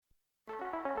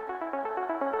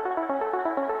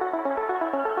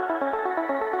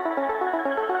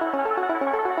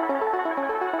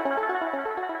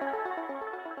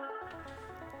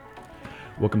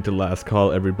Welcome to Last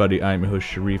Call, everybody. I'm your host,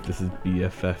 Sharif. This is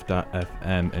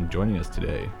BFF.FM, and joining us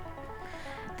today,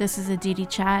 this is Aditi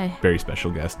Chai. Very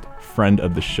special guest, friend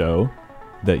of the show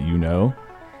that you know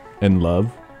and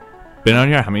love. Been on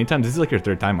here how many times? This is like your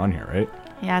third time on here, right?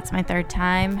 Yeah, it's my third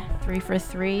time. 3 for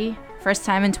 3. First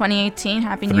time in 2018.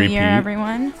 Happy New Year,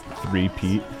 everyone.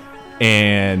 Three-peat.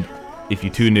 And if you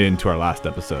tuned in to our last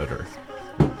episode,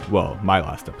 my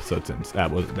last episode since that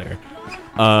wasn't there,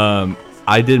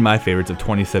 I did my favorites of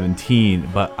 2017,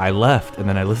 but I left and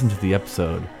then I listened to the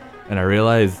episode and I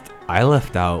realized I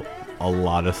left out a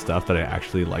lot of stuff that I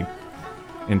actually liked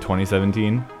in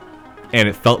 2017, and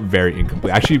it felt very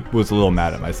incomplete. I actually was a little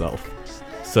mad at myself.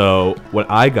 So what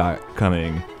I got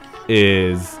coming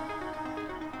is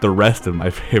the rest of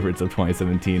my favorites of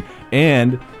 2017,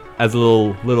 and as a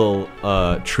little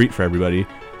treat for everybody,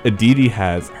 Aditi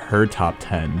has her top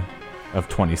 10 of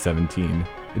 2017.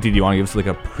 Aditi, do you want to give us like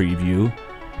a preview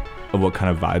of what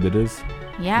kind of vibe it is?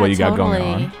 Yeah, what you totally. got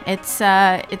going on? It's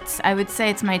I would say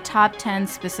it's my top 10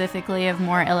 specifically of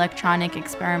more electronic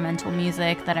experimental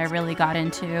music that I really got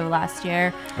into last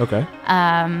year. Okay.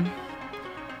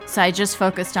 So I just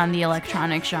focused on the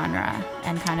electronic genre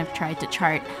and kind of tried to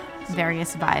chart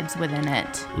various vibes within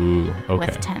it. Ooh, okay.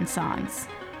 With 10 songs.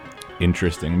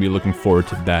 Interesting. We'll be looking forward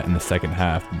to that in the second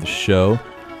half of the show.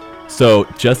 So,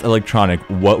 just electronic,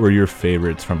 what were your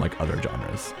favorites from like other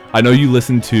genres? I know you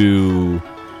listened to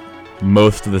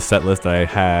most of the set list that I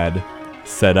had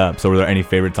set up. So, were there any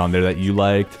favorites on there that you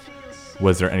liked?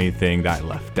 Was there anything that I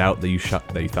left out that you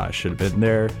thought should have been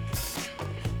there?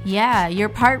 Yeah, your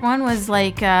part one was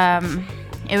like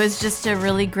it was just a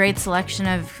really great selection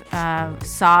of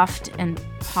soft and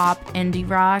pop indie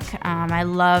rock. I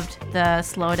loved the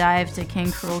slow dive to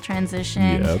King Cruel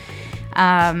transition.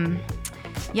 Yep.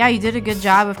 Yeah, you did a good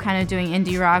job of kind of doing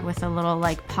indie rock with a little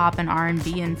like pop and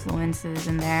R&B influences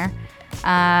in there.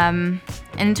 And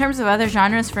in terms of other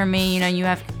genres for me, you know, you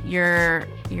have your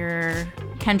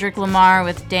Kendrick Lamar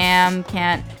with Damn,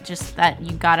 that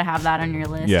you gotta have that on your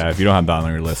list. Yeah, if you don't have that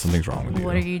on your list, something's wrong with you.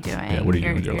 What are you doing? Yeah, what are you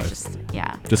doing with your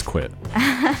life? Just quit.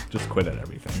 Just quit at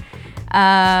everything.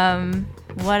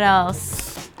 What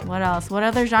else? What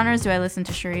other genres do I listen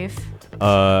to, Sharif?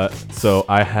 So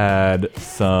I had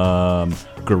some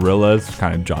Gorillaz,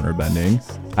 kind of genre bending.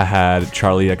 I had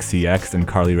Charlie XCX and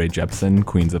Carly Rae Jepsen,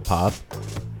 Queens of Pop.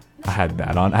 I had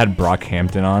that on. I had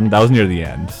Brockhampton on. That was near the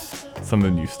end. Some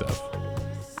of the new stuff.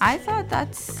 I thought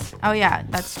that's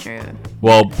true.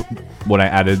 Well, when I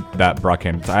added that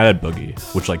Brockhampton, I added Boogie,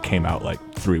 which like came out like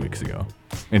 3 weeks ago.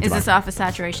 Is this off of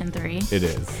Saturation 3? It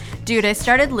is. Dude, I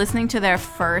started listening to their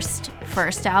first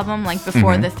album, like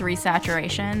before the 3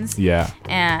 Saturations. Yeah.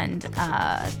 And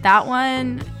that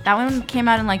one came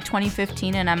out in like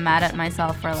 2015, and I'm mad at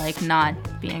myself for like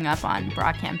not being up on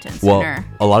Brockhampton sooner.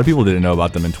 Well, a lot of people didn't know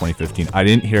about them in 2015. I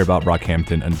didn't hear about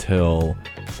Brockhampton until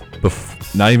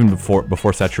not even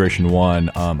before Saturation 1.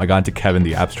 I got into Kevin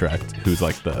the Abstract, who's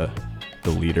like the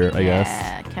leader, I guess.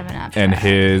 Yeah, Kevin Abstract.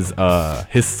 And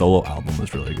his solo album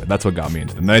was really good. That's what got me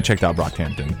into them. Then I checked out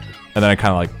Brockhampton, and then I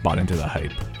kind of like bought into the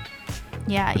hype.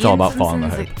 Yeah, it's all about following the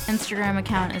hype. Instagram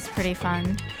account is pretty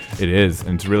fun. It is,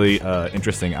 and it's really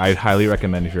interesting. I'd highly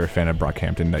recommend, if you're a fan of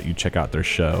Brockhampton, that you check out their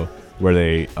show where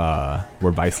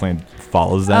where Viceland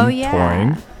follows them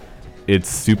touring. It's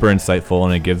super insightful,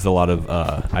 and it gives a lot of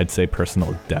I'd say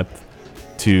personal depth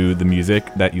to the music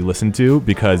that you listen to,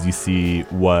 because you see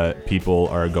what people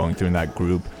are going through in that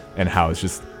group and how it's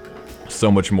just so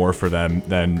much more for them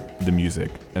than the music.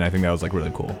 And I think that was like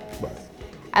really cool.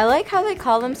 I like how they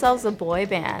call themselves a boy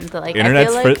band. Like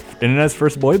Internet's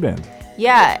first boy band.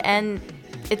 Yeah, and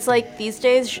it's like these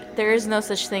days there is no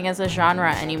such thing as a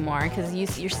genre anymore, because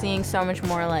you're seeing so much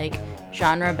more like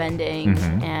genre bending,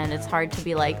 and it's hard to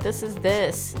be like, this is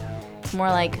this. It's more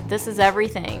like, this is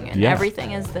everything, and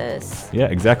everything is this. Yeah,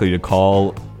 exactly. To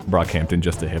call Brockhampton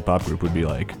just a hip-hop group would be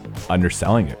like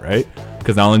underselling it, right?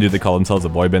 Because not only do they call themselves a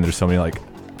boy band, there's so many like,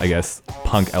 I guess,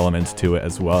 punk elements to it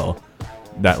as well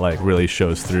that like really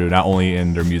shows through, not only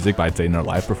in their music, but I'd say in their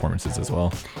live performances as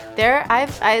well.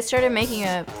 I started making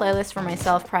a playlist for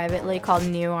myself privately called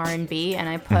New R&B, and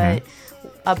I put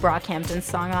a Brockhampton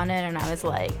song on it, and I was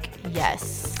like,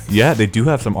 yes. Yeah, they do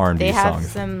have some R&B songs. They have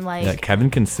some like... Yeah, Kevin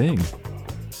can sing.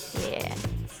 Yeah,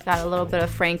 it's got a little bit of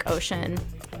Frank Ocean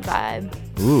vibe.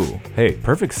 Ooh, hey,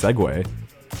 perfect segue,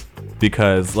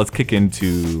 because let's kick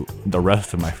into the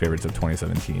rest of my favorites of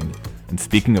 2017. And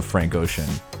speaking of Frank Ocean,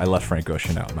 I left Frank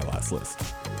Ocean out on my last list,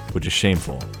 which is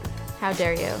shameful. How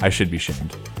dare you? I should be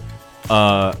shamed.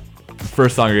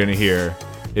 First song you're gonna hear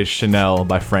is Chanel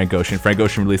by Frank Ocean. Frank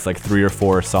Ocean released like 3 or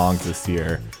 4 songs this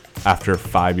year after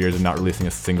 5 years of not releasing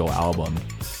a single album.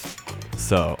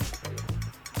 So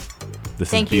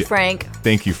Thank you, Frank.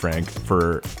 Thank you, Frank,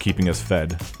 for keeping us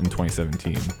fed in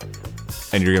 2017.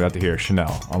 And you're about to hear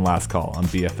Chanel on Last Call on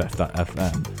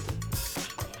BFF.FM.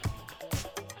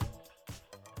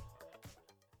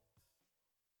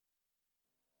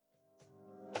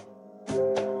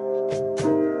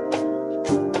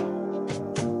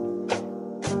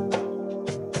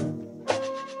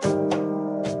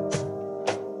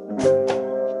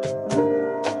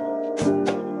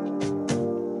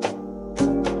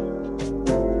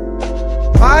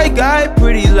 My guy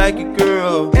pretty like a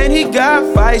girl, and he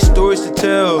got 5 stories to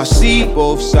tell. I see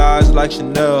both sides like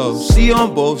Chanel, see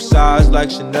on both sides like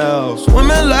Chanel.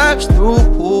 Swimming laps through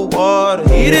pool water,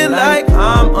 eating like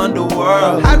I'm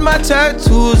underworld. Had my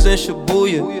tattoos in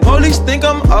Shibuya, police think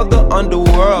I'm of the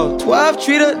underworld. 12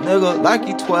 treat a nigga like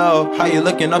he 12. How you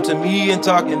looking up to me and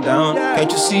talking down?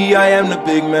 Can't you see I am the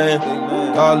big man?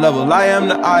 God level, I am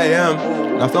the I am.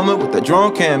 Now film it with the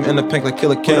drone cam in the pink like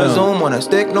Killer Kim. Put a zoom on that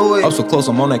stick, no way. Up so close,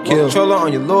 I'm on that kill. Controller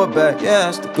on your lower back, yeah,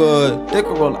 that's the good. Dick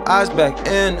will roll the eyes back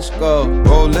in the skull.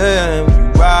 Rollin' when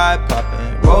you ride,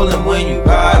 poppin'. Rollin' when you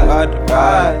ride the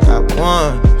ride. Got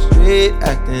one straight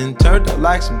acting, turned up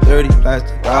like some dirty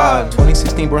plastic.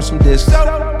 2016 burned some discs.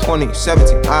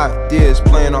 2017 ideas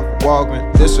playing off of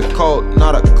Walgreens. This a cult,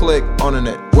 not a click on the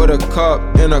net. With a cup,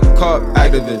 in a cup,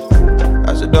 activist.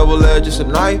 That's a double edge, it's a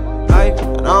knife.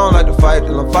 And I don't like to fight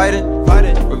till I'm fighting.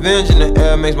 Revenge in the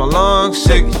air makes my lungs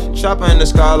sick. Chopper in the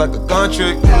sky like a gun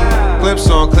trick. Clips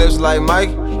on clips like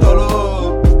Mike.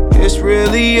 It's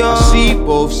really you. I see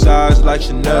both sides like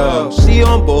Chanel. See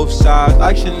on both sides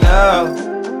like Chanel.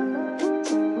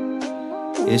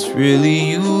 It's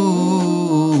really you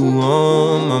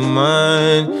on my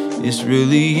mind. It's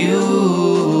really you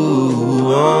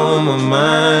on my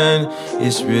mind.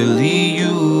 It's really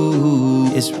you.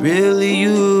 It's really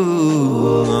you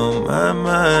on my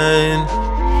mind.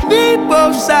 Need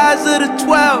both sides of the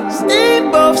 12.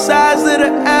 Need both sides of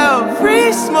the L.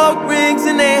 Free smoke rings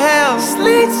in they hell.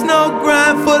 Sleet snow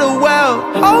grind for the well.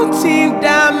 Whole team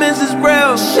diamonds is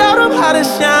real. Show them how to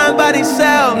shine by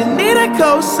themselves. You need a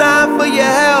cosign for your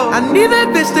help. I need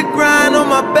that bitch to grind on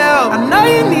my belt. I know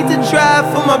you need to drive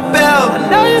for my belt. I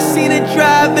know you seen it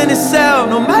drive in itself.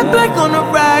 No matte black on the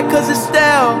ride cause it's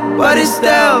stale, but it's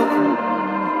stale.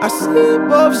 I see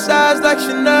both sides like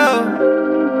Chanel.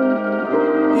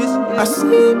 I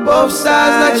see both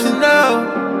sides like Chanel.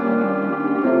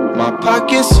 My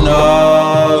pocket's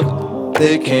snug,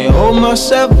 they can't hold my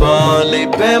 7. They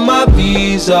ban my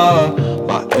Visa,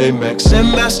 my Amex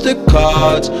and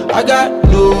MasterCards. I got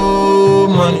new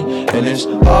money and it's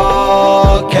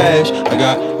all cash. I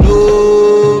got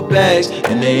new bags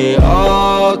and they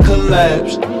all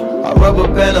collapsed. I rubber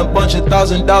band a bunch of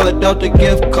 $1,000 Delta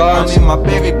gift cards. I mean my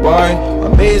baby boy,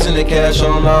 amazing the cash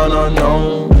online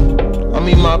unknown. I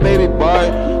mean my baby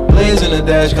boy, blazing the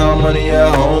dash, count money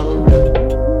at home.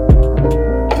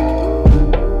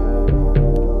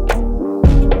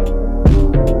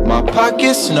 My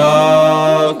pocket's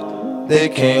snug, they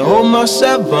can't hold my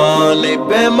 7. They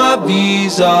ban my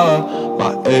Visa,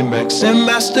 my Amex and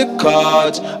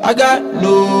MasterCards. I got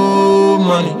new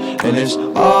money and it's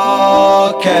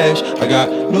all cash. I got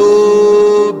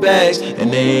new bags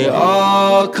and they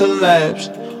all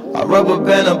collapsed. I rubber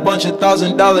band a bunch of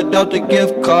 $1,000 Delta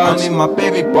gift cards. I mean my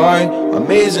baby boy,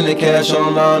 amazing the cash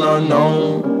online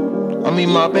unknown. I mean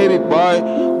my baby boy,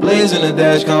 blazing the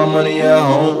dash, count money at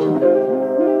home.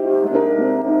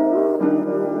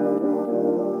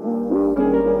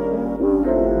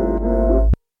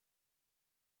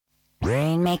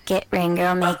 Rain, make it rain,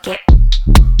 girl, make it.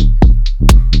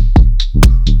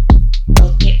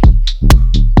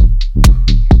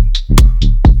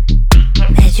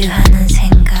 마주하는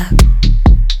생각.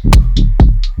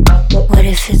 What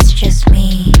if it's just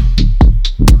me?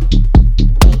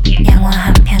 영화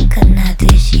한 편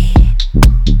끝나듯이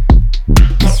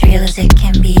as real as it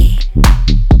can be.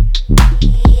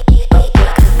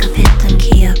 급급했던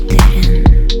기억들은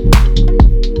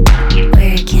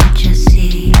where I can't just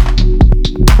see.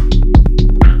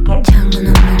 창문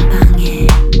없는 방에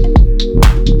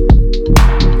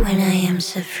when I am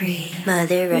so free.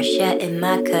 Mother Russia in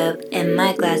my cup, and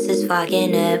my glass is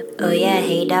fogging up. Oh yeah,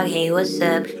 hey dog, hey what's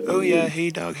up? Oh yeah,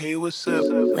 hey dog, hey what's up?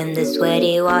 When the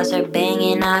sweaty walls are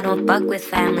banging, I don't fuck with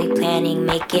family planning.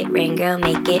 Make it rain, girl,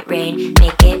 make it rain.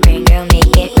 Make it rain, girl,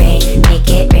 make it rain. Make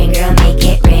it rain, girl, make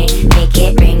it rain. Make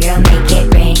it rain, girl, make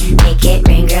it rain. Make it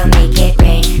rain, girl, make it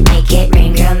rain. Make it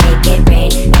rain, girl, make it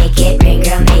rain. Make it rain,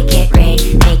 girl, make it rain.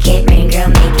 Make it rain, girl,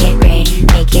 make it rain.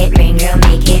 Make it rain, girl,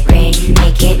 make it rain.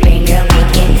 Make it rain, girl, make it.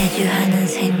 매주 하는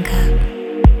생각.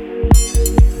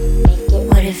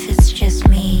 What if it's just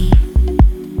me?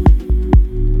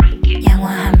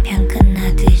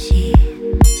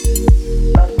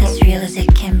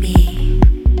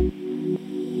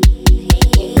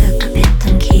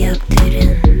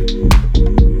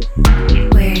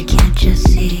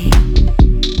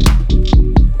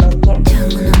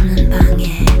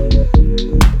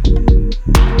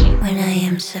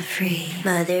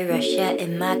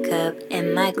 my cup,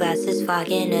 and my glass is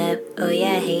fogging up. Oh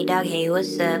yeah, hey dog, hey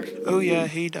what's up? Oh yeah,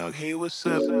 hey dog, hey what's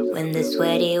up? When the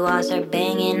sweaty walls are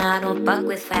banging, I don't fuck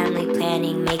with family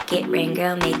planning. Make it rain,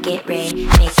 girl, make it rain.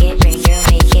 Make it rain, girl,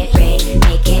 make it rain.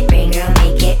 Make it rain, girl,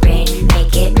 make it rain.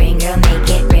 Make it rain, girl, make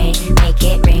it rain. Make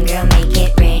it rain, girl, make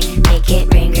it rain. Make it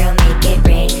rain, girl, make it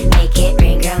rain. Make it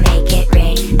rain, girl, make it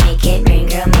rain. Make it rain,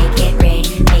 girl, make it rain.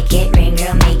 Make it rain,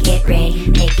 girl, make it rain.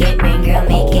 Make it rain, girl,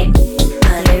 make it.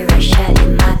 Put a Russia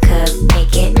in my cup.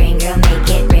 Make it rain, girl, make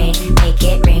it rain. Make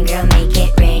it rain, girl, make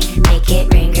it rain. Make it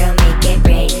rain, girl, make it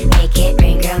rain. Make it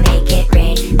rain, girl, make it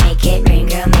rain. Make it rain,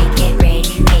 girl, make it rain.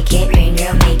 Make it rain,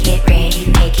 girl, make it rain.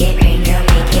 Make it rain, girl,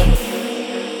 make it.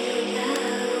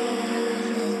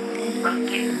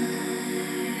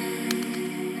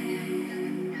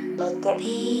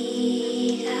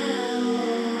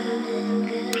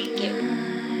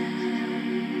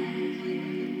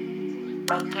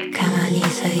 가만히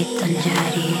서 있던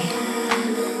자리.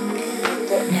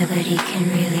 Nobody can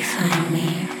really find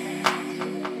me.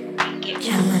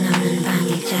 정은 없는 방이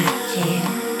작지.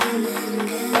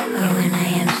 But when I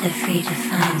am so free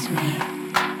defines me.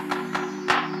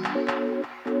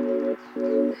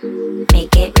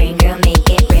 Make it rain, girl, make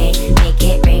it rain. Make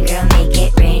it rain, girl, make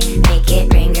it rain. Make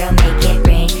it rain, girl, make it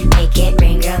rain. Make it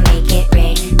rain, girl, make it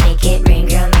rain. Make it rain,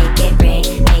 girl, make it rain.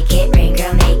 Make it rain,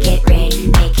 girl, make it rain.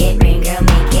 Make it rain, girl,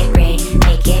 make it rain.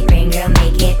 Make it rain, girl,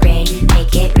 make it rain.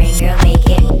 Make it rain, girl, make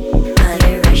it. Put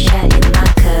a Russia in my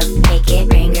cup. Make it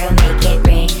rain, girl, make it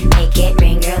rain. Make it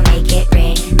rain, girl, make it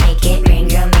rain. Make it rain,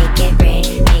 girl, make it rain.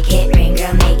 Make it rain,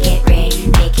 girl, make it rain.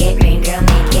 Make it rain, girl,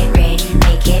 make it rain.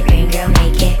 Make it rain, girl,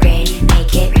 make it rain.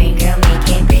 Make it rain, girl, make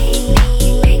it rain.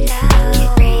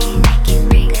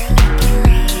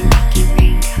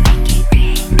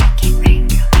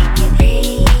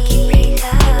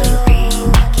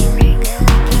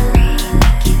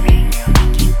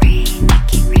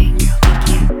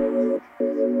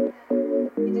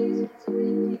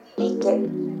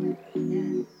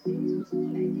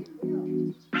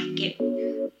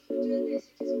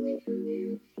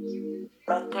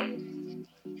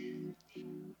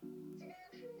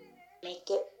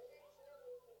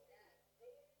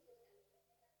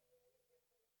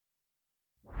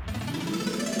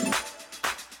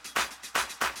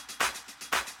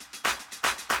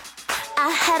 I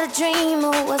had a dream,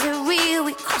 or was it real?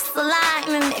 We crossed the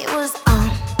line and it was on.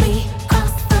 We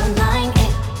crossed the line,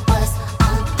 it was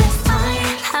on this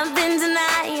time. I've been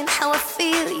denying how I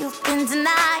feel, you've been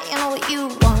denying what you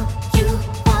want. You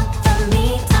want from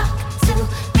me, talk to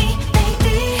me,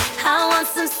 baby. I want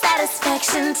some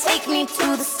satisfaction, take me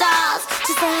to the stars.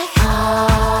 Just like,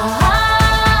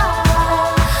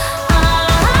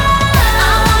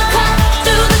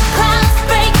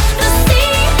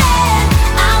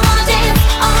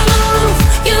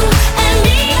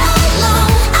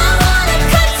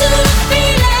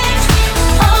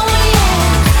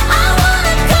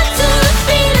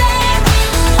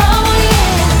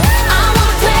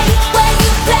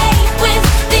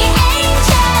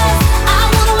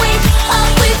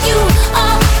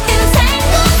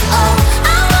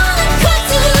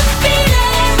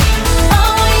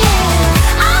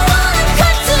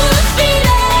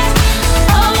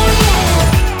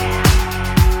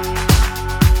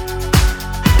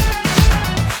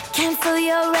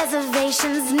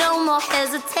 no more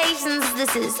hesitations,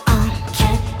 this is on.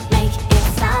 Can't make it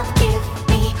stop, give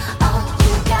me all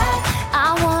you got.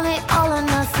 I want it all or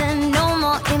nothing, no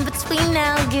more in between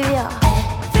now. Give your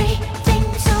everything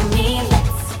to me,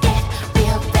 let's get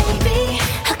real, baby.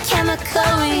 A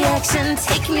chemical reaction,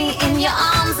 take me in your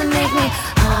arms and make me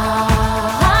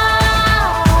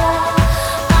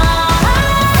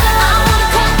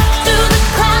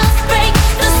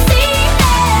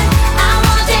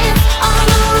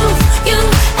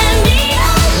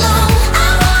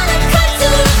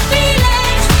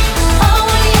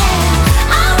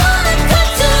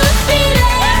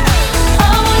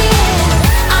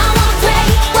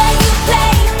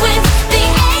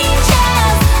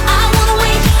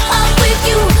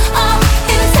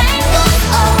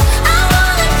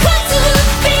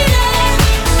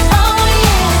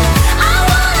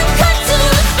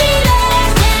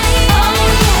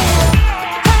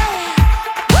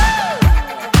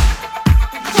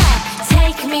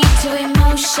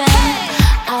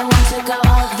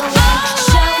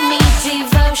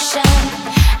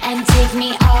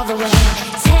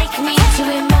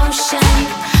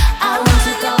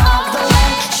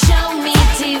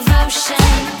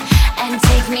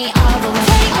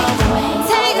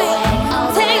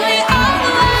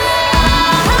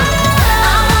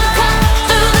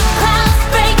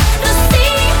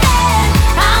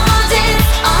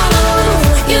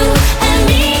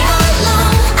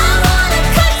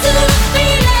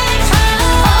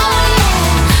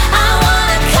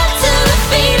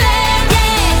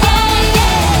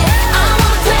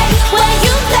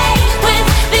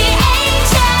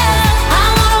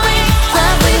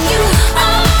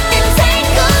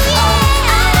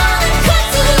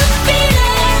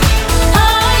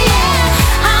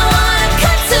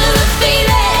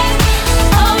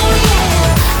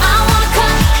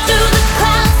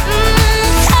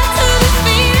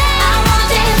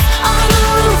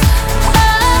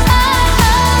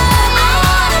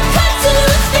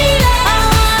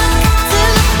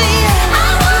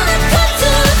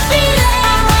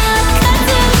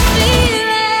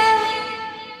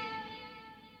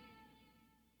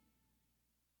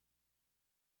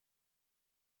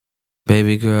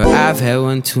Baby girl, I've had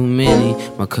one too many.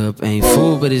 My cup ain't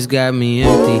full, but it's got me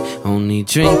empty. Only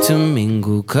drink to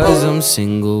mingle, cause I'm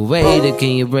single. Waiter, can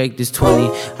you break this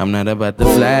 20? I'm not about the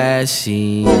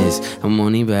flashiness, I'm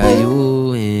only about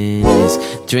you in this.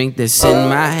 Drink that's in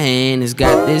my hand, it's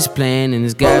got this plan, and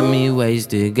it's got me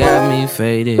wasted, got me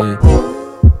faded. I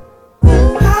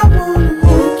wanna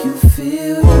make you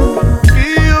feel young.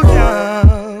 Feel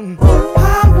young.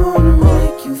 I wanna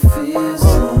make you feel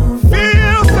something.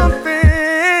 Feel something.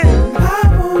 I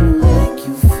wanna make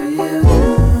you feel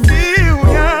young. Feel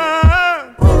young.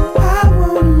 I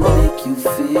wanna make you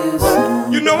feel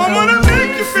something. You know I wanna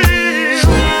make you feel.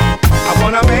 I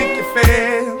wanna make you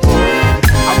feel.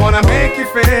 I wanna make you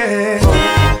feel.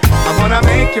 I wanna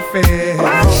make you feel. I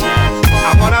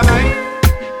wanna make.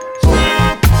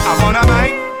 I wanna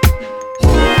make.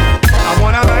 I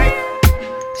wanna make.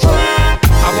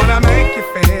 I wanna make you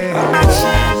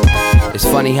feel. It's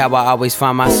funny how I always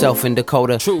find myself in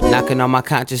Dakota, knocking on my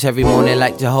conscience every morning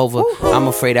like Jehovah. I'm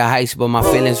afraid of heights, but my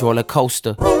feelings roller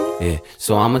coaster. Yeah,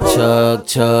 so I'ma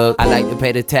chug. I like to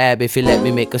pay the tab if you let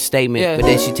me make a statement. But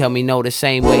then she tell me no the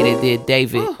same way they did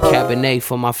David. Cabernet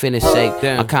for my finish sake.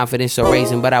 My confidence are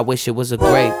raising, but I wish it was a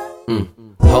grape.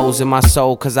 Holes in my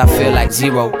soul, cause I feel like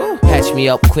zero. Patch me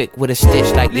up quick with a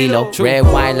stitch like Lilo. Red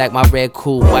wine like my red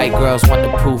cool. White girls want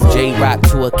the proof. J-Rock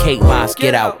to a Kate Moss,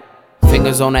 get out.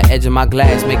 Fingers on the edge of my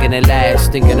glass, making it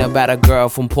last. Thinking about a girl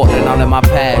from Portland all in my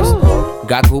past.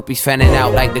 Got groupies fanning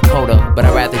out like Dakota, but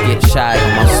I'd rather get shy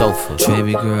on my sofa.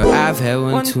 Baby girl, I've had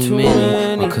one too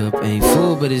many. My cup ain't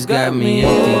full, but it's got me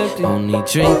empty. Only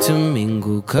drink to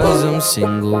mingle, cause I'm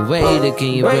single. Waiter,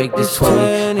 can you break this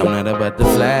 20? I'm not about the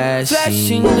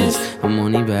flashiness, I'm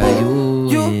only about you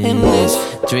in this.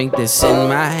 Drink that's in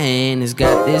my hand, it's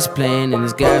got this plan, and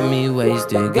it's got me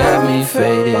wasted, got me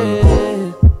faded.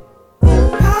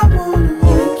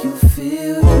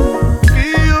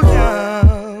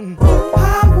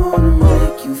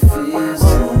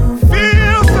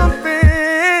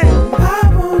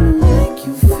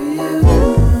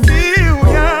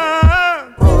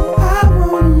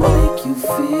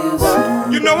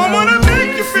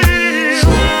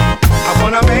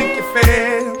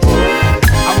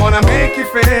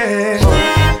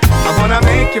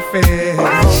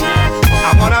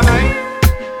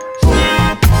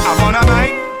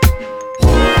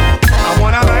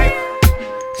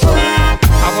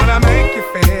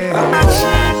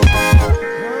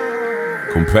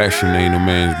 Compassion ain't a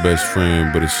man's best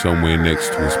friend, but it's somewhere next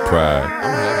to his pride.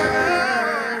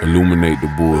 Illuminate the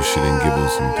bullshit and give him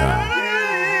some time.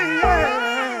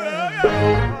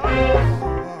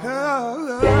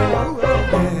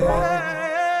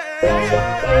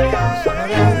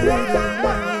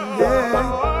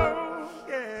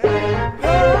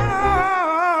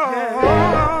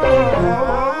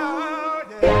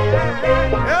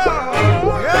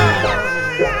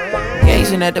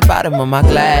 Gazing at the bottom of my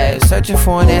glass, searching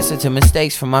for an answer to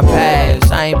mistakes from my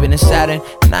past. I ain't been to Saturn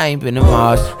and I ain't been to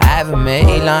Mars. I haven't met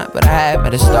Elon, but I have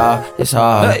met a star. It's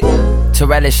hard to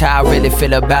relish how I really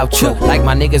feel about you. Like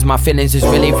my niggas, my feelings is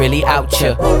really, really out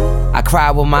ya. I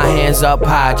cry with my hands up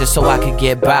high just so I could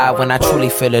get by when I truly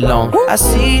feel alone. I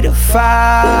see the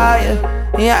fire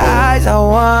in your eyes, I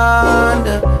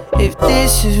wonder if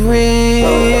this is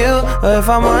real or if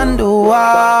I'm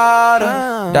underwater.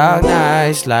 Dark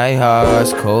nights like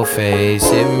hearts, cold face,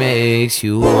 it makes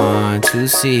you want to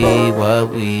see what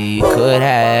we could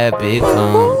have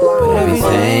become. But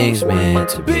everything's meant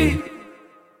to be.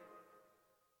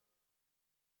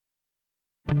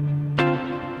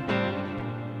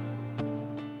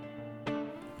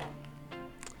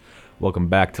 Welcome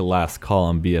back to Last Call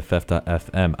on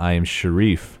BFF.FM. I am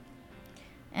Sharif.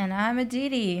 And I'm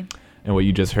Aditi. And what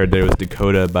you just heard there was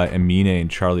Dakota by Amine and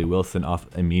Charlie Wilson off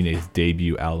Amine's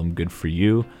debut album, Good For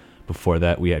You. Before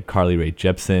that, we had Carly Rae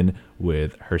Jepsen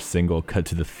with her single Cut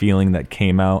To The Feeling that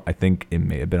came out. I think it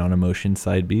may have been on Emotion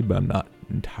Side B, but I'm not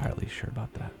entirely sure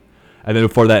about that. And then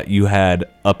before that, you had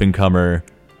up-and-comer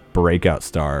breakout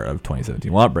star of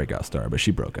 2017. Well, not breakout star, but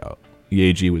she broke out.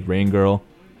 Yeji with Rain Girl.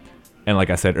 And like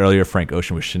I said earlier, Frank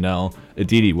Ocean with Chanel.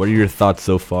 Aditi, what are your thoughts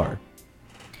so far?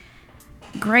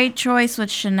 Great choice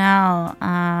with Chanel.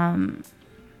 I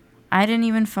didn't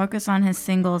even focus on his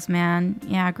singles, man.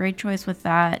 Yeah, great choice with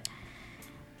that.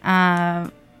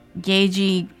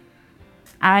 Yeji,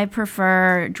 I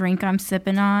prefer Drink I'm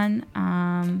Sippin'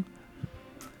 On.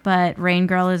 But Rain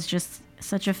Girl is just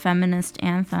such a feminist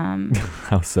anthem.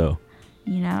 How so?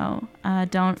 You know,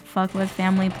 don't fuck with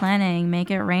family planning.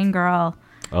 Make it Rain Girl.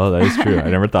 Oh, that is true. I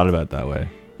never thought about it that way.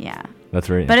 Yeah. That's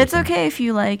very But it's interesting. okay if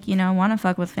you, like, you know, want to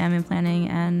fuck with family planning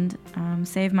and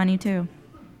save money too.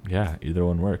 Yeah, either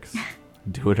one works.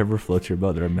 do whatever floats your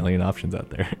boat. There are a million options out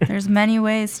there. There's many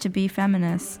ways to be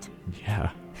feminist.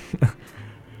 Yeah.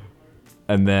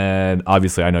 And then,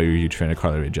 obviously, I know you're a huge fan of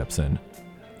Carly Rae Jepsen.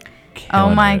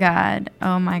 Oh my god.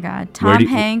 Tom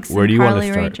Hanks where do you want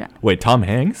Carly to Rae start? Wait, Tom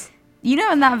Hanks? You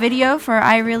know, in that video for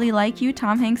I Really Like You,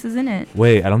 Tom Hanks is in it.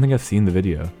 Wait, I don't think I've seen the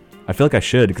video. I feel like I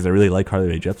should because I really like Carly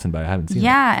Rae Jepsen, but I haven't seen it.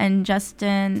 Yeah, and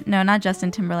not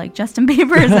Justin Timberlake. Justin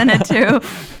Bieber is in it too.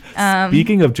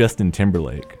 Speaking of Justin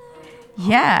Timberlake.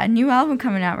 Yeah, new album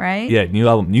coming out, right? Yeah,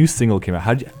 new single came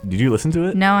out. Did you listen to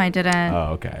it? No, I didn't.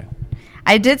 Oh, okay.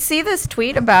 I did see this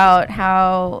tweet about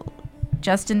how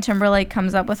Justin Timberlake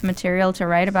comes up with material to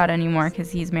write about anymore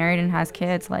because he's married and has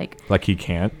kids. Like he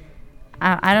can't?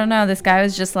 I don't know. This guy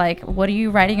was just like, what are you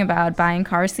writing about? Buying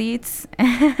car seats?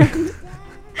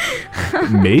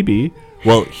 Maybe.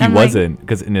 Well, he wasn't,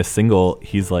 because in his single,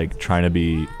 he's like trying to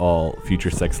be all Future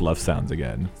Sex Love Sounds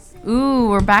again. Ooh,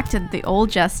 we're back to the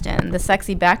old Justin, the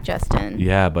sexy back Justin.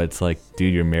 Yeah, but it's like,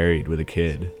 dude, you're married with a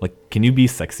kid. Like, can you be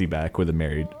sexy back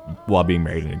while being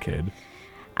married and a kid?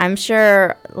 I'm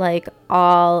sure, like,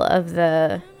 all of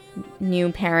the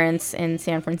new parents in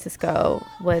San Francisco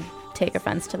would take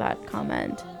offense to that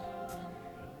comment.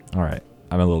 All right.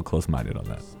 I'm a little close-minded on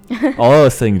that. All I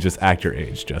was saying is just act your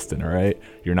age, Justin, all right?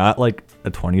 You're not like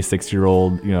a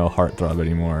 26-year-old, heartthrob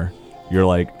anymore. You're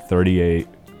like 38.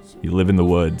 You live in the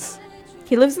woods.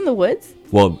 He lives in the woods?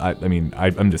 Well,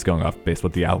 I'm just going off based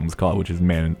what the album's called, which is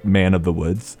Man of the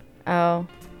Woods. Oh.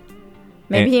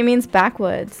 Maybe he means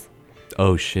backwoods.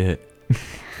 Oh, shit.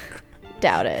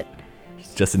 Doubt it.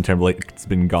 Justin Timberlake's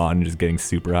been gone, just getting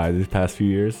super high these past few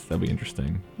years. That'd be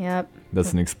interesting. Yep.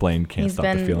 Doesn't explain Can't Stop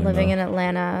the Feeling. He's been living in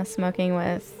Atlanta, smoking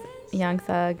with Young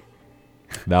Thug.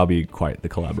 That'll be quite the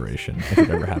collaboration if it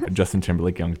ever happened. Justin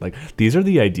Timberlake, Young Thug. These are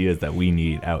the ideas that we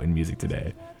need out in music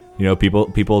today.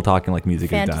 People talking like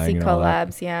music is dying. Fantasy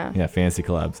collabs, yeah. Yeah, fantasy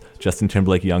collabs. Justin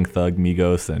Timberlake, Young Thug,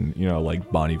 Migos, and like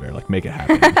Bon Iver. Like, make it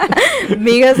happen.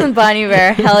 Migos and Bon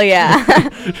Iver, hell yeah.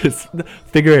 Just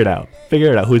figure it out.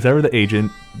 Who's ever the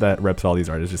agent that reps all these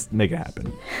artists, just make it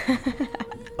happen.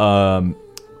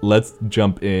 Let's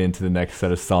jump into the next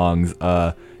set of songs.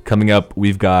 Coming up,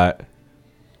 we've got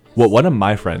what one of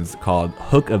my friends called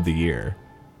Hook of the Year.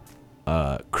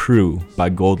 Crew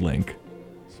by Goldlink.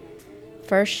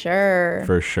 For sure.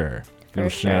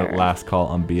 Last Call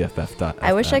on BFF.FM.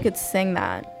 I wish I could sing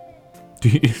that.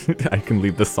 I can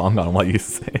leave the song on while you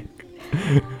sing.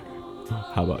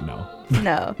 How about no?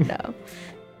 No.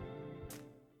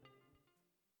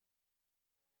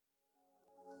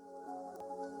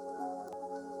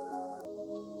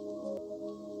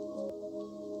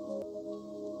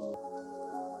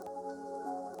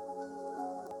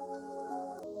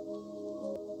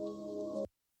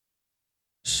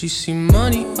 She see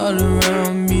money all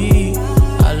around me.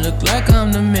 I look like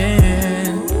I'm the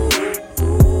man.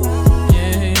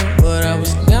 Yeah, but I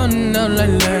was down and out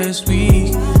like last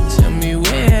week. Tell me,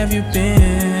 where have you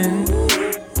been?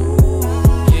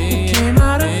 You came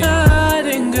out of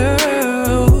hiding,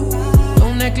 girl.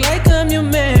 Don't act like I'm your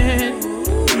man.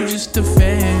 You just a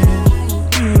fan.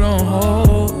 You don't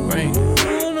hold ring.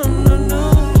 No.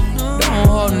 Don't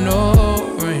hold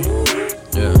no ring.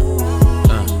 Yeah.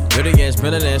 Dirty ass,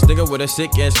 better ass nigga with a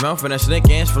sick ass mouth and a slick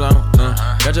ass flow.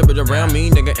 Got your bitch around me,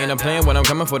 nigga, ain't a plan when I'm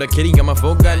coming for the kitty. Got my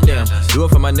full goddamn. Do it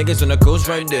for my niggas in the coast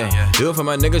right there. Do it for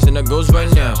my niggas in the ghost right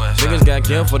now. Niggas got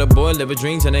killed for the boy, living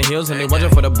dreams in the hills, and they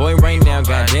watching for the boy right now.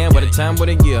 Goddamn, what a time, what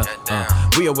a year.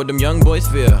 We are what them young boys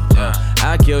feel.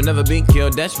 I kill, never be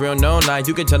killed, that's real, no lie.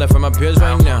 You can tell it from my peers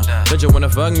right now. Don't you wanna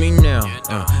fuck me now?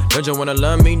 Don't you wanna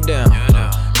love me down?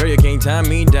 Girl, you can't tie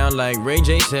me down like Ray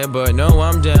J said, but no,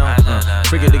 I'm down.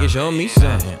 Freaky nigga, show me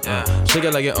something. Shake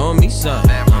it like you owe me something.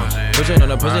 Pushing on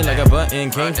the pussy like a button.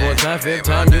 Came for a time, fifth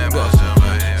time you go.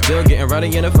 Still getting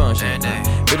rowdy in the function.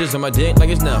 Bitches on my dick like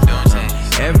it's nothing.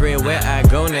 Everywhere I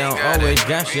go now, always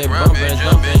got shit bumping,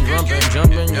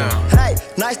 jumping, yeah. Hey,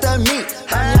 nice to meet.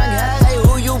 I'm young, hey,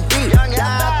 who you be?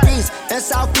 Down East and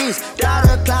Southeast. Got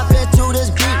her clapping to this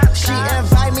beat. She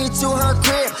invite me to her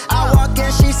crib. I walk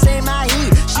in, she say my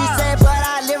heat. She said, but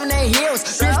I live in the hills.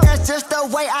 Bitch, that's just the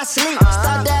way I sleep.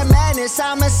 Stop that madness,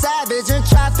 I'm a savage. In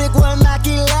traffic with Mac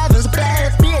 11s.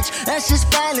 Bad bitch, and she's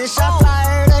Spanish. I fly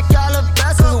her to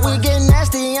Calabasas. We get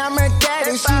nasty, I'm her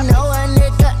daddy. She know a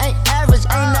nigga ain't average.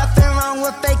 Ain't nothing wrong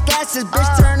with fake asses.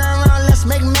 Bitch, turn around, let's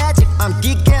make magic. I'm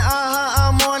geeking,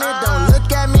 I'm on it. Don't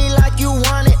look at me like you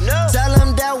want it. Tell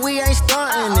them that we ain't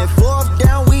stunting it. Fourth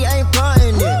down, we ain't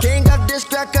punting it. King of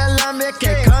District Columbia,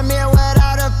 can't come here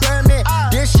without a permit.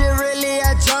 This shit really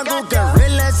a jungle.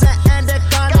 Gorillas and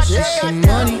anacondas. She see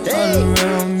money all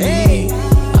around me.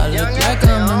 I look like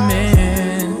I'm the man.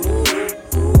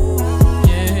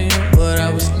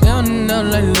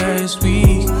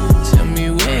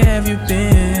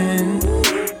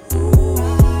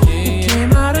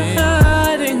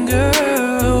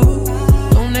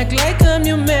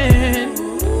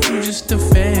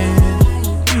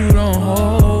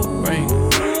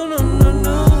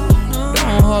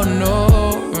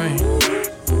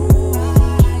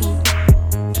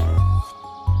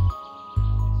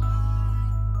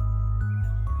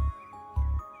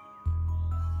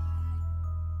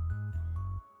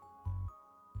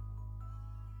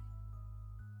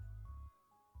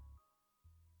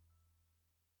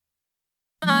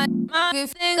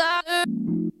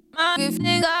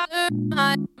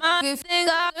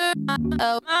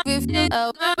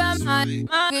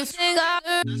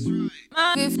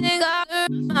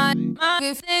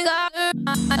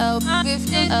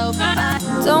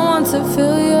 Don't want to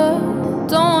feel you,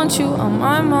 don't want you on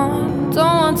my mind.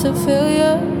 Don't want to feel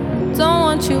you, don't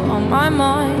want you on my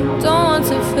mind. Don't want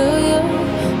to feel you,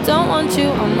 don't want you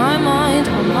on my mind,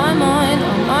 on my mind,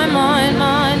 on my mind,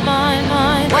 mind, mind,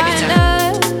 mind. Why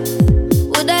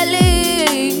would I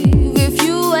leave if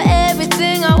you were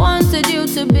everything I wanted you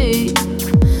to be?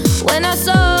 When I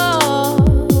saw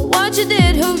what you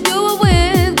did, who you were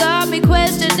with, got me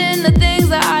questioning the things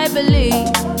that I believe.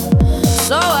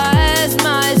 So I asked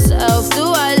myself,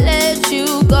 do I let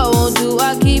you go? Do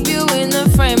I keep you in the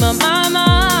frame of my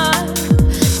mind?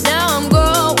 Now I'm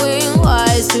growing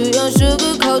wise to your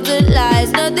sugar-coated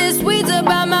lies. Nothing sweet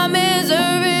about my misery.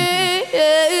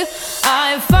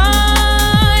 I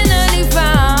finally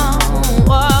found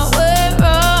what went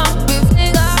wrong.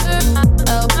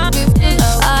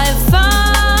 I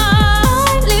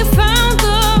finally found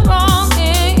the wrong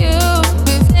in you.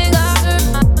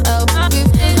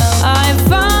 I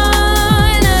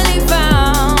finally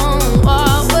found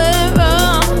what went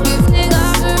wrong.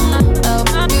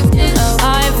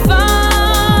 I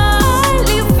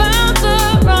finally found the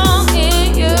wrong in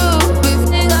you.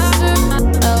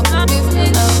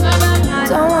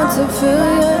 Don't want to feel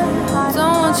you,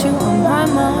 don't want you on my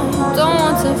mind. Don't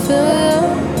want to feel you,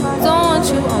 don't want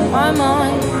you on my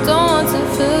mind. Don't want to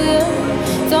feel you,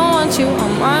 don't want you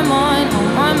on my mind, on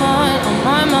my mind, on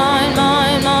my mind,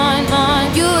 mind, mind,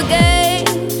 mind. You again,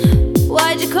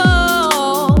 why'd you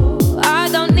call? I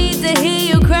don't need to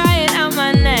hear you crying out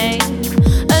my name.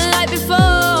 Unlike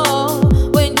before,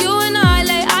 when you and I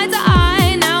lay eye to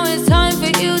eye, now it's time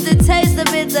for you to taste the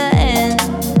bitter end.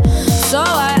 So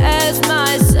I ask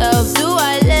myself, do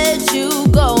I let you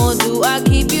go? Do I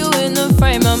keep you in the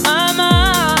frame of my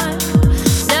mind?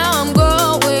 Now I'm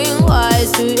growing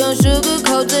wise to your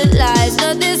sugar-coated lies.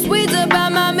 Nothing sweet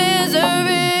about my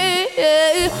misery.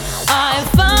 I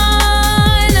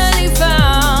finally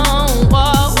found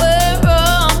what went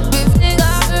wrong.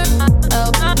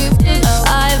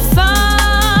 I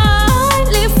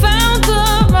finally found the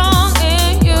wrong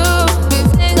in you.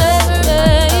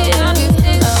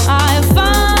 I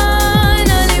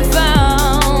finally found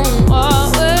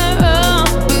what went wrong.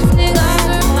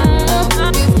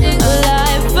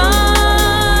 I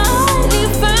finally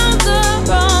found the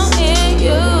wrong in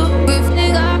you.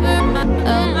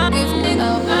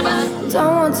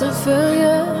 Don't want to feel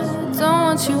you, don't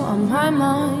want you on my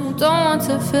mind. Don't want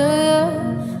to feel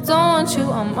you, don't want you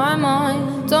on my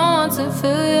mind. Don't want to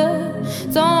feel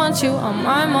you, don't want you on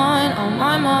my mind, on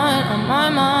my mind, on my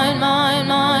mind, mind,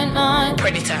 mind, mind.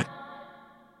 Predator.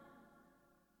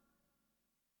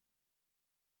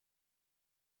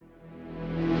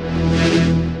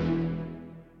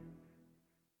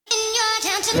 In your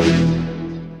attention.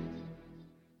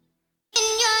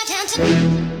 In your attention.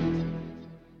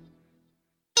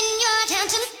 In your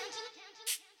attention.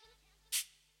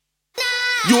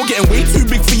 You're getting way too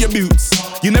big for your boots.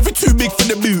 You're never too big for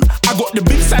the boot. I got the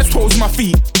big size toes on my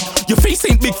feet. Your face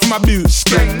ain't big for my boots.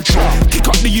 Kick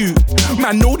up the you.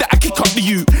 Man, know that I kick up the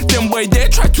you. Them boy there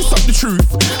try to suck the truth.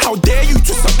 How dare you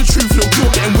to suck the truth? Look,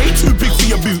 you're getting way too big for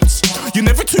your boots. You're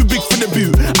never too big for the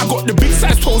boot. I got the big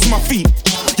size toes on my feet.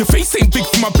 Your face ain't big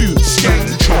for my boots.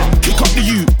 Kick up the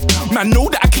you. Man, know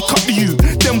that I kick up the you.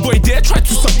 Them boy there try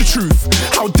to suck the truth.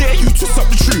 How dare you to suck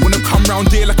the truth? Wanna come round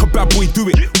there like a bad boy, do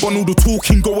it. Want all the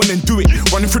talking, go on and do it.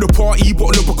 Running through the party,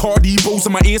 bottle of Bacardi, bros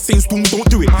in my ear saying spoon, don't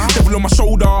do it. Devil on my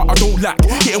shoulder, I don't lack.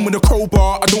 Hit him with a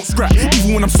crowbar, I don't scrap.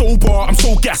 Even when I'm sober, I'm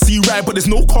so gassy, right? But there's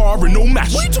no car and no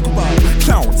match. What you talking about?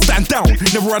 Clown, stand down.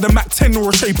 Never had a Mac 10 or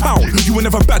a Shay Pound. You were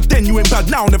never bad then, you ain't bad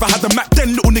now. Never had a Mac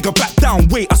then, little nigga back down.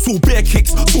 Wait, I saw bare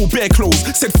kicks, saw bare clothes.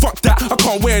 Said fuck that, I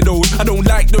can't wear those. I don't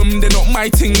like them, they're not my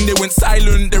thing. They went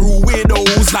silent, they're all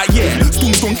weirdos. Like yeah,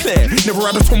 spoon's gone clear. Never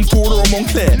had a Tom Ford or a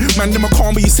Montclair. Man, them a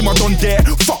call me, you see my done there.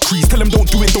 Fuck Crease, tell them don't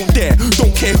do it, don't dare.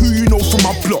 Don't care who you know from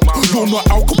my block. You're not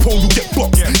Al Capone, you get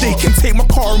boxed. They can take my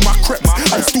car and my creps.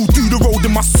 I'll still do the road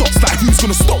in my socks. Like who's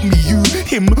gonna stop me? You,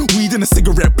 him, weed and a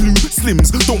cigarette, blue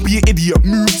slims. Don't be an idiot,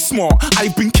 move smart.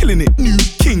 I've been killing it, new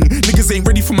king. Niggas ain't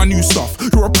ready for my new stuff.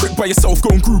 You're a prick by yourself, go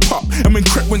and group up. And when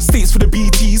Crep went states for the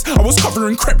BTs, I was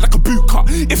covering Crep like a boot cut.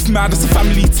 If mad, it's a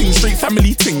family ting, straight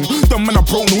family ting. Dumb man, I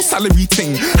broke no salary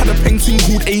ting. Had a painting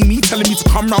called Amy telling me to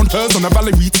come round hers on a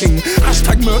Valerie ting.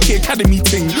 Hashtag Murky Academy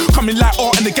ting. Coming like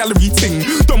art in the gallery ting.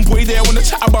 Dumb boy there wanna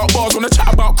chat about bars, wanna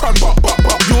chat about crud, but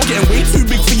you're getting way too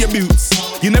big for your boots.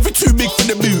 You're never too big for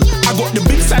the boot. I got the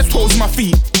big size toes on my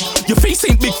feet. Your face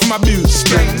ain't big for my boots.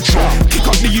 Kick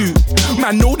up the you.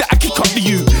 Man, know that I kick up the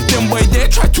you. Them boy there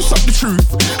try to suck the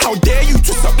truth. How dare you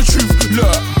to suck the truth?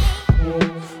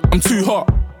 Look, I'm too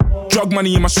hot. Drug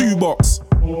money in my shoebox.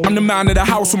 I'm the man of the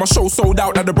house when my show sold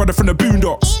out like the brother from the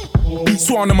Boondocks. Beat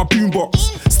Swan on my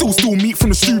boombox. Still meat from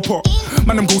the stew pot.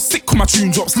 Man, I'm go sick when my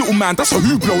tune drops. Little man, that's a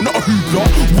hooplo, not a hoopla.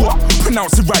 What?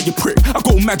 Pronounce it right, you prick. I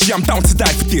go Maggie, I'm down to die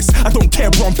for this. I don't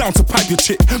care, bro, I'm down to pipe your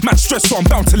chick. Man, stress, so I'm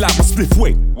bound to light my spliff.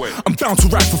 Wait, I'm bound to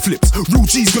ride for flips. Real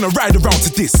G's gonna ride around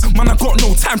to this. Man, I got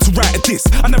no time to write at this.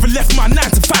 I never left my 9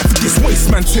 to 5 for this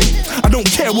waste man thing. I don't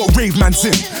care what rave man's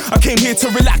in. I came here to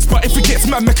relax, but if it gets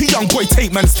mad, make a young boy take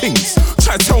man's things.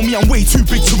 Try to tell me I'm way too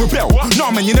big to rebel.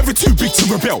 Nah, man, you're never too big to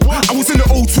rebel. I was in the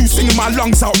O2 singing my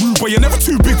lungs out, rude, but you're never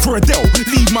too big for Adele.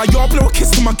 Leave my yard, blow a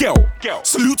kiss to my girl.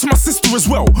 Salute to my sister as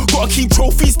well. Gotta keep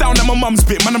trophies down at my mum's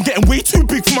bit. Man, I'm getting way too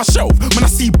big for my shelf. Man, I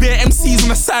see bare MCs on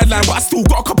the sideline, but I still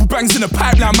got a couple bangs in the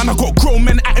pipeline. Man, I got grown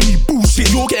men at me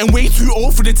bullshit. You're getting way too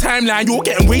old for the timeline. You're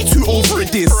getting way too old for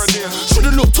this.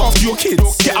 Should've looked after your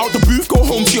kids. Get out the booth, go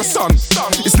home to your son.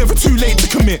 It's never too late to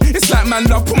commit. It's like man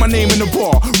love, put my name in the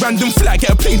bar. Random flight,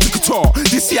 get a plane to Qatar.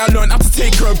 This year I learned how to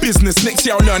take care of business. Next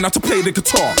year I'll learn how to play the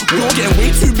guitar. You're getting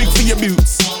way too big for your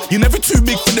boots. You're never too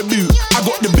big for the boot. I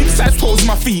got the big size toes in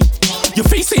my feet. Your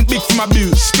face ain't big for my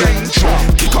boots.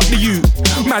 Kick up the you.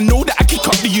 Man, know that I kick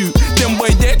up the you. Them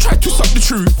boy there try to suck the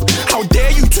truth. How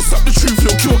dare you to suck the truth?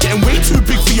 Look, you're getting way too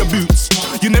big for your boots.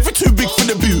 You're never too big for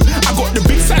the boot. I got the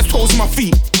big size toes in my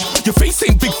feet. Your face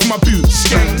ain't big for my boots.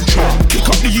 Kick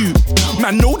up the you.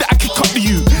 Man, know that I kick up the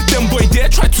you. Them boy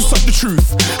there try to suck the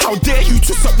truth. How dare you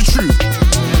to suck the truth?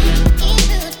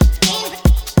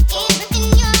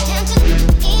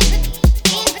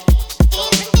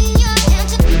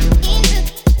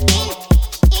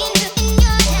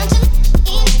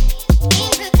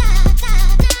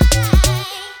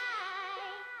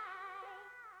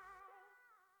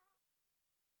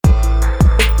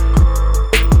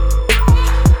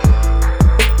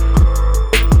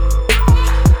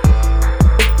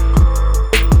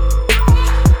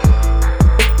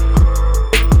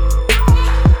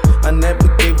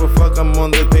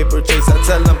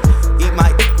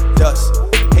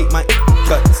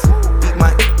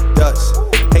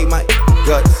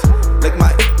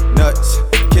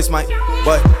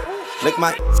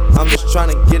 I'm just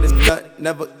tryna get a nut,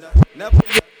 never.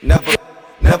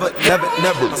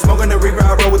 I'm smoking the Reaper,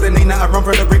 I roll with the Nina, I run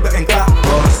for the Reaper and clock.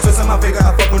 Twisting my finger,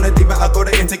 I fuck on the diva, I go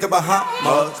to and take a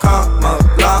Bahama. Comma,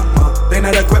 llama, they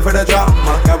not equipped for the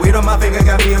drama. Got weed on my finger,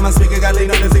 got me in my speaker, got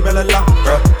lean on the zebra long.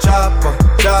 Chopper,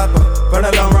 burn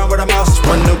a long run with a mouse.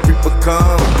 When the Reaper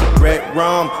come, red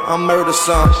rum, I'll murder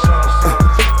some.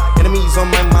 Enemies on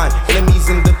my mind, enemies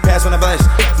in the past when I blast.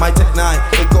 My Tech 9,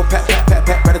 they go pat,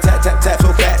 rat-a-tat-tat-tat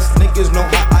so fast. Niggas know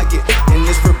how I get, and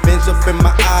this revenge up in my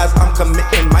eyes. I'm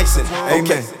committing my sin,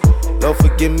 amen. Lord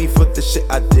forgive me for the shit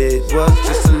I did. Was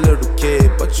just a little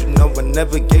kid, but you know I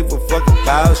never gave a fuck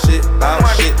about shit.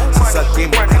 Since I came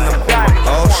up and I'm on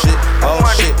my shit. About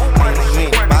shit.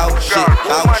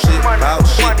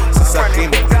 Since I came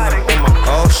up and I'm on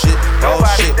my shit. About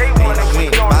shit.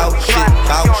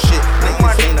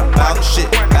 Niggas ain't about shit.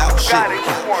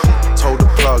 Told the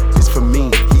plug, it's for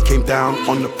me. He came down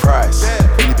on the price.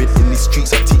 Living in these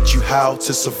streets, I teach you how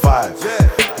to survive.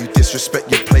 You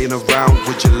disrespect, you're playing around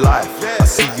with your life. I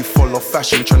see you follow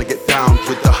fashion, trying to get down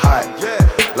with the hype.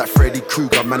 Like Freddy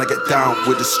Krueger, man, I get down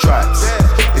with the stripes.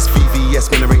 It's VVS,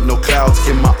 man, there ain't no clouds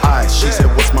in my eyes. She said,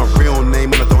 what's my real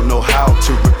name? And I don't know how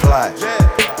to reply.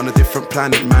 On a different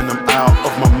planet, man, I'm out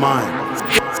of my mind.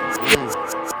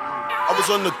 I was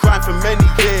on the grind for many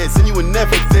years, and you were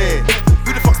never there.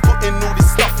 Who the fuck's putting all this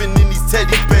stuff in these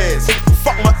teddy bears?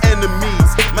 Fuck my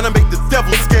enemies, man, I make the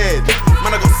devil scared.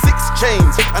 Man, I got 6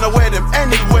 chains, and I wear them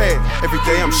anywhere. Every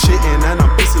day I'm shitting, and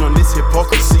I'm pissing on this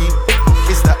hypocrisy.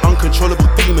 It's that uncontrollable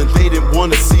demon they didn't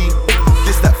wanna see.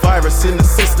 This that virus in the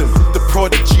system, the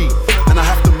prodigy. And I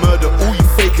have to murder all you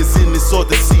fakers in this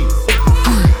odyssey.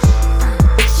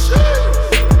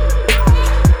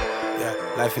 Yeah,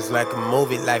 life is like a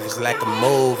movie, life is like a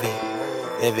movie.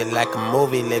 Live it like a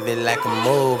movie, live it like a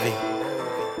movie.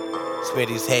 Swear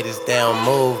these haters, they don't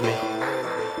move me.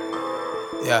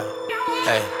 Yeah,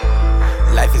 hey.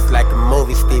 Life is like a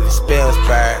movie, Steven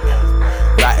Spielberg.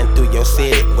 Riding through your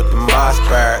city with the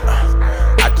Mossberg.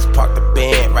 I just parked the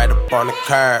Benz right up on the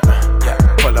curb. Yeah,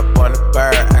 pull up on the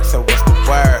bird, ask her what's the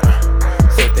word.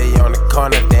 Said they on the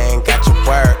corner, they ain't got your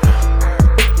word.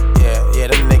 Yeah,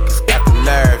 them niggas got the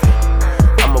nerve.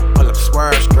 I'ma pull up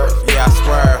swerve, yeah, I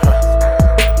swerve.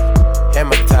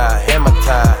 Hammer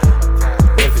time.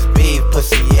 If it's beef,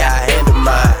 pussy, yeah, I handle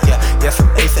mine. Yeah, some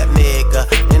ASAP nigga,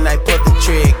 and I put the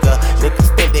trigger.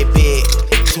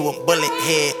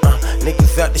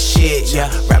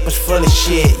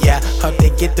 shit, yeah. Hope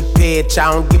they get the pitch.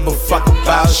 I don't give a fuck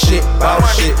about shit, about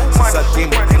shit. Since I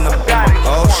came up in my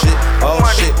oh shit,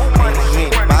 me,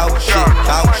 about shit,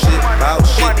 about shit, about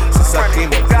shit. Since I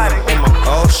came up in my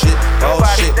oh shit,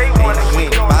 me,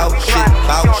 about shit,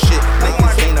 about shit.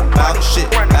 Niggas ain't about shit,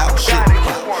 about shit.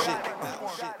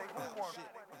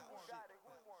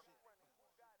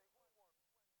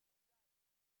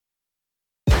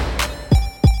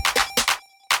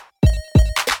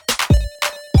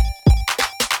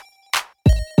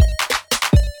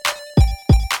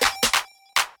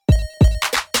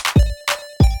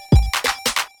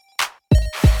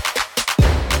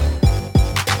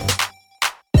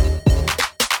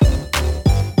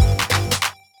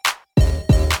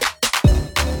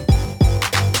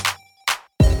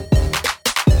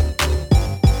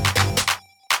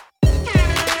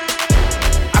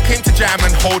 Jam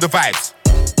and hold the vibes.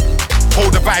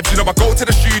 Hold the vibes, you know I go to the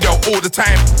studio all the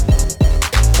time.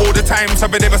 All the time,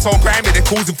 something ever so grimy, they're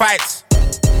causing fights.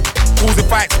 Causing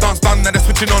fights, dance done, now they're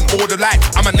switching on all the lights.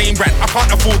 I'm a name brand, I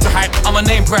can't afford to hype. I'm a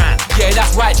name brand, yeah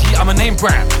that's right G, I'm a name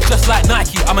brand. Just like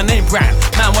Nike, I'm a name brand.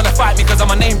 Man wanna fight me cause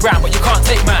I'm a name brand, but you can't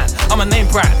take man. I'm a name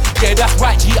brand, yeah that's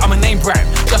right G, I'm a name brand.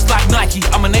 Just like Nike,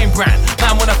 I'm a name brand.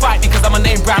 Man wanna fight me cause I'm a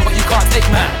name brand, but you can't take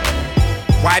man.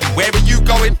 Why, where are you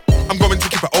going? I'm going to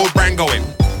keep an old brand going.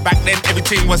 Back then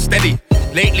everything was steady.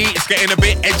 Lately it's getting a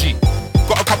bit edgy.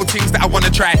 Got a couple things that I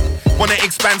wanna try. Wanna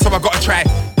expand so I gotta try.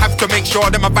 Have to make sure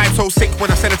that my vibe's so sick.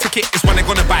 When I sell a ticket it's when they're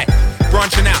gonna buy.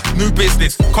 Branching out, new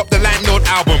business. Cop the Landlord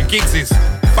album, gigs is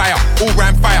fire, all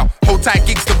round fire. Hold tight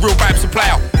gigs, the real vibe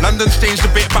supplier. London's changed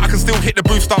a bit but I can still hit the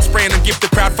booth, start spraying and give the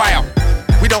crowd fire.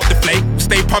 We don't deflate,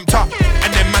 stay pumped up.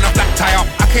 And then man I flat tire.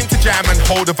 I came to jam and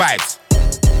hold the vibes.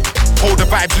 Hold the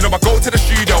vibes, you know I go to the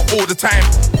studio all the time.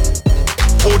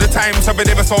 All the time, something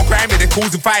ever so grimy, they're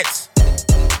causing fights.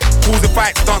 Causing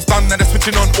fights, dance done, now they're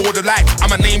switching on all the lights. I'm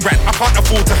a name brand, I can't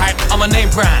afford to hype. I'm a name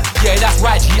brand, yeah that's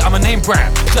right G, I'm a name brand.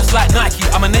 Just like Nike,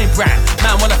 I'm a name brand.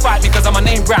 Man wanna fight me cause I'm a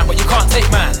name brand, but you can't take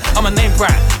man. I'm a name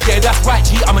brand, yeah that's right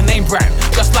G, I'm a name brand.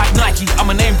 Just like Nike, I'm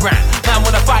a name brand. Man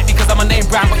wanna fight me cause I'm a name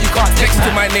brand, but you can't take Next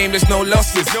man. to my name there's no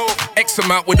losses, X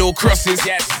amount with all crosses.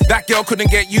 Yes. That girl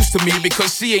couldn't get used to me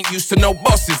because she ain't used to no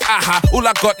bosses. Aha, all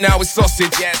I got now is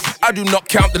sausage. Yes. I do not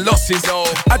count the losses. No.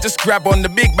 I just grab on the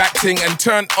big back thing and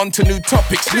turn onto new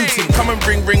topics. New thing, come and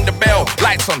ring the bell.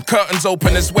 Lights on, curtains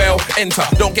open as well. Enter,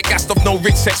 don't get gassed off no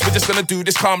rich sex. We're just gonna do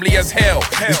this calmly as hell.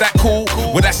 Is that cool?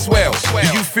 Well that's swell. Do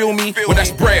you feel me? Well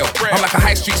that's braille. I'm like a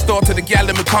high street store to the gal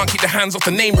who can't keep the hands off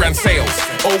the name brand sales.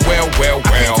 Oh well.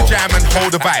 I came to jam and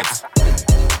hold the vibes.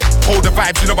 Hold the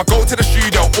vibes, you know I go to the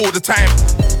studio all the time.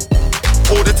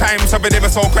 All the time, something ever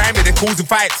so grimy, they're causing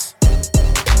fights.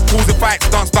 Causing fights,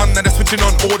 dance done, now they're switching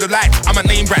on all the lights. I'm a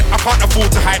name brand, I can't afford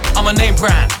to hype. I'm a name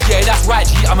brand, yeah that's right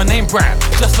G, I'm a name brand.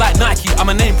 Just like Nike, I'm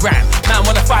a name brand. Man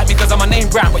wanna fight me cause I'm a name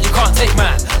brand, but you can't take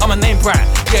man. I'm a name brand,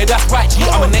 yeah that's right G,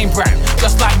 I'm a name brand.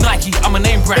 Just like Nike, I'm a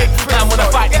name brand. Man wanna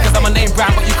fight me cause I'm a name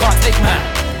brand, but you can't take man.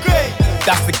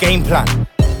 That's the game plan.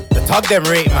 The tug them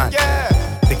rate man,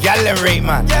 the gal them rate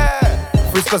man.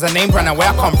 Frisco's a name brand and where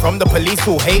I come from the police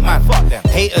all hate man.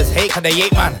 Haters hate cause they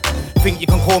hate man. Think you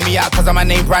can call me out cause I'm a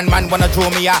name brand man, wanna draw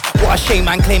me out. What a shame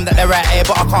man, claim that they're right here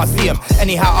but I can't see them.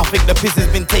 Anyhow I think the piss has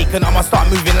been taken, I'ma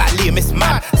start moving like Liam, it's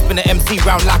mad. Spin the MC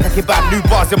round like a kebab, new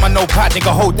bars in my notepad,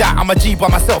 nigga hold that. I'm a G by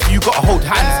myself, you gotta hold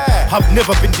hands. I've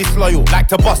never been disloyal, like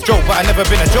to bust joke but I never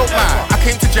been a joke man. I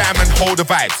came to jam and hold the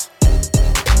vibes.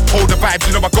 Hold the vibes,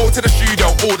 you know I go to the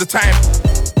studio all the time.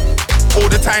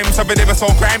 All the time, something ever so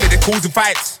grimy, they're causing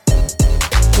fights.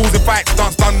 Causing fights,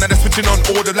 dance done, now they're switching on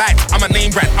all the lights. I'm a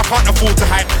name brand, I can't afford to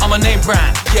hype. I'm a name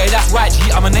brand, yeah that's right G,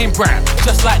 I'm a name brand.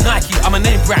 Just like Nike, I'm a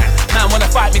name brand. Man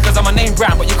wanna fight me cause I'm a name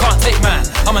brand, but you can't take man.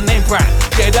 I'm a name brand,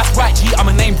 yeah that's right G,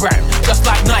 I'm a name brand. Just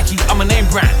like Nike, I'm a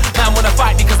name brand. Man wanna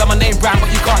fight me cause I'm a name brand,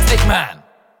 but you can't take man.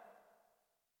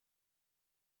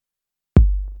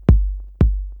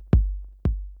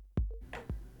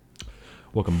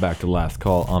 Welcome back to Last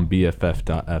Call on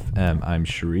BFF.FM. I'm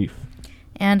Sharif.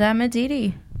 And I'm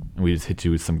Aditi. And we just hit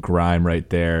you with some grime right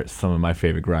there. Some of my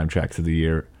favorite grime tracks of the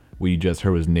year. What you just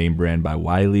heard was Name Brand by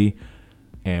Wiley.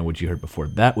 And what you heard before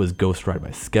that was Ghost Ride by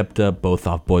Skepta, both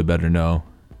off Boy Better Know.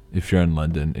 If you're in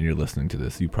London and you're listening to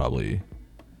this, you probably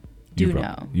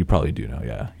know. You probably do know,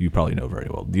 yeah. You probably know very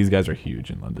well. These guys are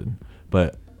huge in London,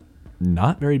 but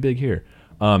not very big here.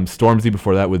 Stormzy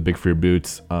before that with Big For Your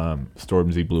Boots.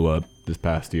 Stormzy blew up this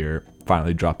past year,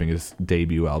 finally dropping his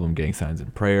debut album Gang Signs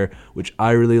and Prayer, which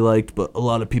I really liked, but a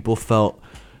lot of people felt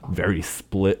very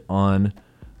split on.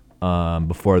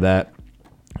 Before that,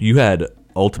 you had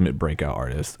ultimate breakout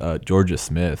artist Georgia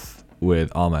Smith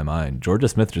with All My Mind. Georgia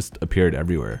Smith just appeared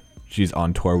everywhere. she's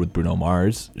on tour with Bruno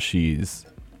Mars. She's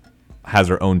has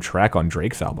her own track on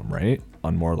Drake's album, right?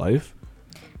 On More Life.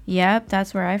 Yep,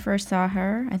 that's where I first saw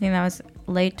her. I think that was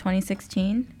late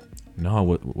 2016. No,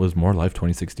 was More Life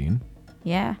 2016?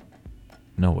 Yeah.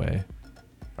 No way.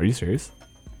 Are you serious?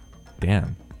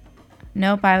 Damn.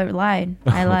 Nope, I lied.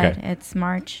 I lied. Okay. It's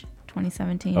March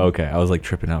 2017. Okay, I was like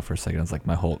tripping out for a second. It's like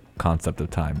my whole concept of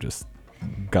time just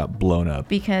got blown up.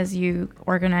 Because you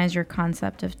organize your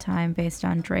concept of time based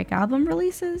on Drake album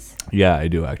releases? Yeah, I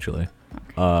do actually.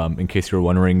 In case you were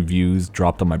wondering, Views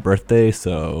dropped on my birthday,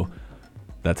 so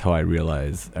that's how I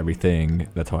realize everything.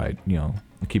 That's how I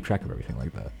keep track of everything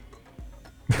like that.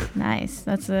 Nice.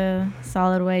 That's a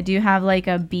solid way. Do you have like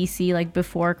a BC, like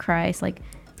before Christ, like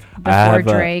before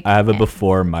Drake? I have a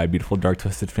before My Beautiful Dark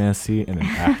Twisted Fantasy and an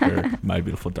after My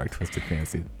Beautiful Dark Twisted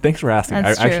Fantasy. Thanks for asking.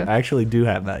 That's I true. actually do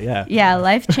have that, yeah. Yeah,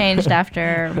 life changed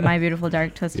after My Beautiful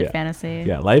Dark Twisted Fantasy.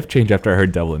 Yeah, life changed after I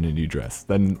heard Devil in a New Dress.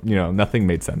 Then, nothing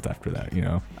made sense after that,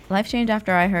 Life changed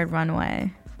after I heard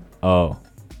Runaway. Oh,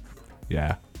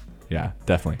 yeah. Yeah,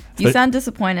 definitely. You sound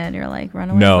disappointed. You're like,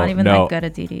 Runaway's not even that good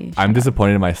at DD. I'm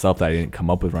disappointed in myself that I didn't come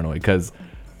up with Runaway because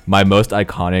my most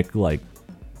iconic, like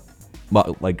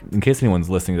in case anyone's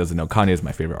listening doesn't know, Kanye is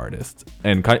my favorite artist.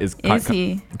 And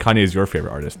Kanye is your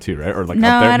favorite artist too, right? Or like no,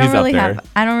 up there?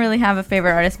 I don't really have a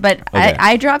favorite artist, but Okay.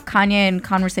 I drop Kanye in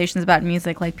conversations about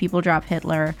music like people drop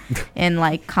Hitler in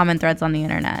like common threads on the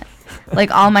internet.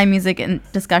 Like all my music and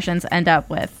discussions end up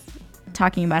with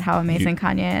talking about how amazing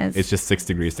Kanye is. It's just 6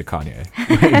 degrees to Kanye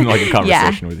in like a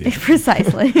conversation with you.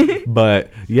 Precisely. But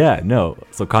yeah, no.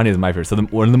 So Kanye is my favorite. So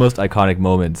one of the most iconic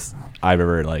moments I've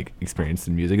ever like experienced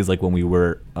in music is like when we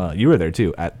were, you were there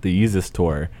too, at the Yeezus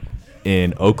tour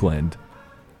in Oakland,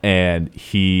 and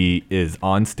he is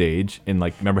on stage and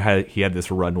like remember how he had this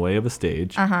runway of a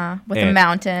stage with a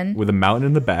mountain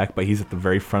in the back, but he's at the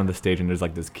very front of the stage and there's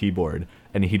like this keyboard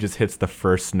and he just hits the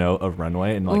first note of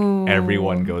Runway and like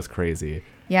everyone goes crazy.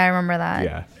 Yeah, I remember that.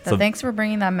 Yeah. So thanks for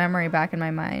bringing that memory back in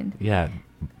my mind. Yeah,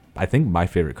 I think my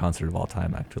favorite concert of all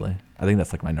time, actually. I think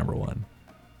that's like my number one.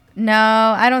 No,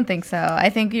 I don't think so. I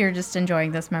think you're just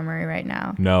enjoying this memory right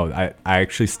now. No, I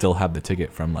actually still have the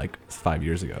ticket from like 5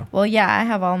 years ago. Well, yeah, I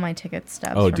have all my ticket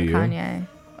stubs from do you? Kanye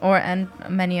and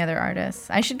many other artists.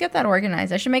 I should get that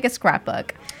organized. I should make a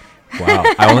scrapbook.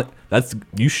 Wow.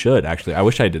 You should actually. I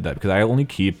wish I did that because I only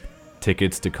keep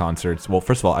tickets to concerts. Well,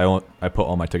 first of all, I put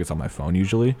all my tickets on my phone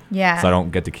usually. Yeah. So I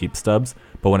don't get to keep stubs.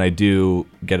 But when I do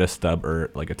get a stub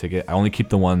or like a ticket, I only keep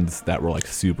the ones that were like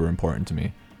super important to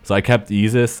me. So I kept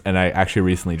Yeezus, and I actually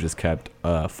recently just kept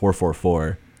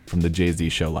 444 from the Jay-Z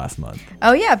show last month.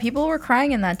 Oh yeah, people were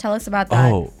crying in that. Tell us about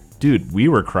that. Oh, dude, we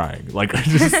were crying. Like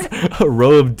just a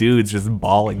row of dudes just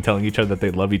bawling, telling each other that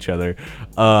they love each other.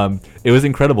 It was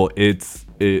incredible.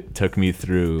 It took me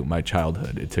through my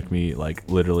childhood. It took me like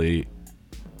literally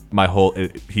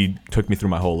he took me through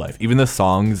my whole life. Even the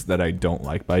songs that I don't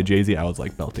like by Jay-Z, I was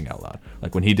like belting out loud.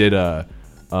 Like when he did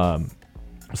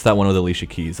what's that one with Alicia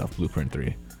Keys off Blueprint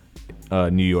 3?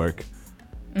 New York.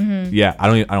 Mm-hmm. Yeah, I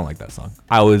don't like that song.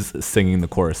 I was singing the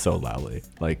chorus so loudly.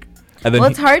 Like and then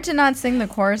it's hard to not sing the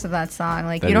chorus of that song.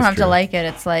 Like you don't have to like it.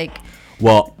 It's like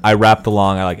well, I rapped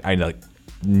along. I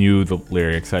knew the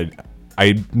lyrics.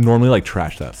 I normally like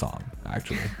trash that song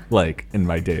actually, like in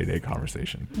my day-to-day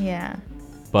conversation. Yeah.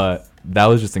 But that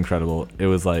was just incredible. It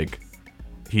was like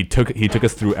he took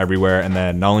us through everywhere, and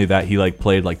then not only that, he like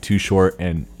played like Too Short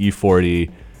and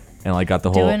E40, and like got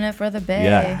the whole doing it for the Bay.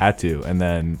 Yeah, had to. And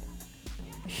then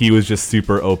he was just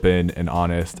super open and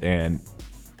honest, and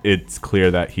it's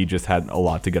clear that he just had a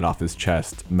lot to get off his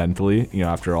chest mentally,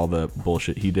 after all the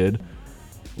bullshit he did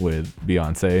with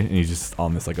Beyonce, and he's just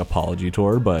on this like apology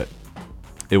tour. But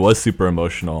it was super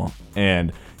emotional,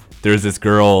 and there's this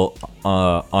girl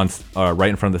on right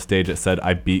in front of the stage that said,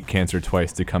 "I beat cancer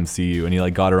twice to come see you," and he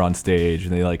like got her on stage,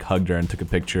 and they like hugged her and took a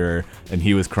picture, and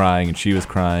he was crying, and she was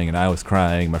crying, and I was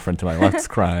crying, my friend to my left was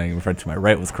crying, my friend to my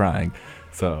right was crying.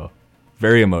 So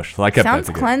very emotional. So I kept Sounds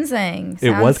that cleansing. It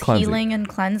was cleansing. Healing and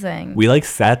cleansing. We like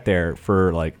sat there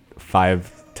for like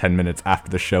 5-10 minutes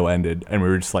after the show ended, and we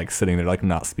were just like sitting there like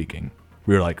not speaking.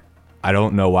 We were like, I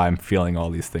don't know why I'm feeling all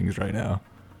these things right now.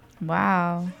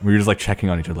 Wow. We were just like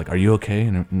checking on each other, like, are you okay?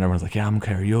 And everyone's like, yeah, I'm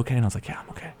okay. Are you okay? And I was like, yeah, I'm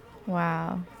okay.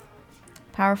 Wow.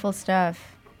 Powerful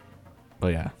stuff.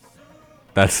 But yeah,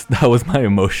 that was my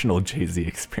emotional Jay-Z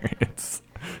experience.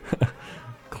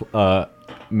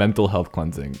 Mental health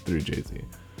cleansing through Jay-Z.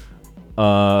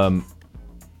 I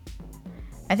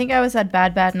think I was at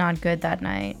Bad Bad Not Good that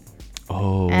night.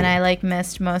 Oh. And I like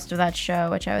missed most of that show,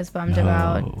 which I was bummed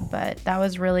about, but that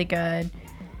was really good.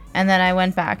 And then I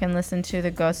went back and listened to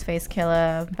the Ghostface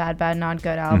Killah Bad Bad Not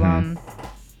Good album.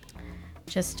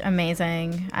 just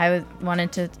amazing. I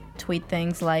wanted to tweet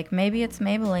things like, maybe it's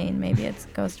Maybelline, maybe it's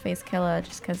Ghostface Killah,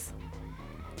 just because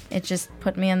it just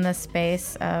put me in the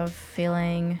space of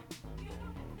feeling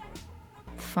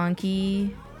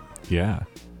funky. Yeah.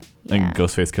 And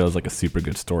Ghostface Killah is like a super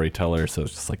good storyteller, so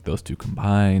it's just like those two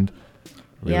combined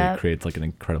really creates like an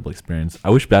incredible experience. I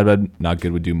wish Bad Bad Not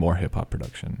Good would do more hip-hop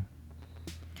production.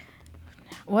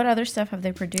 What other stuff have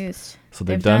they produced? So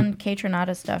they've done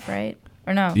Kaytranada stuff, right?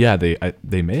 Or no? Yeah, they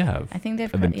may have. I think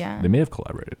they've they may have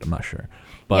collaborated. I'm not sure.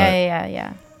 But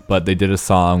yeah. But they did a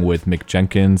song with Mick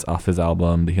Jenkins off his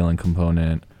album, The Healing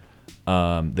Component.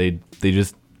 They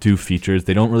just do features.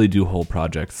 They don't really do whole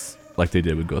projects like they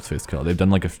did with Ghostface Killah. They've done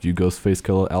like a few Ghostface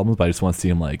Killah albums, but I just want to see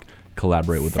him like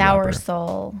collaborate with Sour a rapper.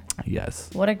 Soul. Yes.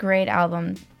 What a great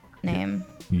album name.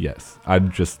 Yes. I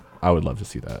would love to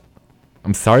see that.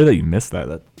 I'm sorry that you missed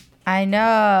that. I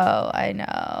know.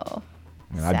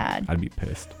 Sad. I'd be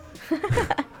pissed.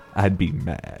 I'd be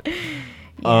mad.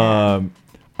 Yeah.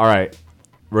 All right.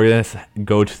 We're going to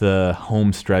go to the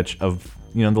home stretch of,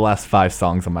 the last 5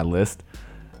 songs on my list.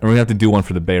 And we're going to have to do one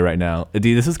for the Bay right now.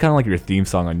 Adi, this is kind of like your theme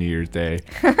song on New Year's Day.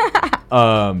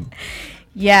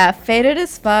 Yeah, Faded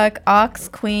as Fuck, Ox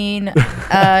Queen,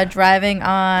 driving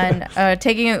on,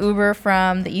 taking an Uber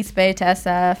from the East Bay to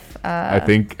SF. I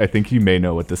think you may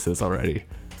know what this is already.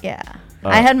 Yeah.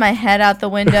 I had my head out the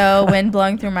window, wind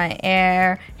blowing through my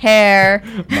hair.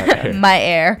 My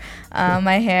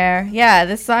hair. Yeah,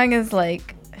 this song is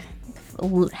like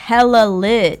hella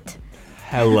lit.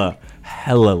 Hella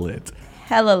lit.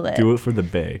 Hella lit. Do it for the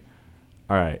Bay.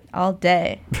 All right. All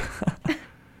day.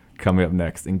 Coming up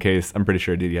next, in case I'm pretty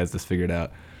sure Didi has this figured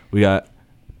out, we got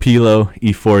Pilo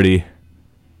E40.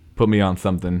 Put Me on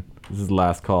Something. This is the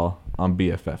last call on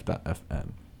BFF.FM.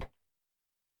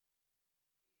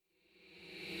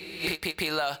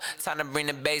 Pilo, time to bring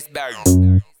the bass back.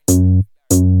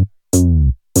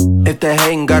 If they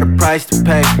hating, got a price to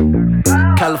pay.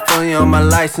 California on my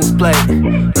license plate.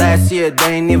 Last year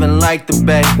they ain't even like the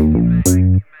Bay.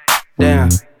 Damn,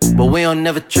 but we don't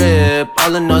never trip.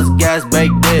 All I know is gas, bake,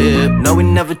 dip. No, we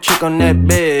never trick on that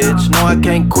bitch. No, I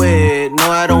can't quit. No,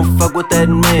 I don't fuck with that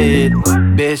mid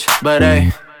bitch. But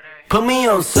hey, put me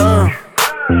on some.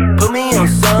 Put me on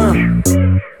some.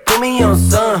 Put me on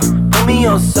some. Put me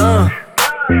on some.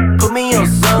 Put me on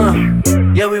some.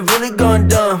 Yeah, we really going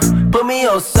dumb. Put me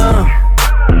on some.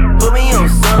 Put me on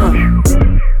some.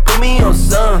 Put me on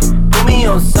some. Put me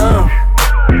on some.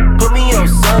 Put me on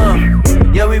some.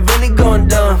 Yeah, we really going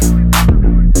dumb.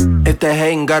 If they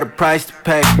hating, got a price to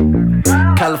pay.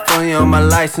 California on my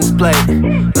license plate.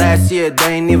 Last year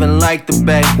they ain't even like the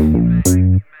Bay.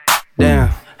 Damn,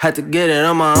 had to get it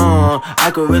on my own.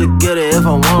 I could really get it if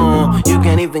I want. You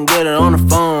can't even get it on the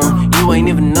phone. You ain't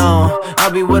even know.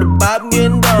 I'll be with a bop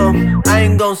getting down. I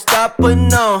ain't gon' stop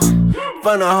putting on.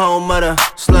 From the home of the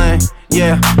slang.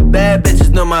 Yeah, bad bitches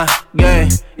know my game.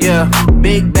 Yeah,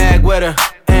 big bag with a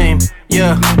aim.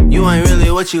 Yeah, you ain't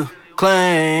really what you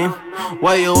claim.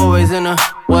 Why you always in the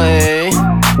way?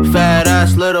 Fat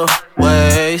ass little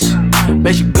waist.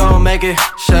 Bet you gon' make it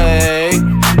shake.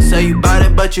 Say you bout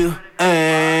it but you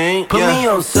ain't. Put me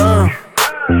on some.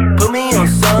 Put me on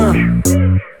some.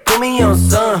 Put me on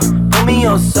some. Put me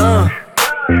on some.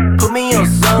 Put me on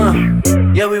some.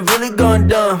 Yeah, we really going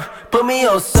dumb. Put me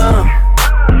on some.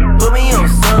 Put me on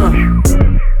some.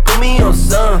 Put me on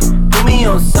some. Put me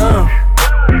on some.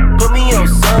 Put me on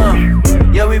some.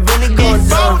 Yeah, we really going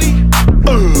dumb.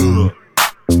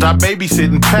 Stop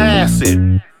babysitting, pass it.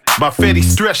 My fetty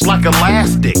stretched like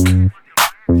elastic.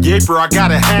 Yeah, bro, I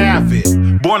gotta have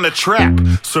it. Born to trap,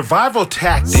 survival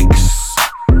tactics.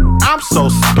 I'm so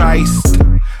spiced,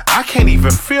 I can't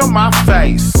even feel my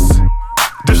face.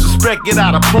 Disrespect, get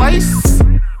out of place,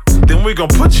 then we gon'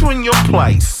 put you in your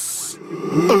place.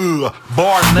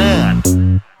 Bar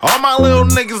none. All my little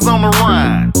niggas on the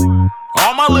run.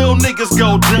 All my little niggas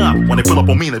go dumb. When they pull up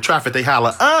on me in the traffic, they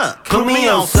holler, Put me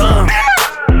on some.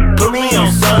 Put me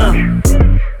on some.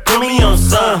 Put me on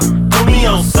some. Put me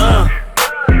on some.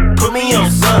 Put me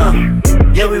on some.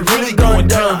 Yeah, we really going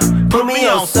dumb. Put me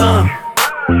on some.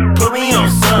 Put me on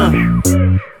some.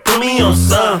 Put me on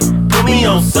some. Put me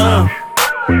on some.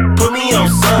 Put me on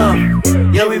some.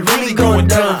 Yeah, we really going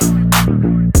dumb.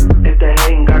 If they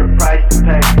ain't got a price to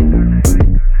pay.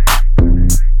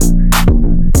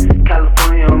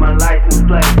 California on my license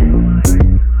plate.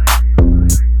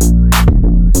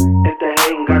 If they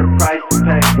ain't got a price to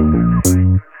pay.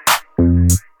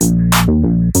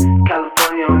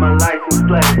 California on my license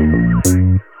plate.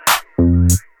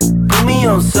 Put me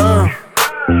on some.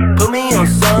 Put me on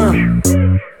some.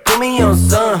 Put me on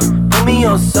some. Put me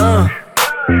on some.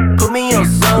 Put me on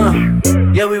some.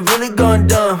 Yeah, we really go going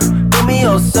dumb. Put me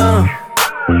on some.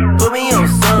 Put me on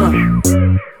some.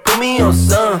 Put me on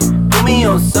some. Put me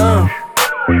on some.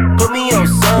 Put me on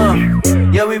some.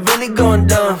 Yeah, we really going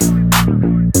dumb.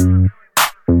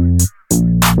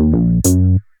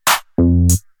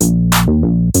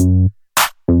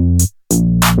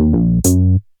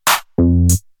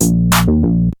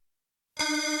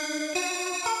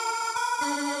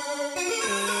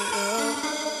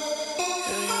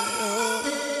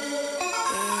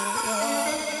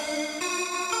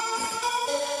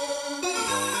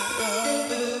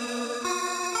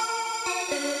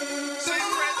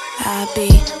 I be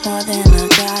more than a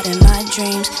god in my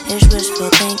dreams. It's wishful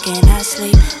thinking. I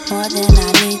sleep more than I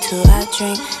need to. I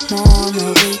drink more on the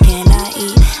weekend. I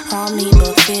eat all meat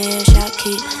but fish. I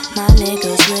keep my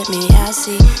niggas with me. I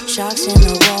see sharks in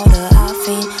the water. I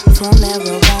fiend for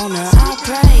marijuana. I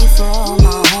pray for all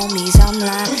my homies. I'm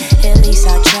lying, at least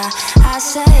I try. I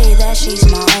say that she's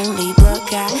my only, but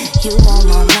got you on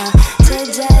my mind.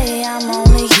 Today I'm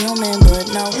only human, but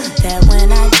know that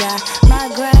when I die, my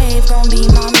grave gon' be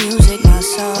my music. My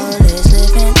soul is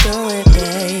living through it,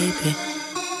 baby.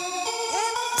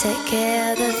 Take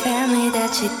care of the family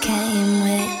that you came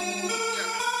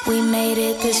with. We made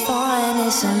it this far and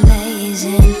it's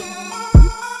amazing.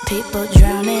 People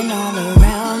drowning all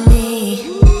around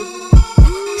me,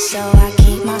 so I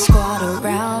keep my squad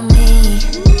around me.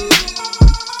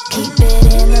 Keep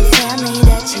it in the family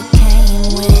that you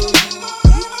came with.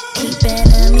 Keep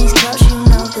enemies close, you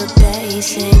know the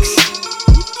basics.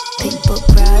 People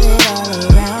crowded all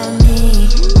around me.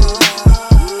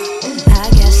 I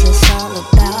guess it's all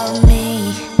about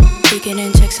me. We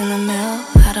getting checks in the mail,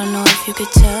 I don't know if you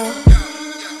could tell.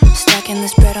 Stacking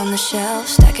this bread on the shelf,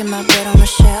 stacking my bread on the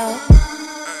shelf.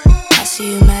 I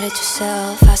see you mad at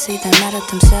yourself, I see them mad at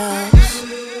themselves.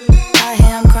 I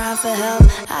hear I'm crying for help,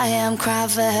 I hear I'm crying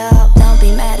for help. Don't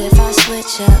be mad if I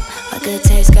switch up. My good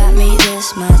taste got me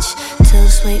this much. Too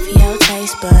sweet for your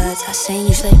taste buds. I seen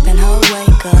you sleeping, ho,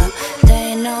 wake up.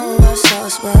 They know what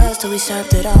sauce was till we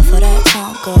served it all for that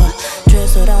Tonka.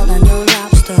 Drizzled all on your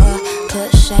lobster,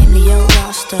 put shame to your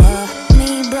roster.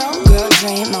 Me broke, girl,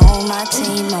 dream on my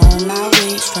team, on my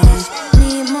weed strong.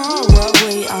 Need more what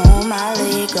we own, my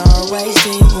league always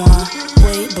D1.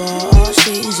 Wait, ball all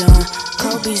season.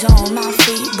 Kobe's on my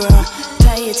feet, bruh.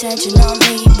 Pay attention on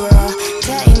me, bruh.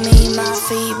 Pay me my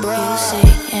fee, bruh. You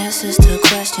see answers to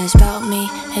questions about me.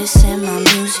 It's in my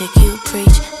music. You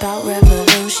preach about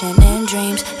revolution and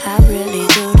dreams. I really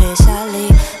do this. I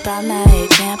lead by my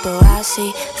example. I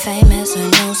see fame as a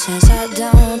nuisance. I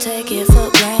don't take it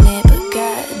for granted, but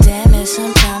god damn it,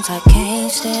 sometimes I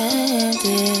can't stand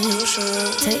it.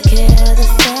 Take care of the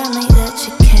family that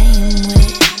you came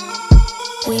with.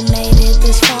 We made it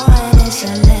this far and it's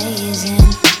amazing.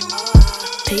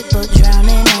 People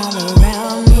drowning all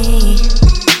around me,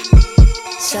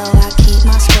 so I keep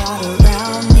my squad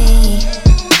around me.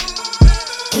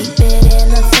 Keep it in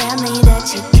the family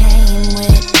that you came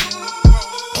with.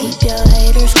 Keep your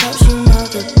haters close, you know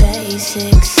the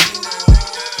basics.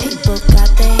 People got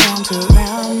their arms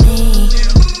around me.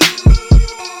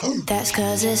 That's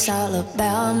 'cause it's all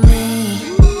about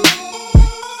me.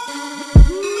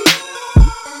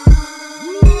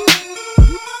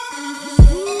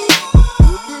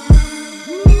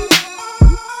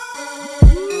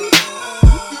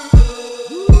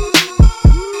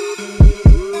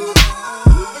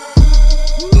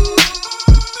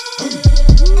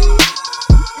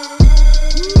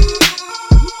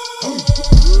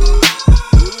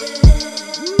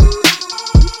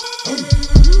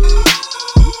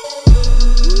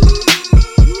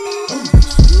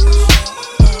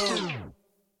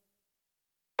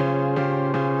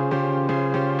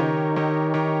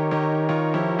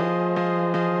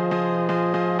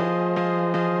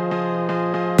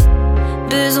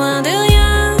 Besoin de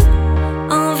rien,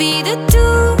 envie de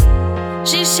tout.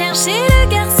 J'ai cherché le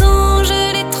garçon,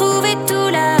 je l'ai trouvé tout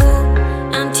là-haut.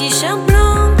 Un t-shirt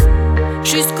blanc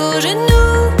jusqu'aux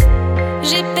genoux.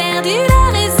 J'ai perdu la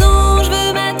raison, je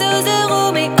veux ma dose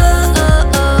d'euros. Mais oh oh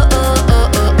oh oh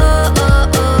oh oh oh oh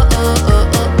oh oh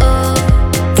oh oh.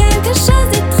 Quelque chose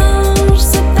d'étrange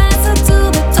se passe autour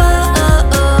de toi.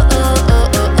 Oh oh oh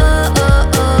oh oh oh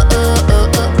oh oh oh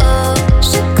oh oh.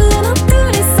 Je cours dans tous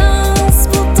les sens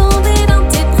pour tomber dans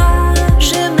tes bras.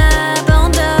 Je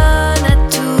m'abandonne à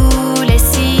tous les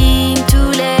signes.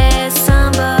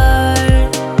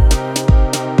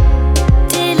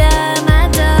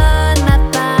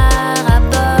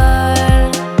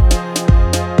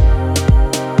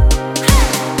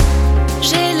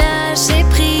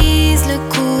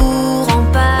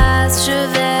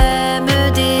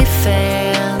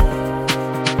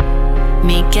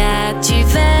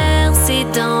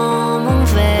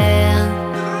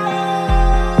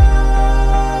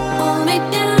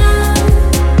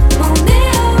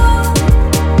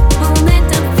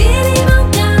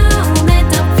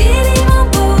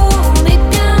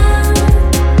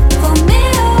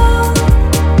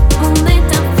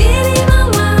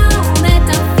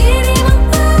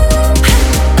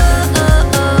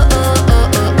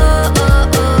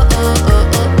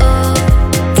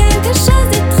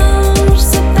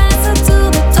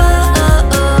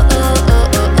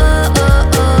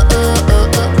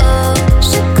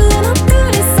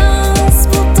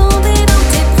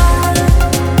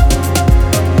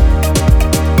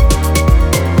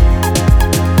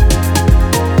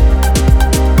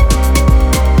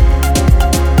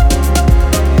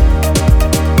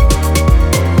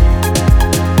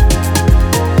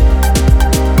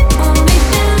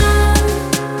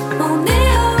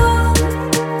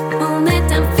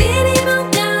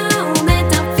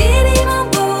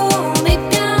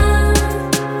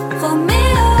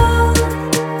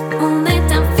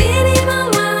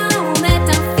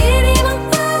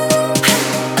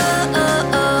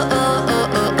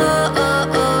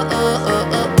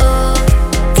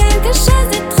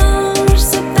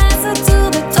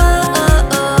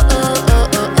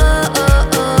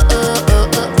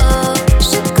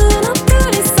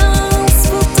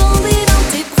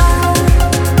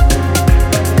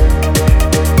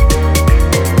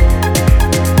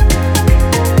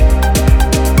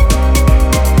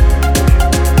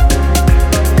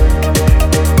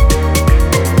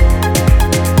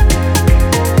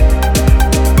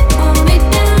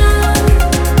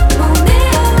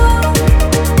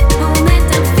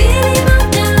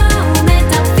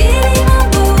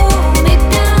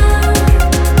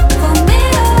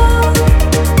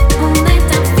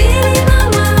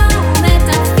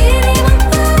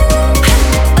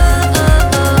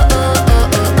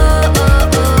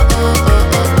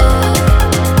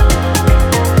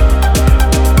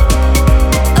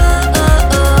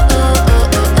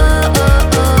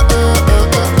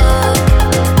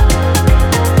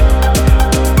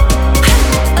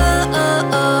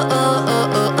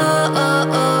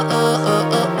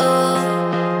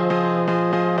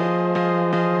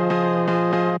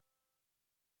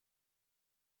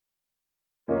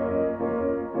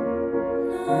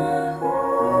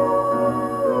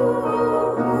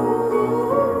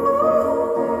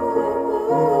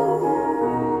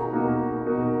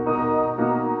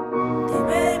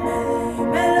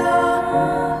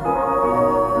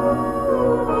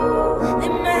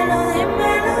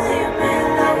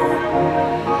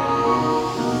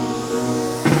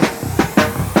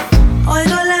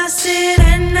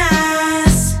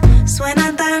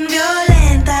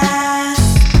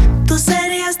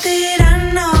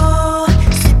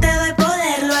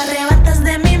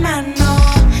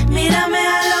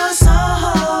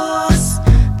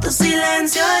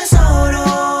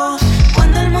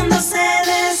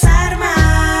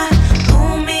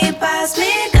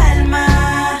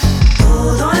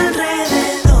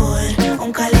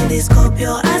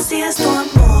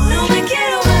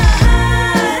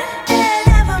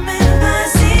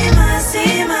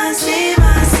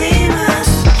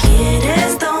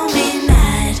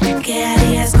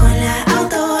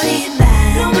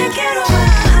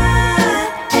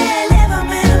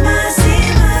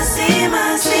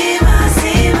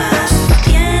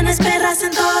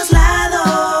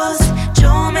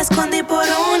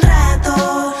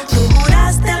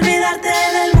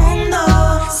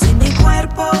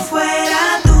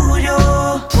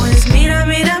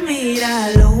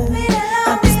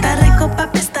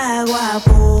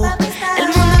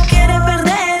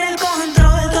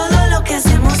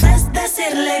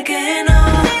 dile que no.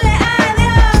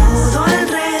 Todo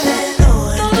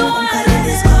alrededor, un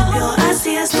caleidoscopio,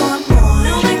 así es tu amor.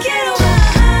 No me quiero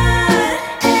bajar,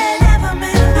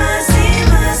 elévame más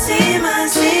y más y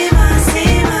más y más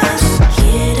y más.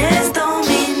 Quieres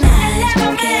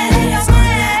dominar, quieres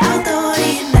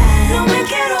autoridad. No me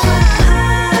quiero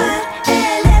bajar,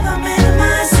 elévame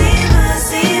más y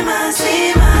más y más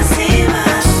y más y más.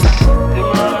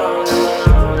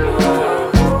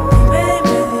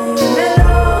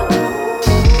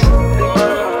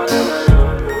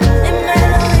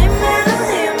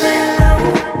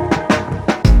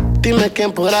 Dime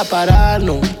quién podrá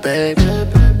pararnos, baby.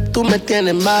 Tú me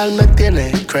tienes mal, me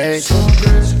tienes crazy.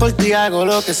 Por ti hago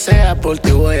lo que sea, por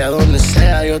ti voy a donde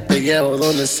sea. Yo te llevo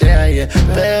donde sea, yeah.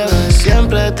 Pero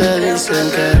siempre te dicen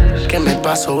que me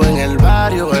paso en el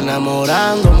barrio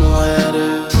enamorando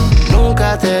mujeres.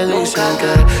 Nunca te dicen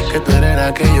que tú eres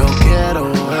la que yo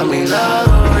quiero a mi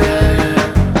lado,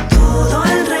 yeah. Todo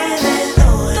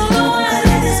alrededor, un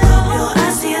caleidoscopio,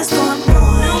 así es tu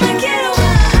amor. No me quiero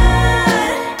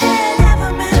bajar,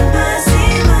 elévame más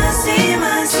y más y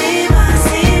más y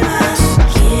más y más.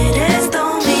 Quieres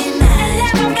dominar,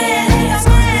 quieres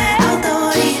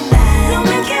autoridad. No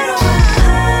me quiero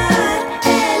bajar,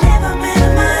 elévame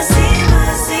más y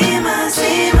más y más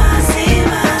y más y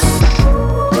más.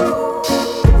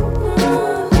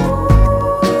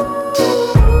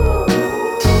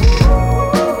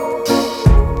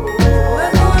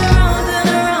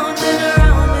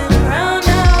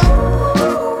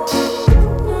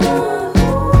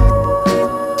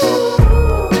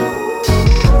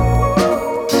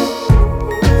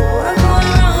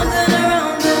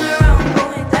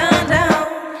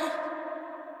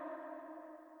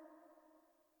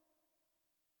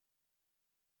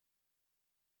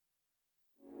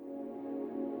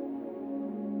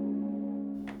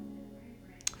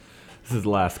 This is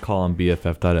Last Call on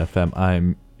BFF.FM.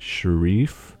 I'm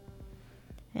Sharif.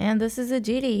 And this is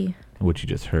Ajiti. What you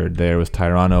just heard there was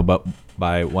Tyrano, but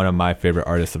by one of my favorite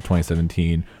artists of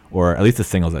 2017, or at least the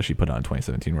singles that she put on in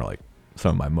 2017 were like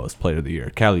some of my most played of the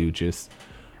year. Kali Uchis.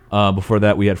 Before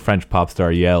that, we had French pop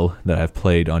star Yell that I've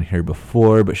played on here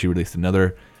before, but she released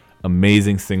another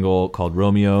amazing single called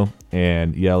Romeo.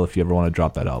 And Yell, if you ever want to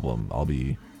drop that album, I'll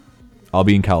be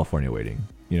in California waiting,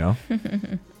 you know?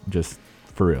 Just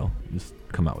for real. Just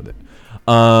come out with it.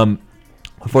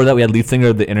 Before that, we had lead singer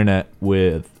of The Internet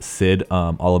with Sid,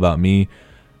 All About Me.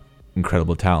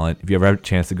 Incredible talent. If you ever have a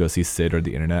chance to go see Sid or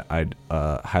The Internet, I'd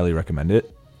highly recommend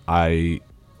it. I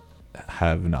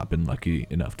have not been lucky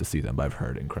enough to see them, but I've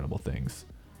heard incredible things.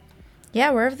 Yeah,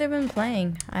 where have they been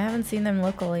playing? I haven't seen them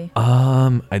locally.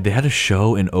 They had a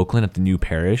show in Oakland at the New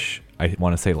Parish, I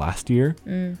want to say last year.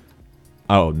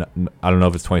 Oh, no, I don't know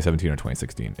if it's 2017 or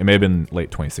 2016. It may have been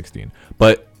late 2016.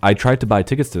 But I tried to buy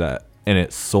tickets to that, and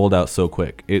it sold out so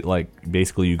quick. It, like,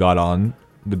 basically you got on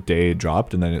the day it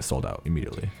dropped, and then it sold out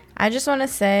immediately. I just want to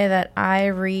say that I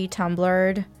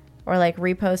reposted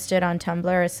on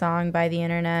Tumblr a song by The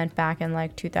Internet back in,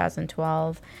 like,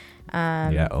 2012.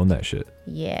 Yeah, own that shit.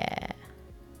 Yeah.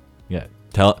 Yeah.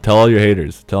 Tell all your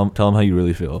haters. Tell them how you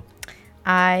really feel.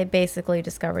 I basically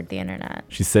discovered The Internet.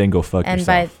 She's saying go fuck yourself. And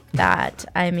by that,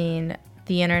 I mean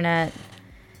The Internet,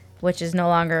 which is no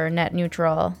longer net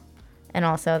neutral, and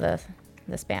also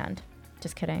this band.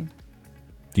 Just kidding.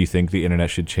 Do you think The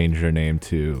Internet should change their name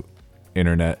to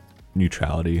Internet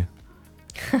Neutrality?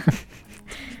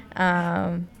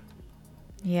 Yeah.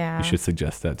 You should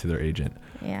suggest that to their agent.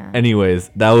 Yeah.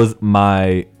 Anyways, that was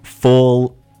my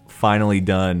full, finally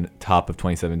done top of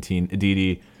 2017.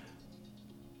 Aditi,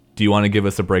 do you want to give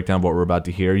us a breakdown of what we're about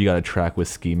to hear? You got a track with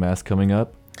Ski Mask coming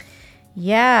up.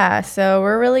 Yeah, so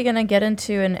we're really going to get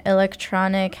into an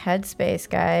electronic headspace,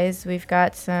 guys. We've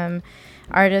got some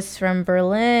artists from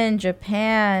Berlin,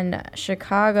 Japan,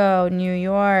 Chicago, New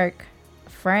York,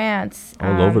 France.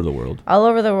 All over the world. All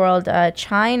over the world.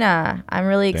 China. I'm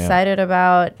really excited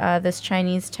about this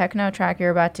Chinese techno track you're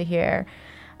about to hear.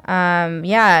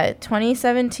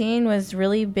 2017 was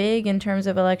really big in terms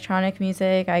of electronic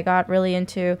music. I got really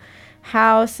into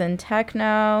house and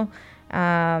techno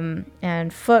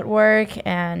and footwork,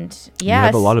 and you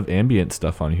have a lot of ambient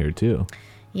stuff on here too.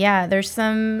 Yeah, there's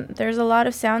a lot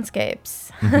of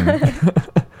soundscapes.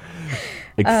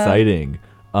 Exciting.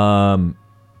 Do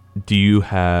you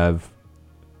have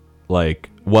like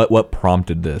what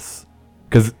prompted this?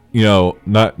 Because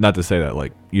not to say that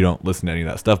like you don't listen to any of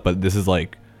that stuff, but this is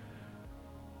like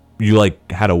you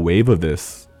like had a wave of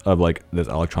this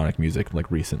electronic music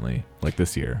like recently, like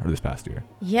this year or this past year.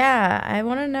 Yeah, I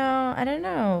want to know. I don't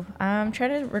know. I'm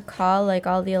trying to recall like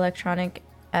all the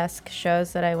electronic-esque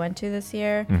shows that I went to this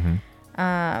year. Mm-hmm.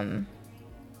 I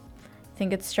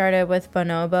think it started with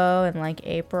Bonobo in like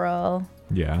April.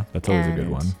 Yeah, that's always a good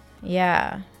one.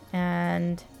 Yeah,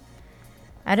 and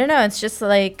I don't know. It's just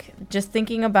like just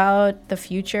thinking about the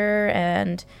future,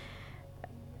 and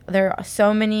there are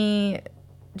so many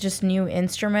just new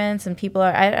instruments, and people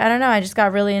are. I don't know. I just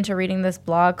got really into reading this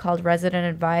blog called Resident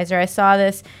Advisor. I saw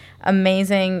this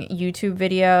amazing YouTube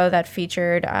video that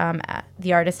featured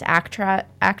the artist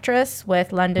Actress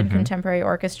with London Contemporary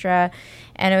Orchestra,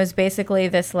 and it was basically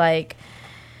this like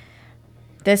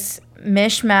this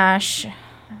mishmash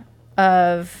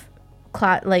of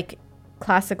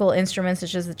classical instruments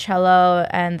such as the cello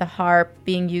and the harp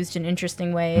being used in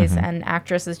interesting ways, and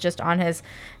Actress is just on his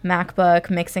MacBook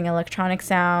mixing electronic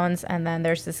sounds, and then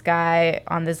there's this guy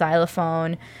on the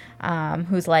xylophone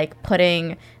who's like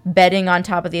putting bedding on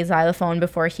top of the xylophone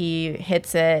before he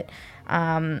hits it,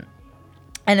 and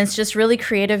it's just really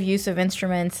creative use of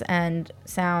instruments and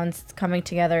sounds coming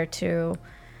together to,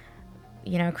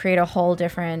 you know, create a whole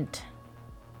different,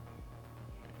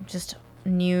 just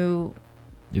new.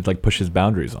 It like pushes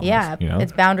boundaries almost, yeah, you know?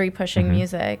 It's boundary pushing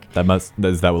music. Is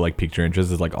that what like piqued your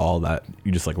interest? Is like all that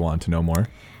you just like wanted to know more?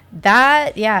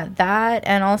 That,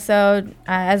 and also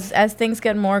as things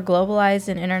get more globalized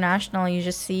and international, you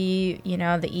just see, you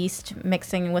know, the East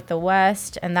mixing with the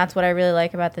West, and that's what I really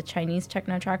like about the Chinese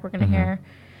techno track we're gonna hear.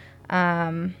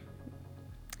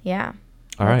 Yeah.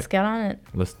 All right. Let's get on it.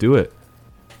 Let's do it.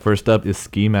 First up is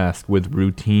Ski Mask with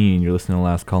Routine. You're listening to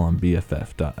Last Call on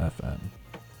BFF.FM.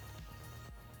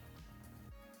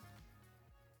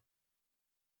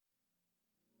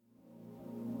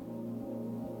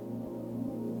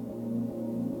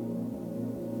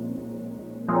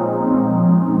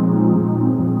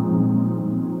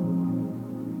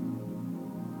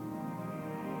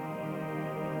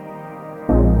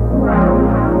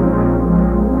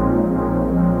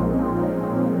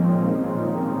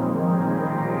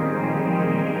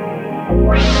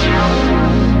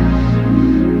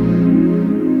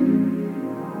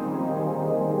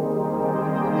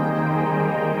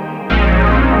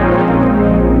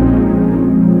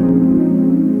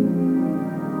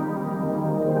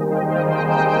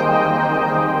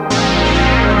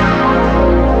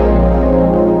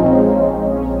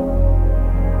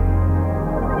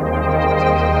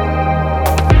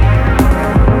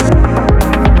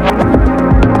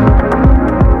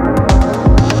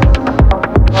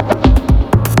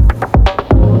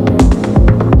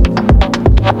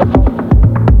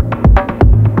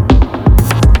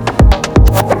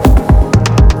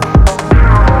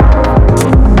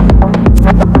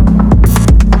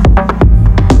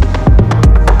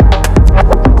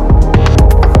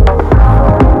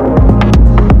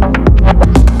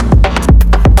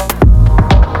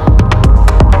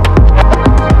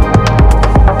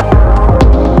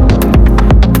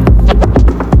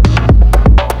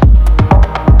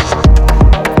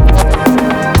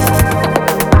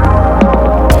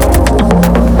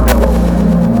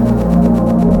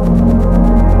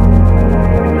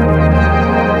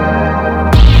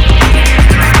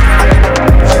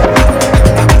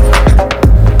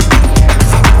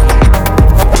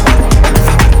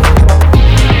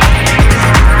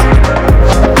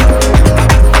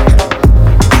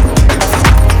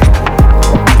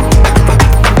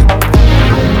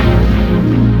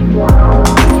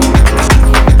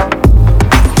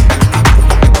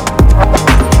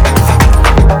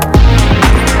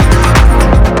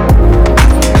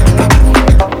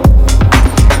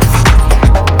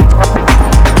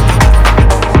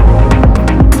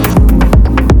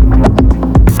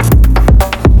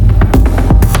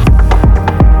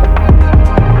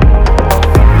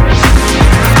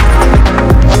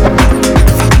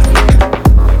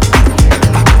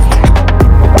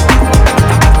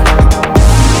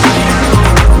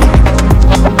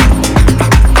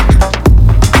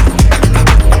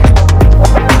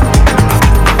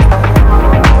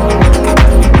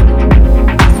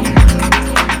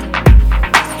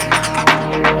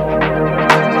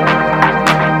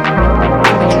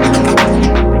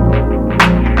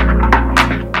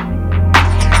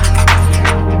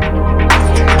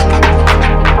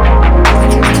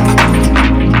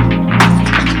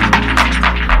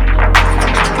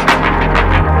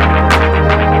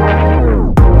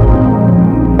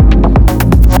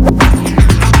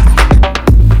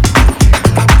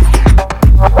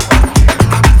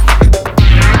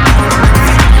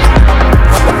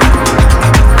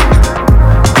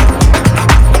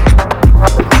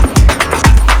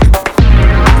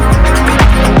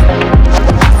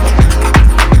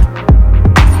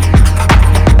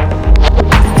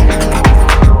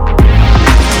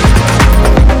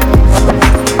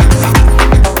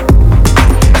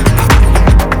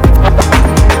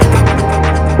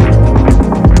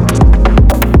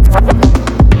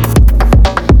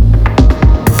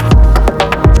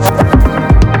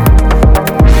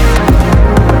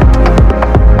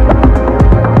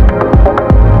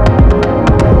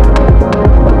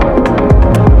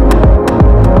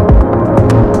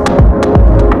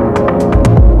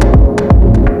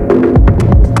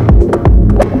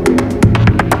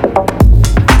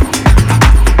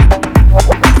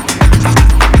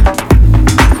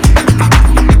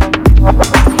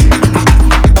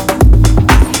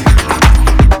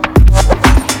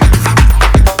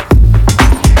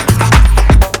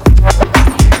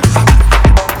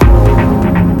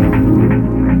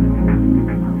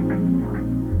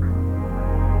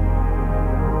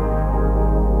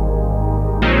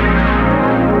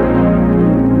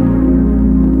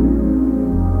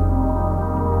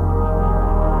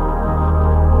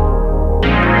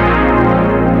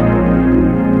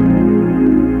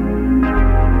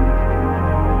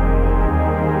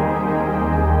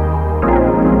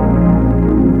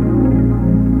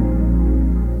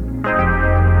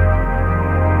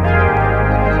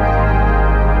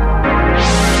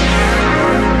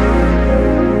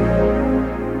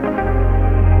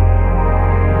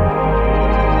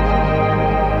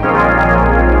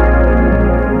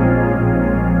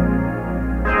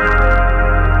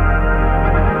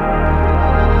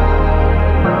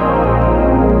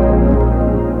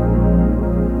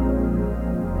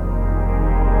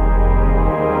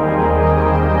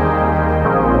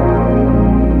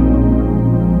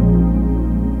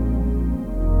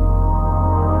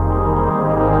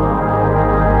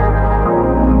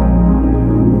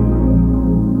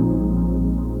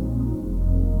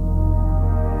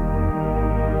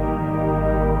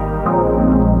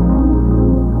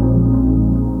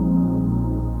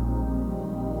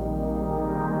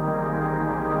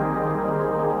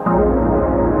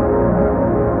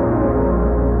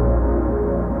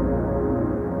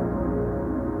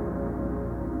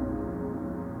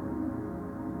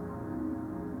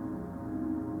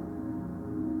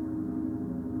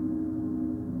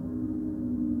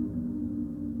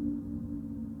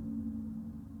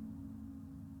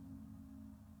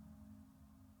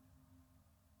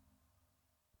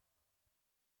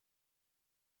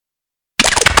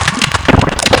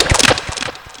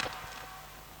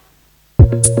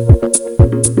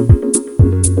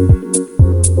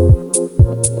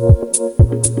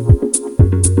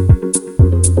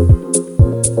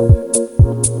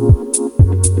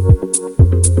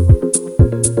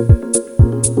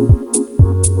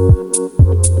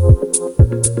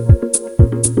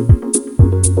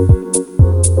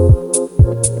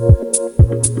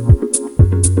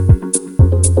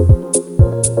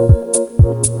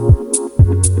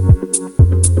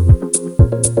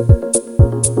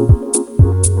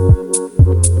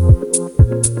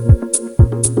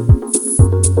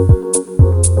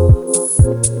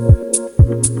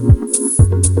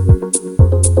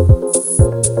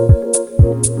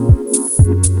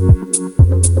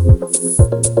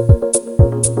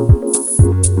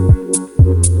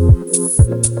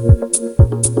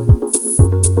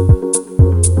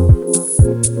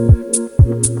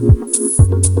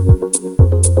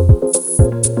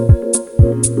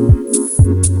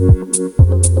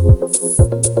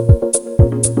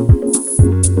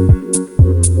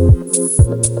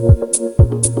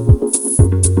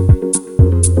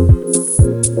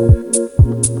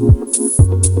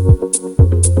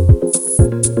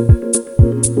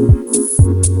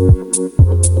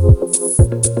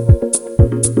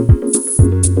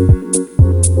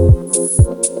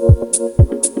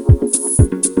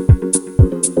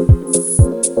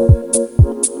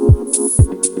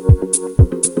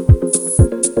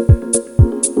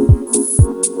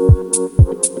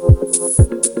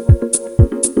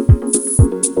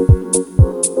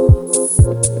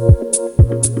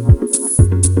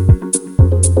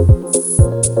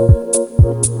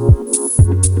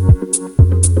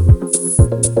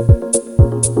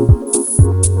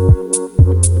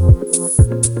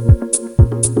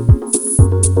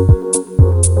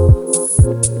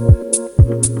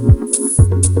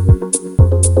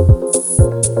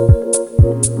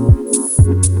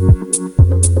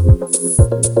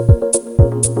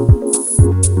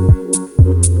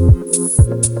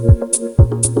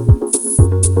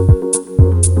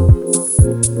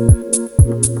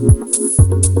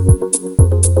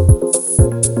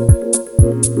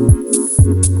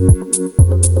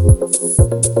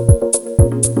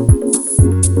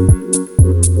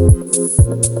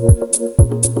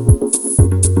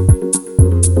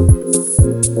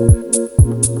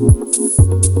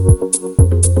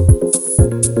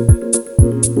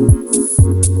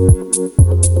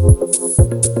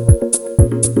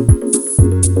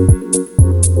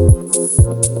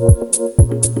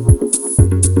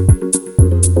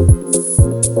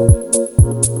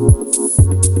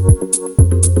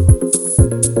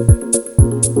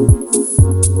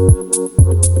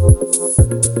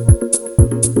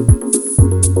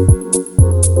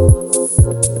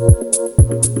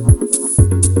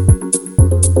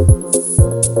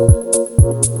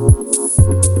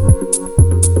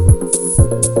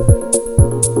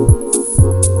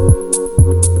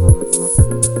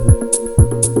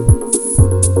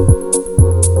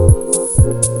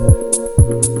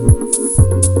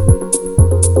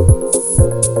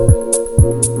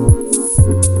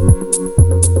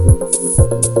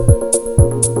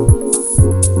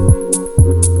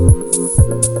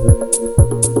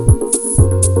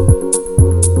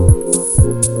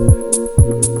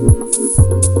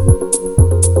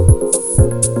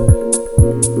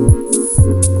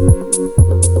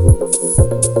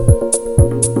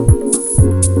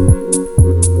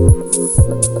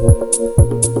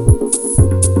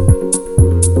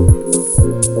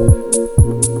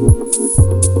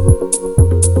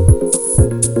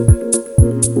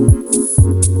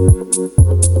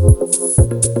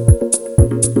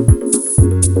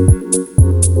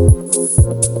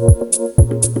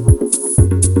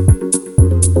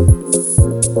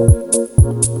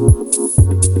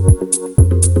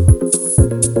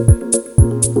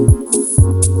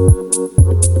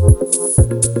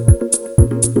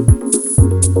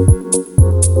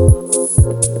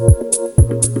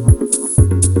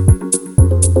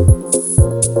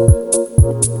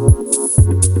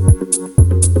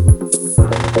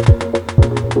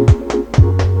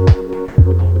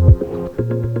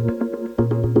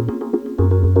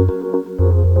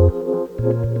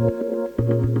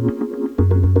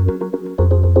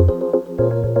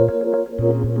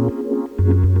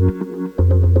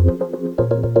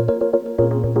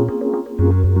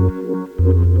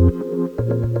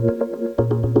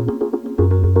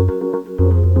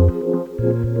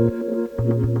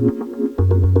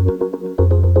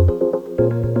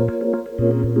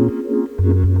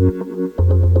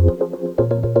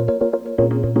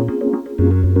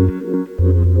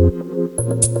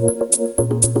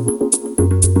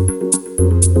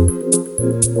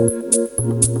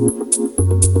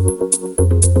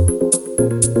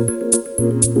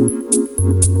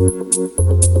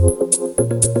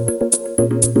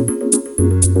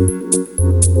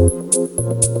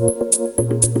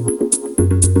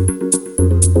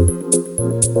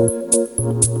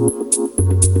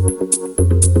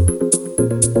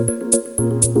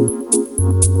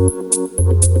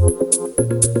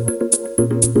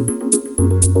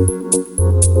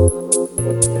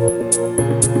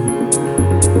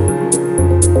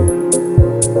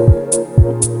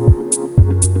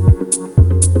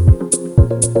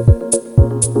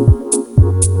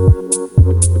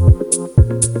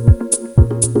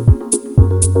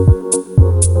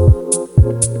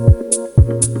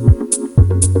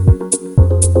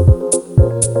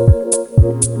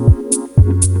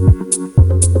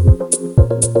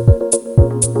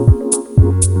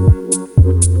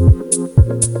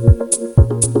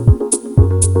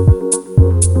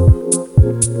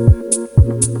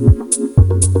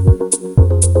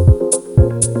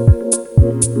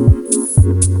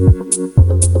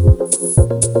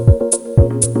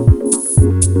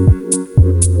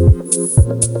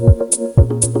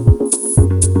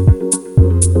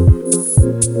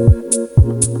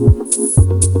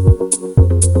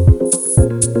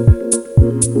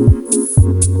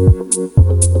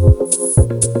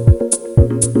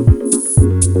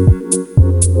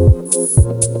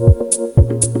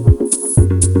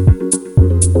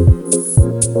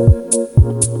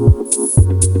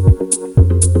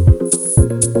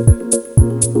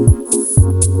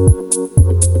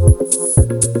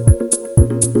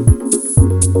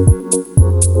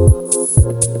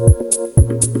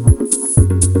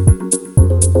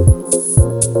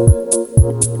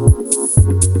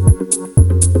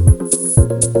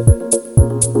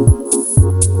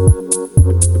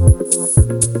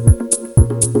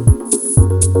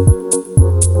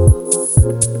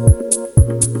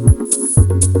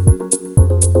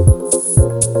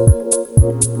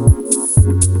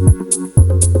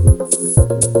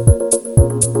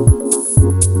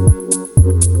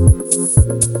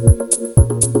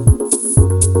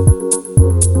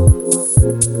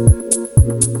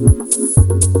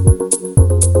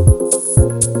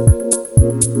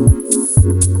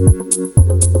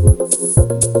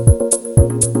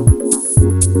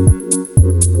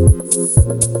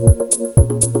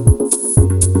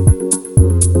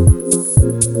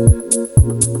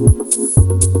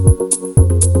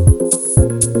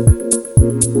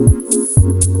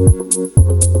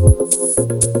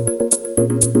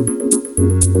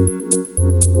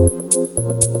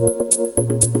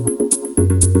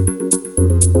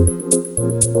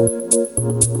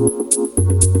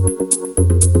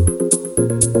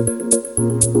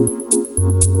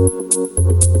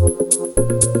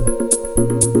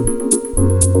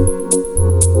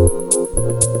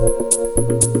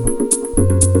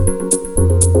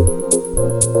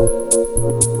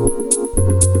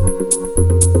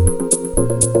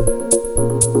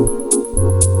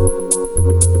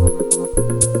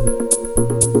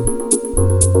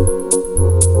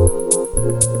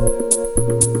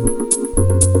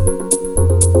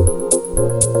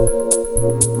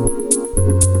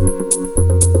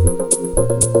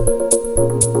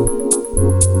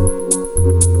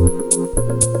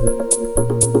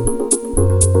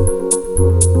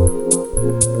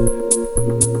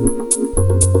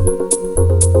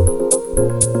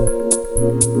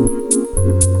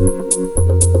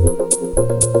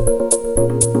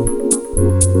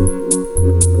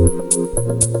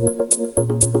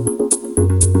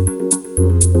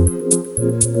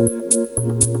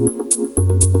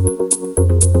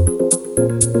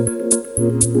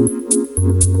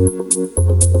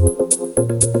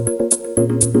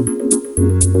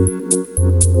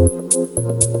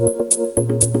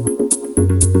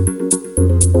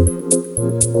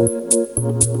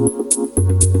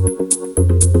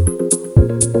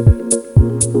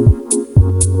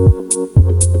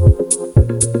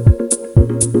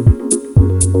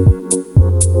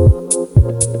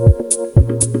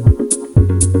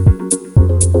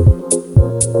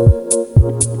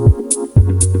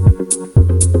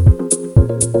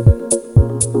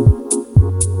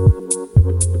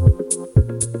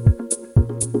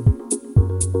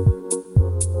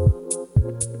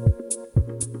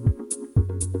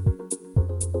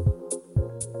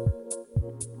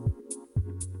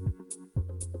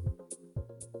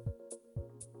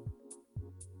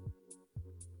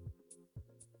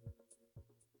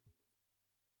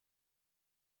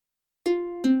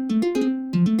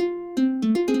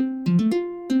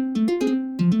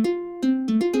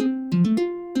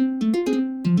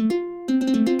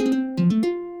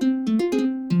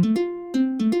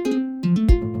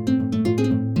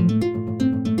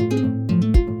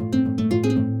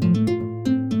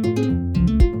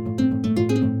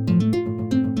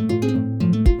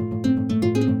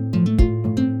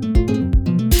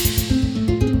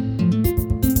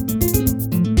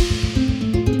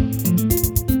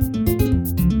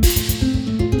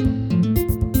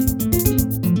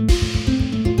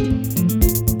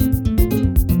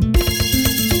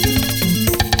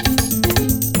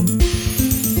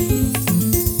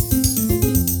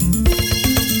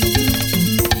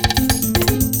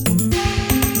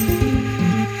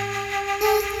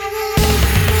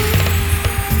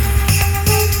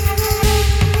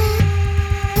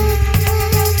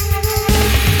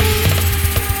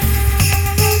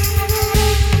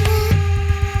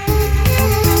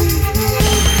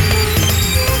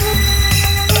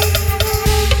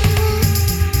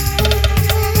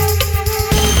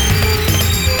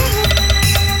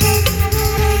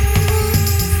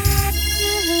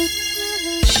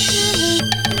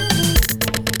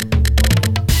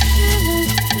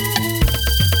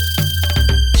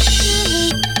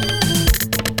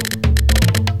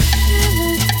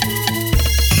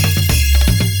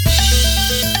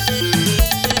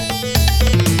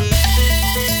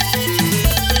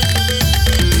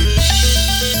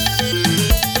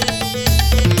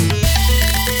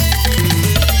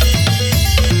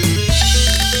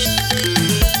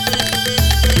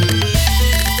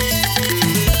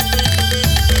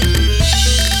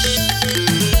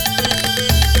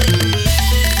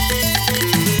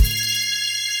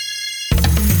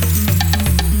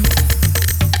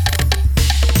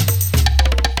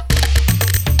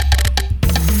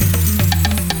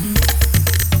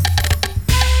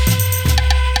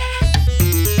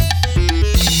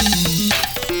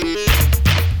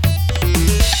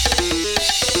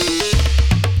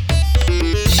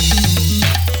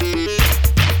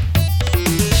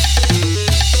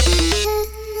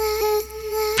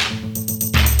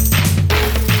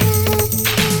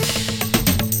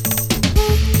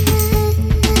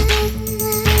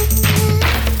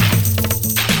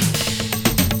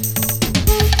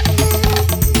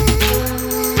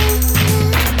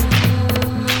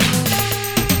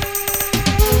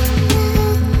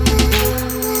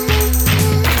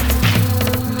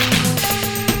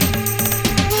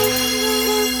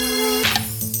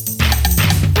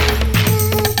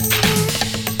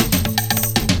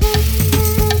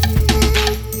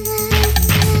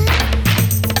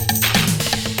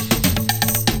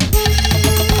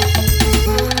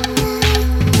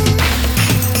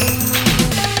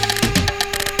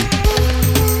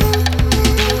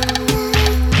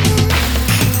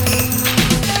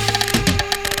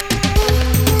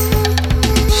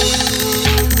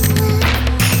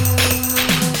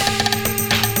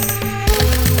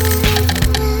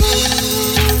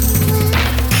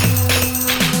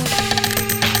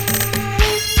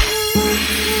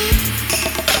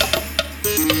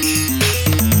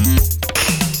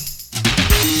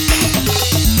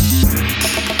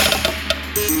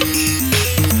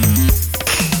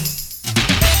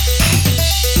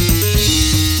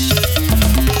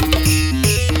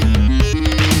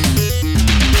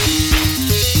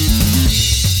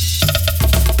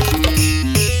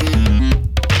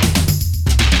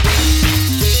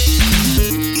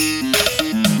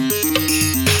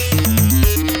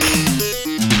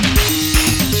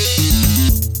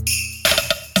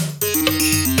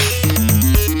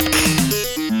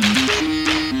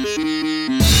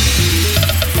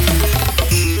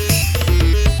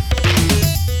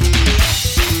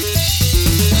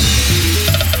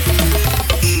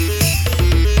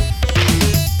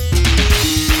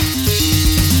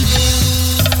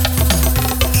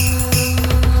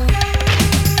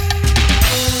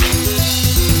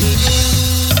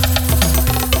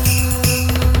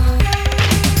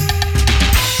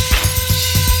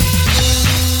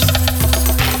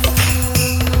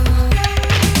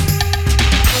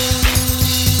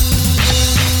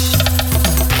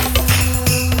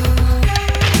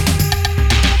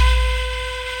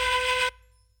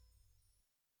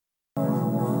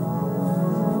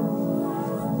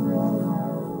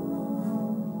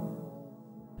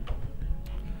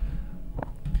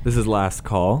 This is Last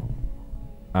Call.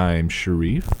 I'm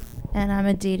Sharif. And I'm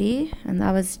Aditi. And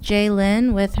that was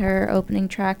Jaylin with her opening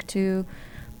track to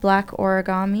Black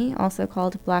Origami, also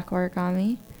called Black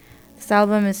Origami. This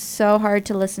album is so hard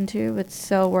to listen to, but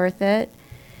so worth it.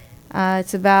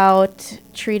 It's about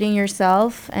treating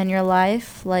yourself and your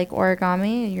life like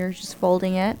origami. You're just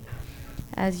folding it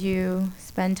as you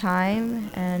spend time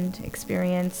and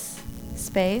experience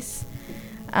space.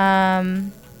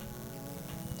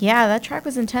 Yeah, that track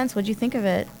was intense. What'd you think of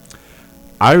it?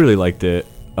 I really liked it.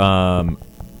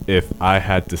 If I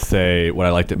had to say what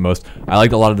I liked it most, I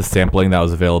liked a lot of the sampling that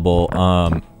was available.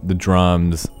 The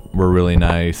drums were really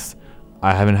nice.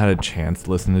 I haven't had a chance to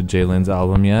listen to Jaylin's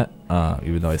album yet,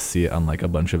 even though I see it on like a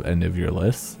bunch of end of year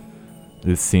lists.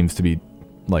 This seems to be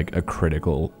like a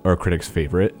critic's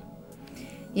favorite.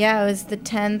 Yeah, it was the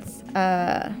 10th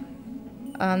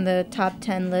on the top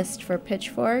 10 list for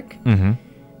Pitchfork. Mm-hmm.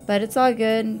 But it's all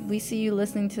good. We see you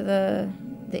listening to the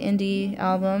indie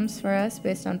albums for us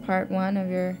based on part 1 of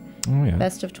your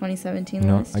best of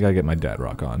 2017 list. I gotta get my dad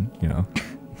rock on,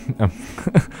 I'm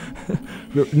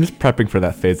just prepping for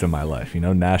that phase of my life,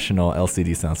 National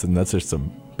LCD sound system. That's just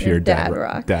some pure dad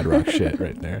rock shit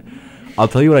right there. I'll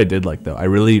tell you what I did like though. I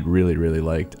really, really, really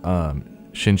liked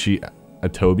Shinji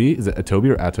Atobe. Is it Atobe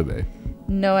or Atobe?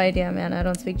 No idea, man. I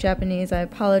don't speak Japanese. I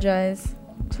apologize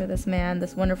to this man,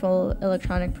 this wonderful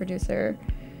electronic producer.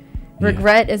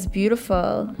 Regret is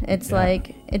beautiful. It's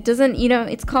like, it doesn't,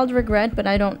 it's called Regret, but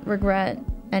I don't regret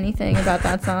anything about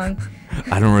that song.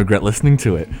 I don't regret listening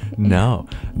to it. No,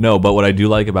 but what I do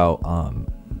like about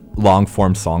long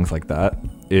form songs like that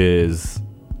is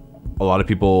a lot of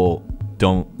people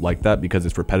don't like that because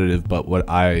it's repetitive, but what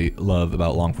I love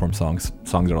about long form songs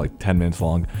are like 10 minutes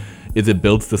long, is it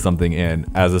builds to something, and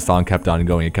as the song kept on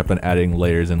going, it kept on adding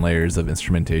layers and layers of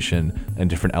instrumentation and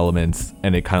different elements,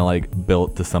 and it kind of like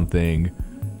built to something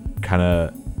kind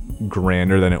of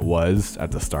grander than it was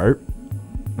at the start.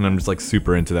 And I'm just like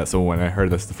super into that. So when I heard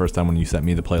this the first time, when you sent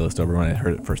me the playlist over, when I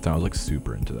heard it the first time, I was like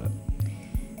super into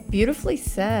that. Beautifully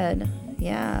said.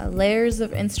 Yeah, layers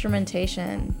of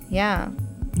instrumentation. Yeah,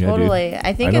 yeah, totally. Dude.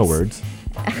 I think I know words.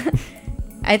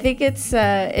 I think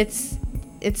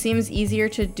it seems easier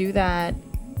to do that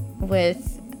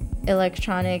with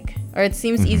electronic, or it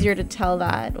seems easier to tell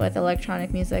that with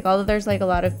electronic music, although there's like a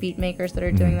lot of beat makers that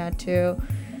are doing that too.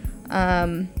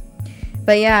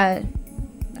 But yeah,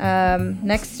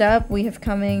 next up we have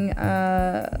coming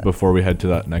before we head to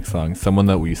that next song, someone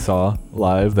that we saw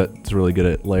live that's really good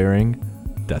at layering,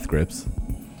 Death Grips.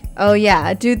 Oh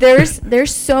yeah, dude,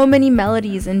 there's so many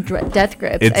melodies in Death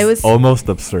Grips. It was almost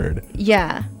absurd.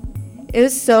 Yeah, it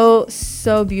was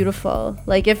so beautiful.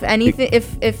 Like if anything,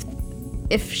 if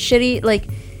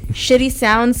shitty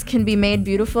sounds can be made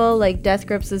beautiful, like Death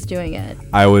Grips is doing it.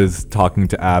 I was talking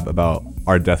to Ab about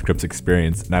our Death Grips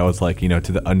experience, and I was like,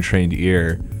 to the untrained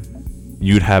ear,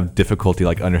 you'd have difficulty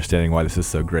like understanding why this is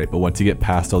so great. But once you get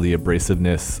past all the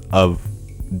abrasiveness of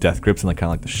Death Grips and like kind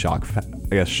of like the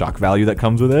shock value that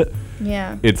comes with it,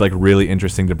 yeah, it's like really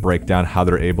interesting to break down how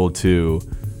they're able to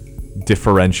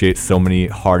differentiate so many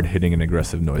hard-hitting and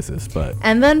aggressive noises,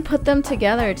 and then put them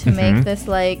together to make this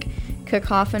like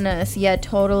cacophonous yet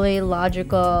totally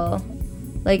logical,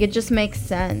 like it just makes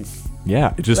sense.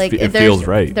 Yeah, it just like, it feels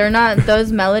right. They're not,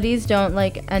 those melodies don't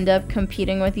like end up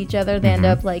competing with each other. They end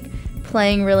up like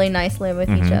playing really nicely with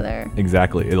each other.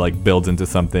 Exactly. It like builds into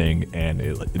something, and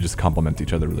it just complements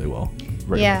each other really well.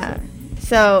 Yeah.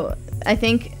 So I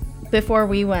think before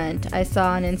we went, I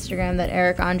saw on Instagram that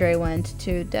Eric Andre went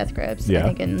to Death Grips, I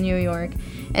think in New York.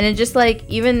 And it just like,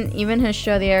 even his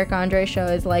show, the Eric Andre show,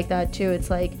 is like that too.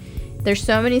 It's like, there's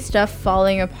so many stuff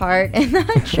falling apart in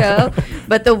that show,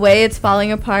 but the way it's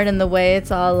falling apart and the way it's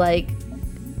all like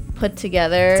put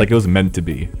together. It's like it was meant to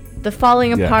be. The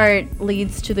falling apart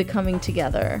leads to the coming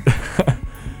together.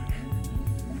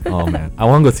 Oh man, I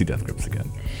want to go see Death Grips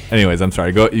again. Anyways, I'm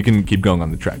sorry. You can keep going on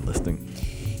the track listing.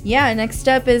 Yeah, next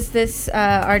up is this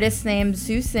artist named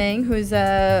Zhu Sing, who's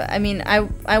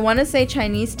I want to say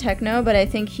Chinese techno, but I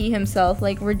think he himself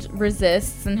like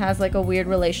resists and has like a weird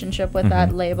relationship with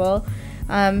that label.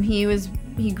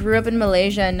 He grew up in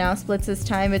Malaysia and now splits his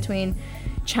time between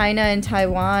China and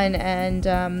Taiwan, and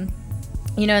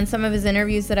in some of his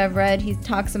interviews that I've read, he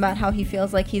talks about how he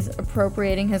feels like he's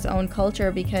appropriating his own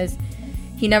culture because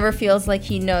he never feels like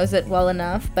he knows it well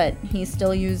enough, but he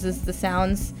still uses the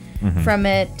sounds from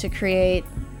it to create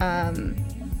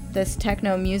this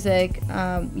techno music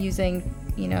using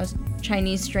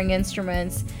Chinese string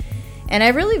instruments. And I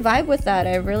really vibe with that.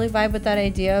 I really vibe with that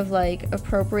idea of like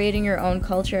appropriating your own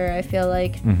culture. I feel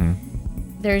like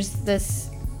there's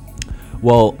this.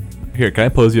 Well, here, can I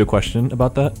pose you a question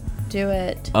about that? do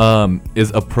it.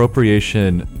 Is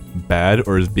appropriation bad,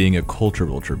 or is being a culture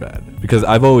vulture bad? Because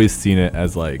I've always seen it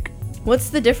as like... What's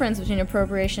the difference between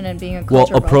appropriation and being a culture Well,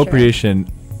 vulture?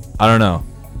 appropriation, I don't know.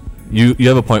 You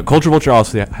have a point. Culture vulture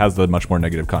also has a much more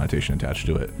negative connotation attached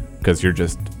to it, because you're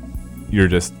just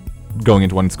going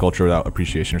into one's culture without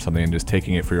appreciation or something and just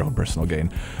taking it for your own personal gain.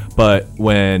 But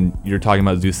when you're talking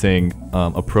about Zeus saying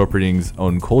appropriating his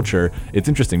own culture, it's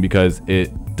interesting because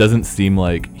it doesn't seem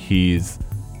like he's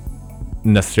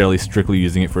necessarily strictly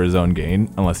using it for his own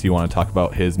gain, unless you want to talk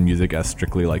about his music as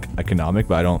strictly like economic,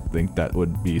 but I don't think that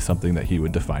would be something that he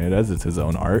would define it as. It's his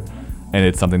own art, and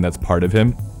it's something that's part of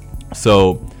him.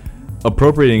 So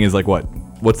appropriating is like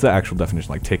what's the actual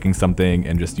definition? Like taking something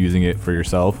and just using it for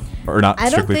yourself, or not?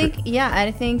 I don't think.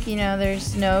 I think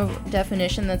there's no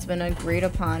definition that's been agreed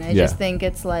upon. I just think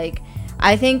it's like,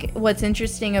 I think what's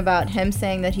interesting about him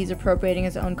saying that he's appropriating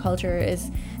his own culture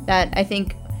is that I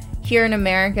think here in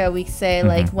America we say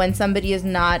like when somebody is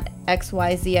not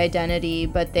XYZ identity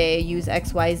but they use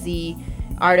XYZ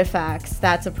artifacts,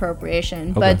 that's appropriation.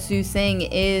 Okay. But Zhu Xing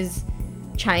is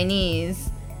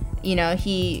Chinese.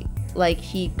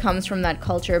 He comes from that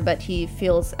culture, but he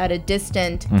feels at a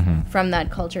distant from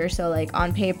that culture. So like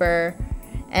on paper,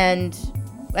 and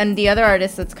the other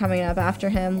artist that's coming up after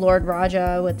him, Lord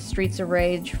Raja with Streets of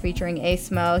Rage featuring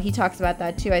Asmo, he talks about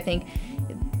that too. I think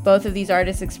both of these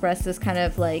artists express this kind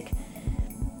of like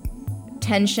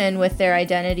tension with their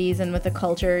identities and with the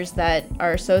cultures that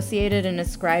are associated and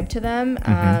ascribed to them.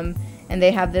 And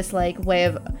they have this like way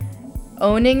of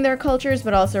owning their cultures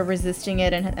but also resisting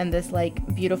it, and this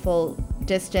like beautiful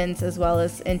distance as well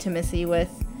as intimacy with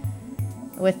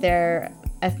their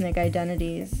ethnic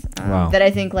identities that I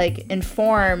think like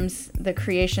informs the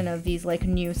creation of these like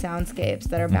new soundscapes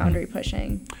that are boundary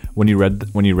pushing. When you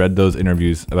read those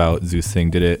interviews about Zeus Xing,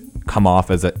 did it come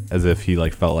off as if he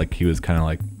like felt like he was kind of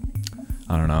like,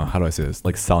 I don't know, how do I say this,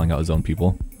 like selling out his own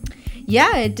people?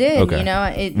 Yeah, it did. Okay.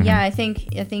 Yeah, I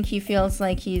think he feels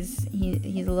like he's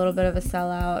a little bit of a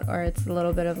sellout, or it's a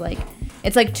little bit of like,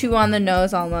 it's like too on the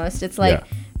nose almost. It's like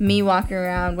me walking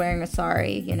around wearing a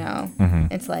sari,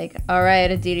 It's like, all right,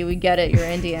 Aditi, we get it, you're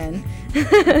Indian.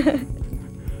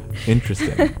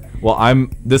 Interesting. Well,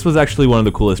 this was actually one of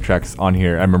the coolest tracks on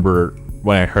here. I remember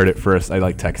when I heard it first, I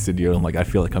like texted you and like, I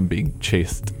feel like I'm being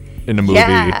chased in a movie,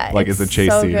 like it's a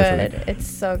chase scene or something. It's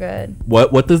so good.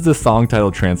 What does the song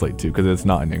title translate to? Because it's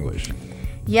not in English.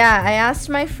 Yeah, I asked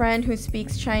my friend who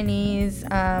speaks Chinese,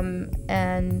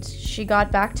 and she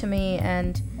got back to me,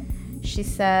 and she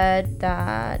said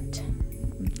that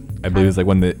I believe it's like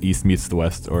when the East meets the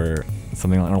West, or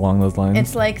something along those lines.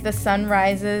 It's like the sun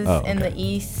rises in the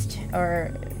East,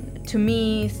 or to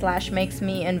me / makes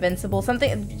me invincible.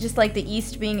 Something just like the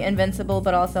East being invincible,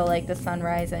 but also like the sun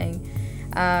rising.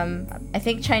 I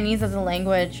think Chinese as a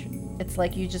language, it's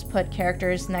like you just put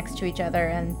characters next to each other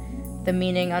and the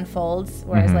meaning unfolds,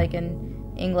 whereas like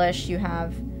in English you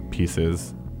have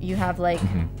pieces. You have like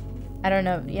I don't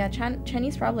know. Yeah,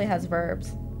 Chinese probably has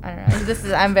verbs. I don't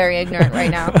know. I'm very ignorant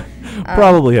right now.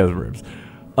 Probably has verbs.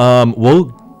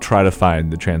 We'll try to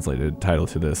find the translated title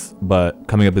to this, but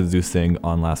coming up is Zeus Xing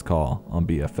on Last Call on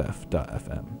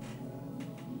BFF.FM.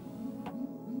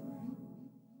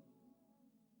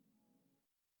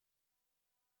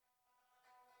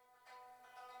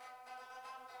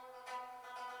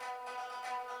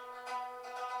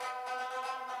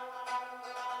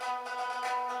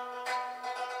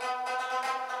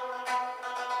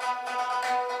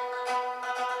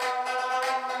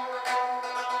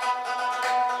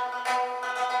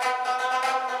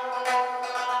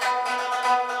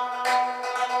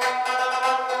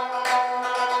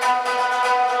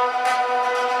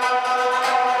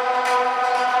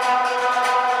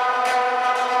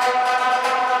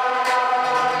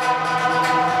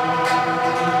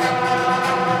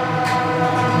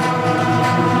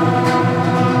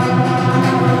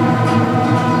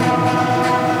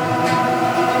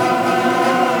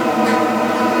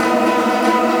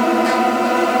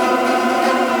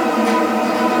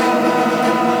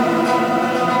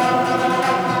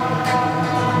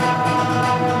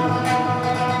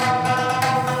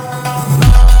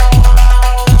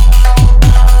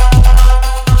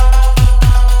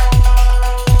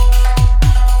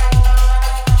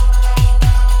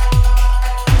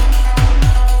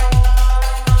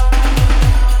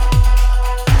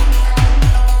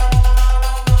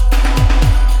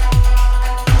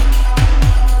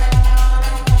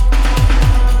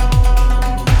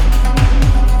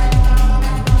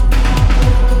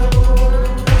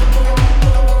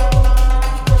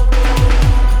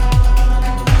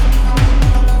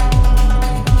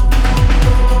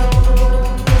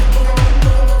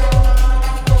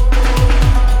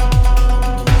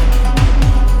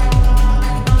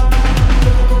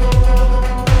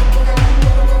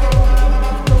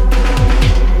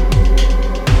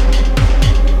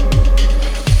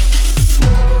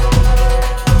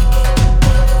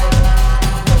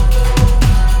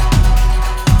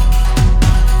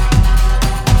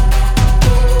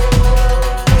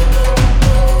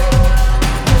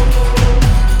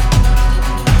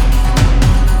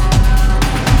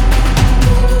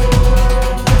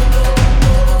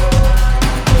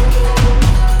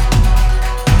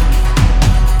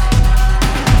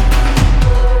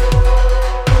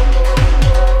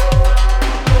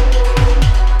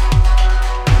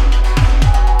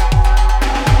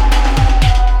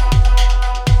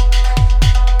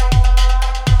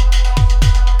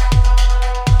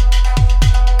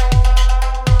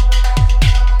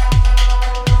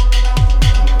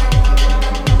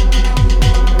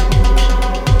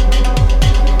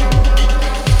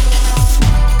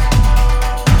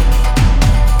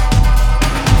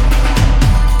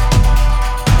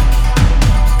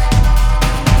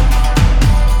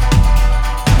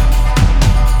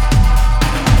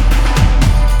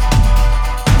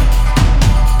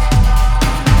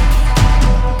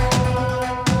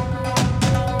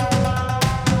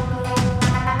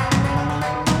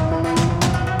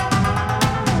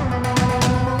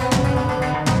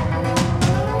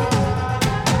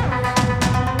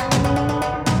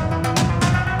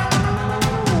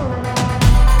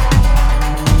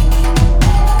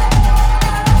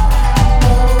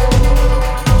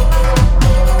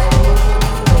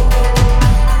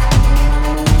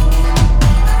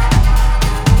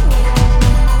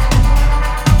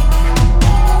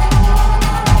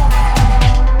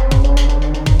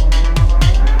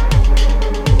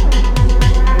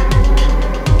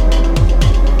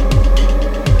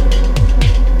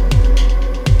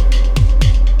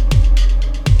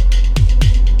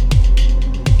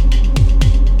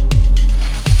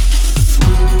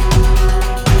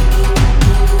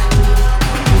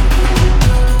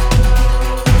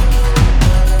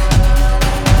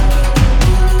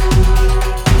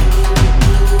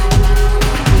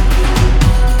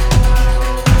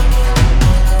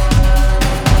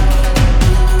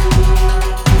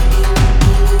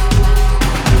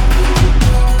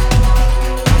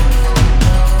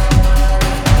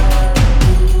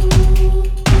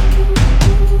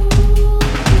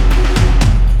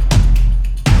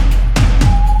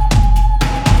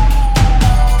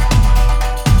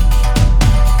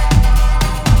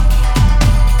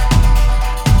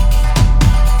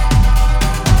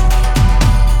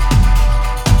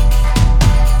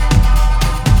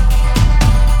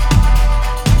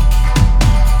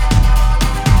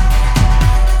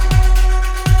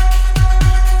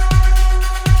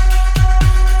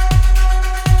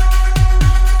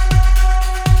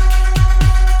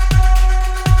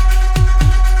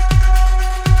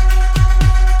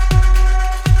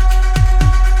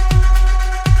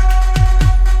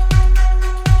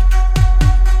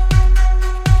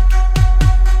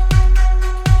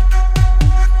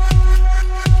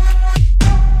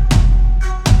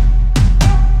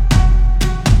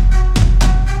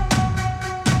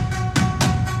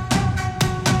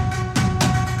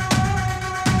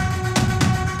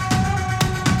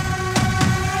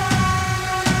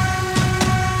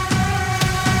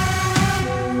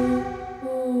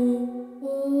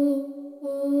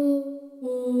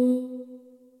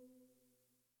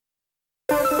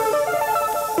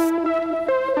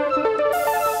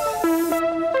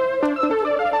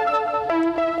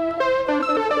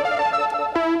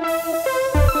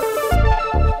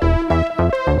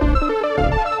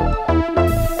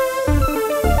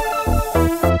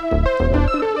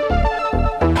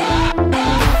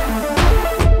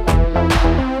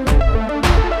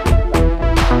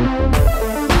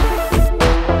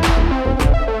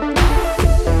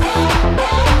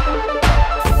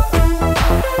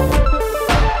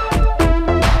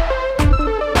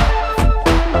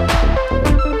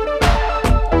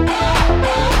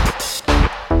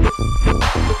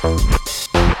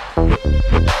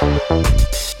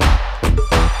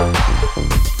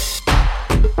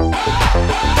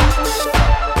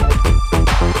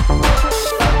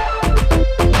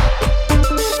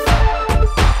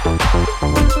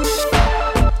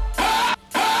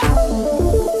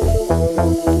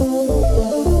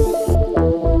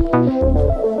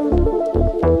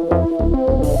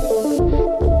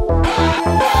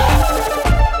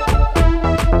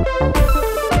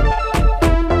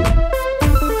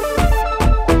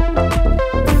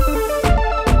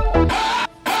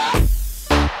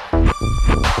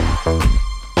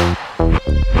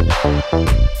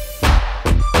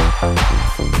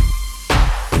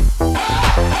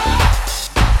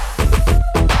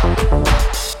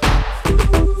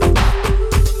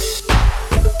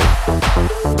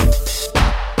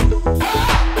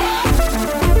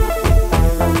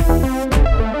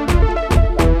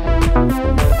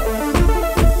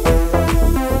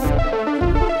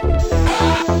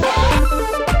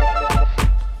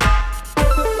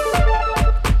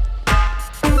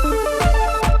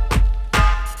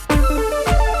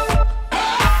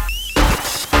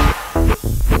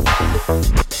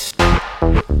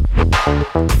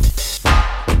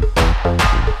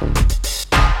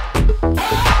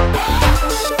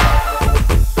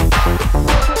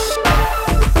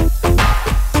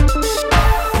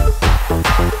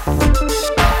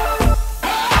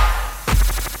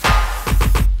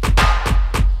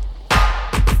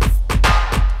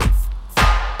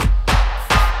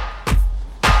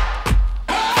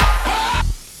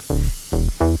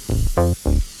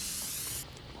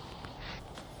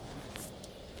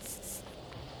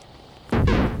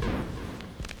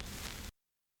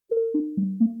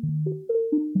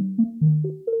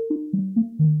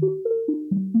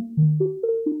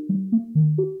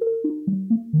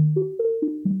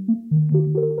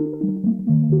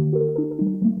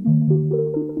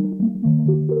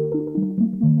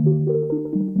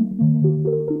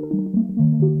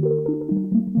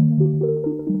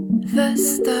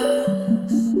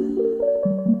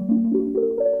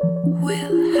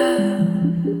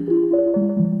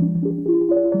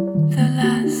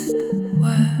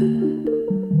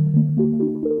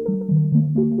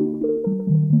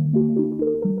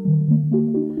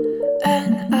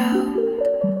 and out.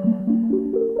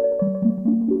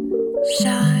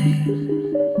 Shine.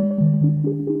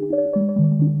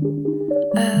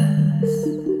 Earth.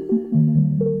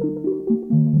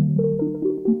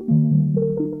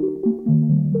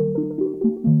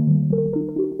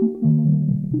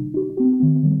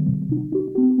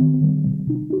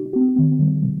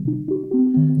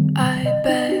 I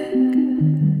beg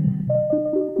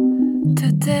to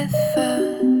differ,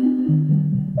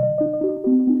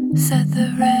 said the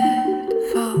red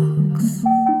fox.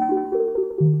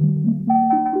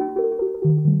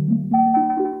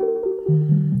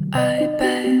 I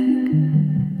beg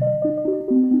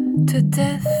to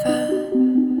differ,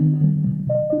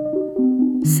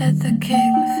 said the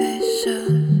kingfisher.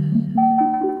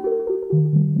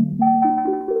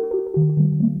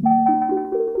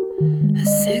 A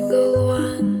single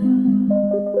one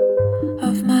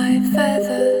of my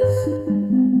feathers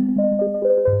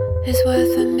is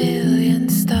worth 1,000,000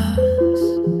 stars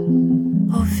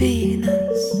or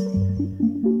Venus.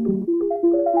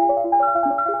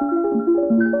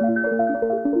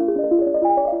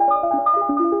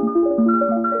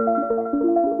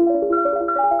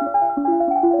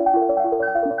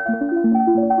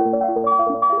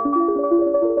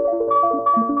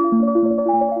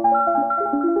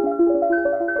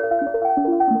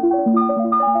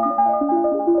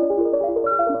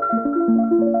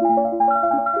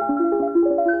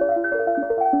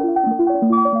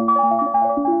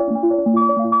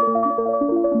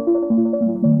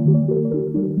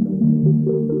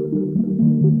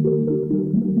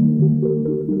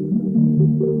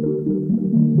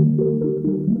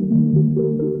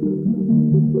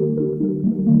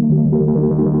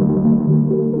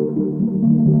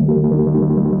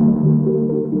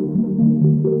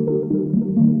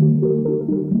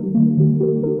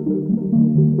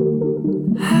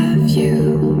 Have you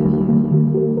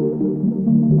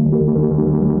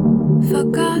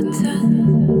forgotten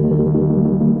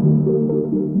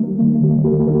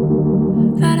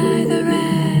that I, the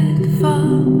red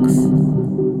fox,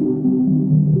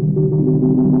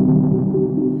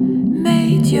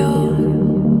 made your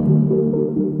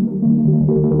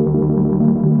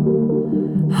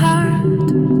heart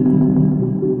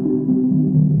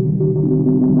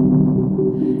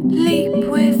leap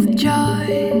with joy?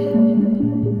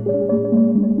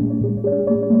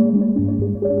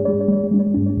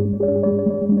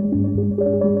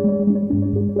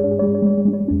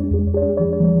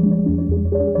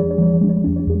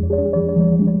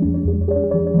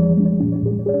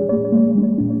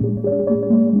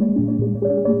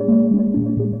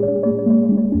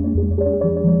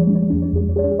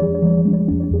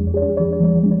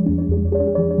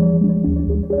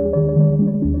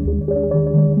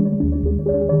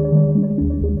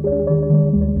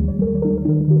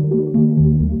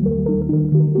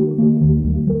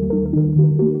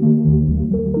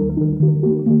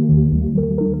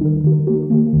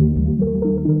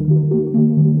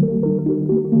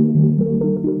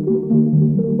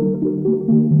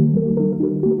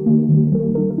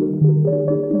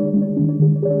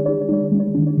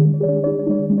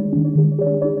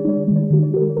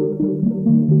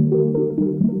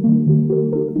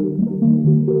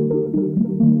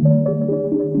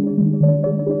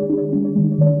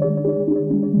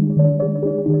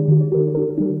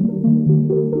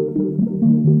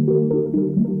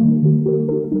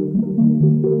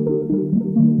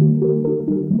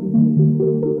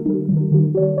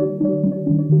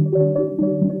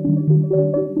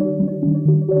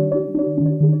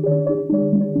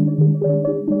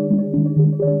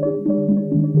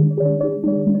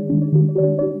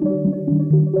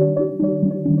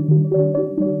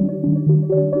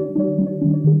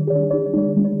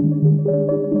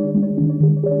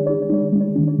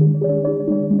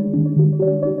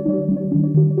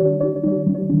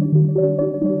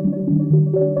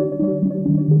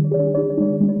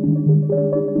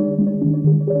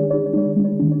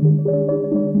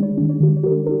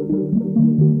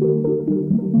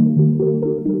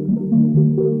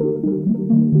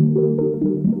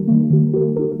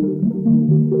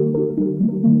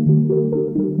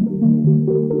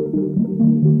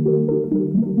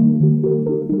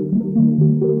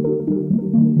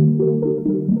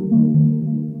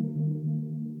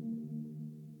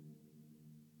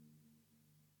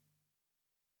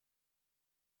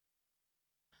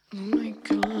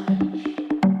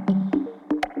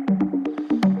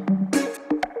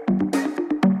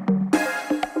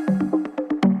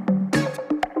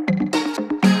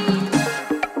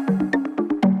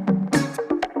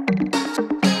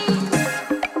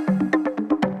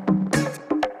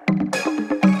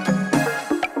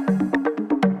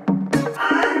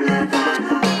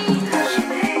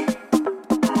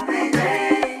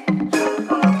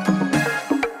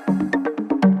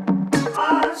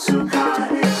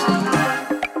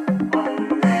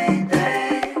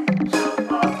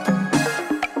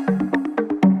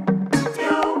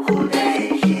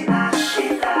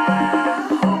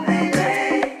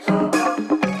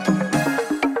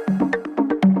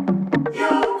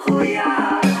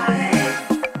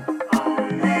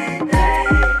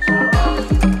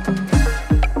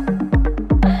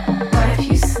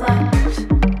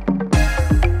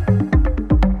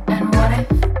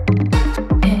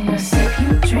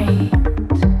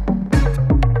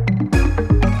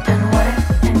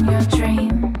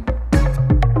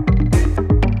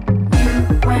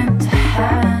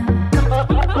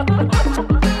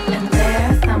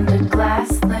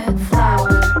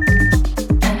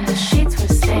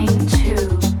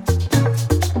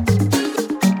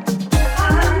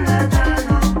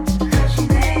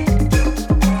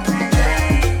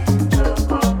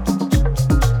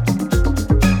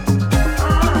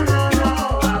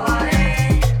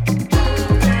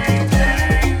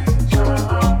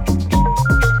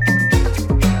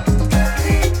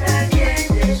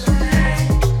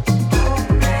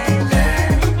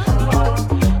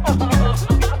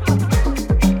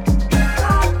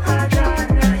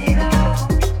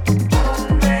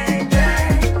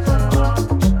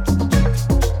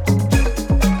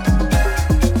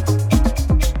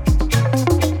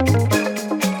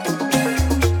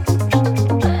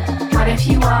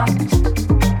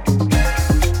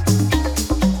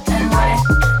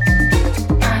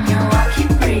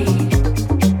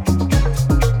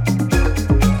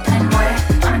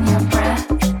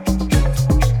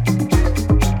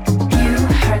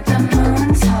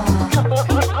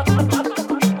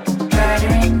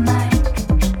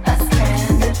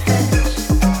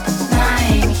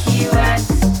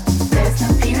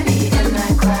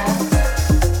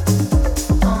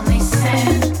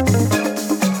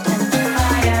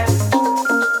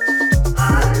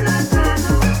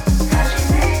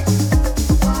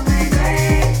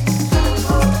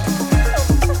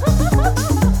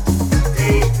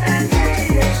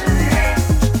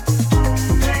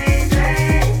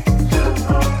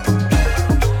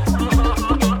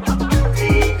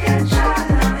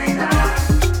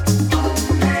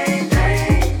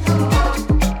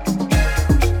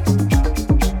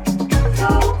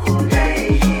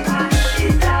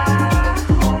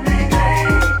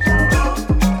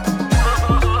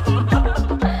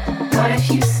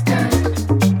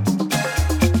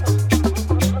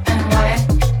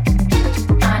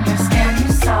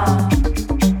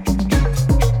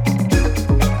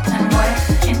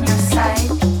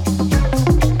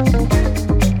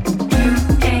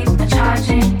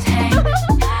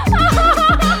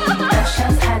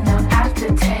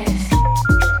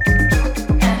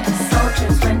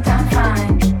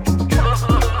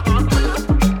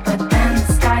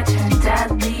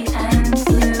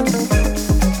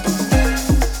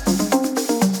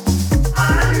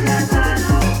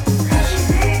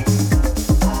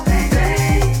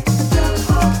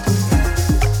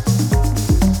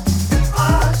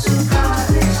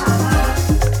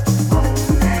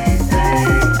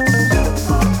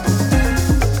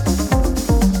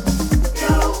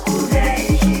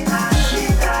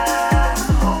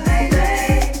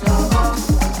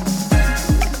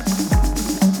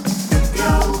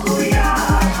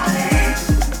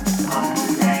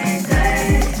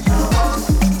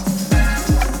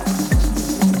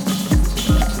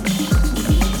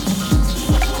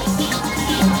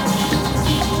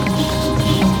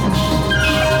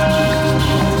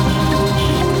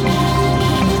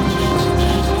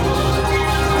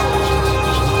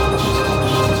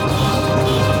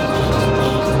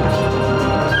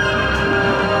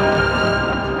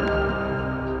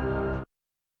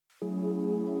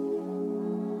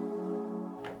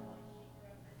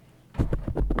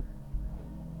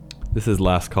 This is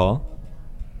Last Call.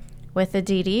 With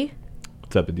Aditi.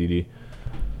 What's up, Aditi?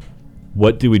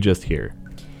 What do we just hear?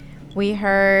 We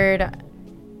heard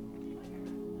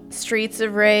Streets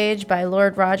of Rage by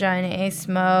Lord Raja and Ace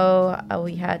Mo.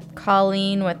 We had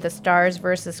Colleen with the Stars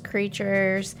versus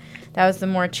Creatures. That was the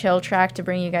more chill track to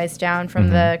bring you guys down from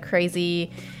the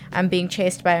crazy I'm being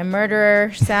chased by a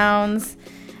murderer sounds.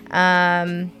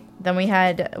 Then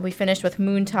we finished with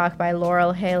Moon Talk by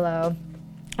Laurel Halo,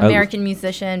 American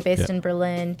musician based in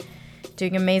Berlin,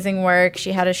 doing amazing work.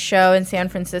 She had a show in San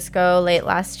Francisco late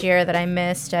last year that I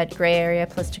missed at Gray Area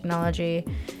Plus Technology.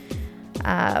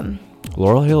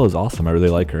 Laurel Halo is awesome. I really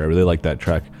like her. I really like that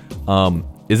track.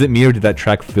 Is it me, or did that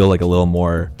track feel like a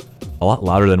lot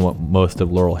louder than what most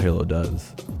of Laurel Halo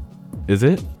does? Is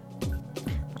it?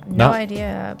 No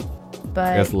idea,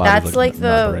 but that's like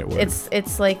the right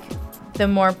it's like the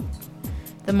more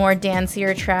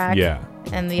dancier track. Yeah.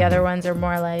 And the other ones are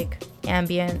more like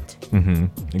ambient.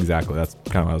 Exactly. That's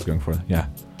kind of what I was going for. Yeah.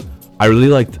 I really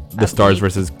liked the Stars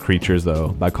versus Creatures though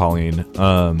by Colleen.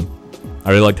 I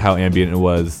really liked how ambient it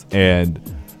was, and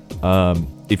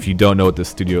if you don't know what the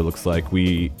studio looks like,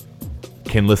 we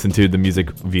can listen to the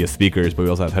music via speakers, but we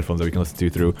also have headphones that we can listen to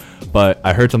through. But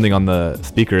I heard something on the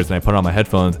speakers and I put it on my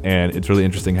headphones, and it's really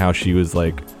interesting how she was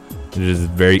like, there's this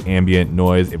very ambient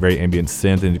noise, a very ambient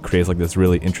synth, and it creates like this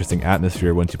really interesting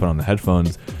atmosphere once you put on the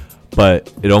headphones.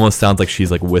 But it almost sounds like she's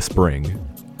like whispering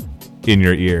in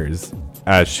your ears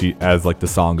as like the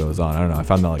song goes on. I don't know. I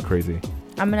found that like crazy.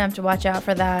 I'm gonna have to watch out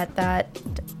for that.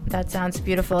 That sounds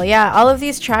beautiful. Yeah, all of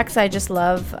these tracks I just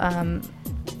love.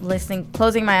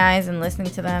 Closing my eyes and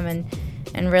listening to them,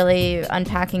 and really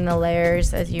unpacking the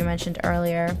layers, as you mentioned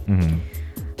earlier.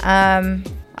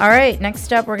 All right,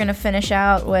 next up we're going to finish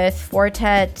out with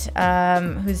Fortet,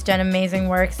 who's done amazing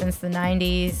work since the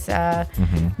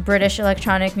 90s, British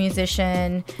electronic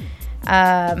musician.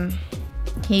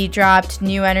 He dropped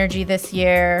New Energy this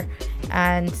year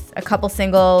and a couple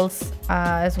singles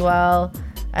as well.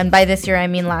 And by this year, I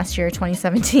mean last year,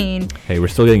 2017. Hey, we're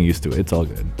still getting used to it. It's all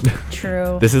good.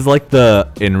 True. This is like the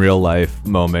in real life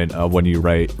moment of when you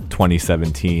write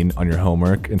 2017 on your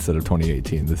homework instead of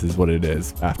 2018. This is what it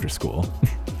is after school.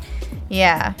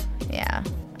 Yeah.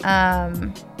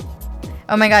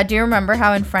 Oh my God, do you remember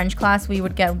how in French class we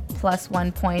would get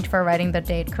 +1 point for writing the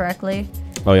date correctly?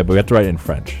 Oh yeah, but we have to write it in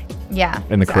French. Yeah.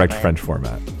 In the correct French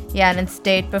format. Yeah, and it's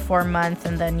date before month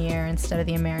and then year instead of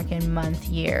the American month,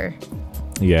 year.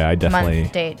 Yeah, I definitely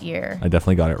month, date, year. I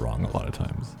definitely got it wrong a lot of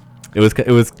times. It was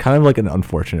kind of like an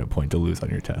unfortunate point to lose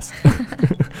on your test.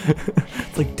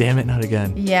 It's like, damn it, not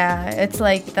again. Yeah, it's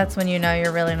like that's when you know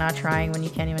you're really not trying, when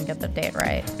you can't even get the date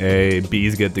right. Hey,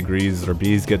 B's get degrees or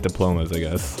B's get diplomas, I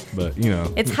guess. But you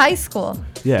know, it's high school.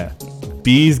 Yeah,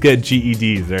 B's get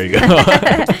GEDs. There you go.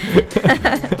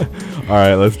 All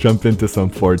right, let's jump into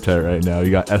some Fortet right now. You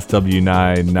got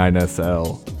SW9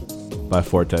 9SL by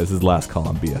Fortet. This is Last Call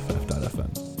on BFF.FM.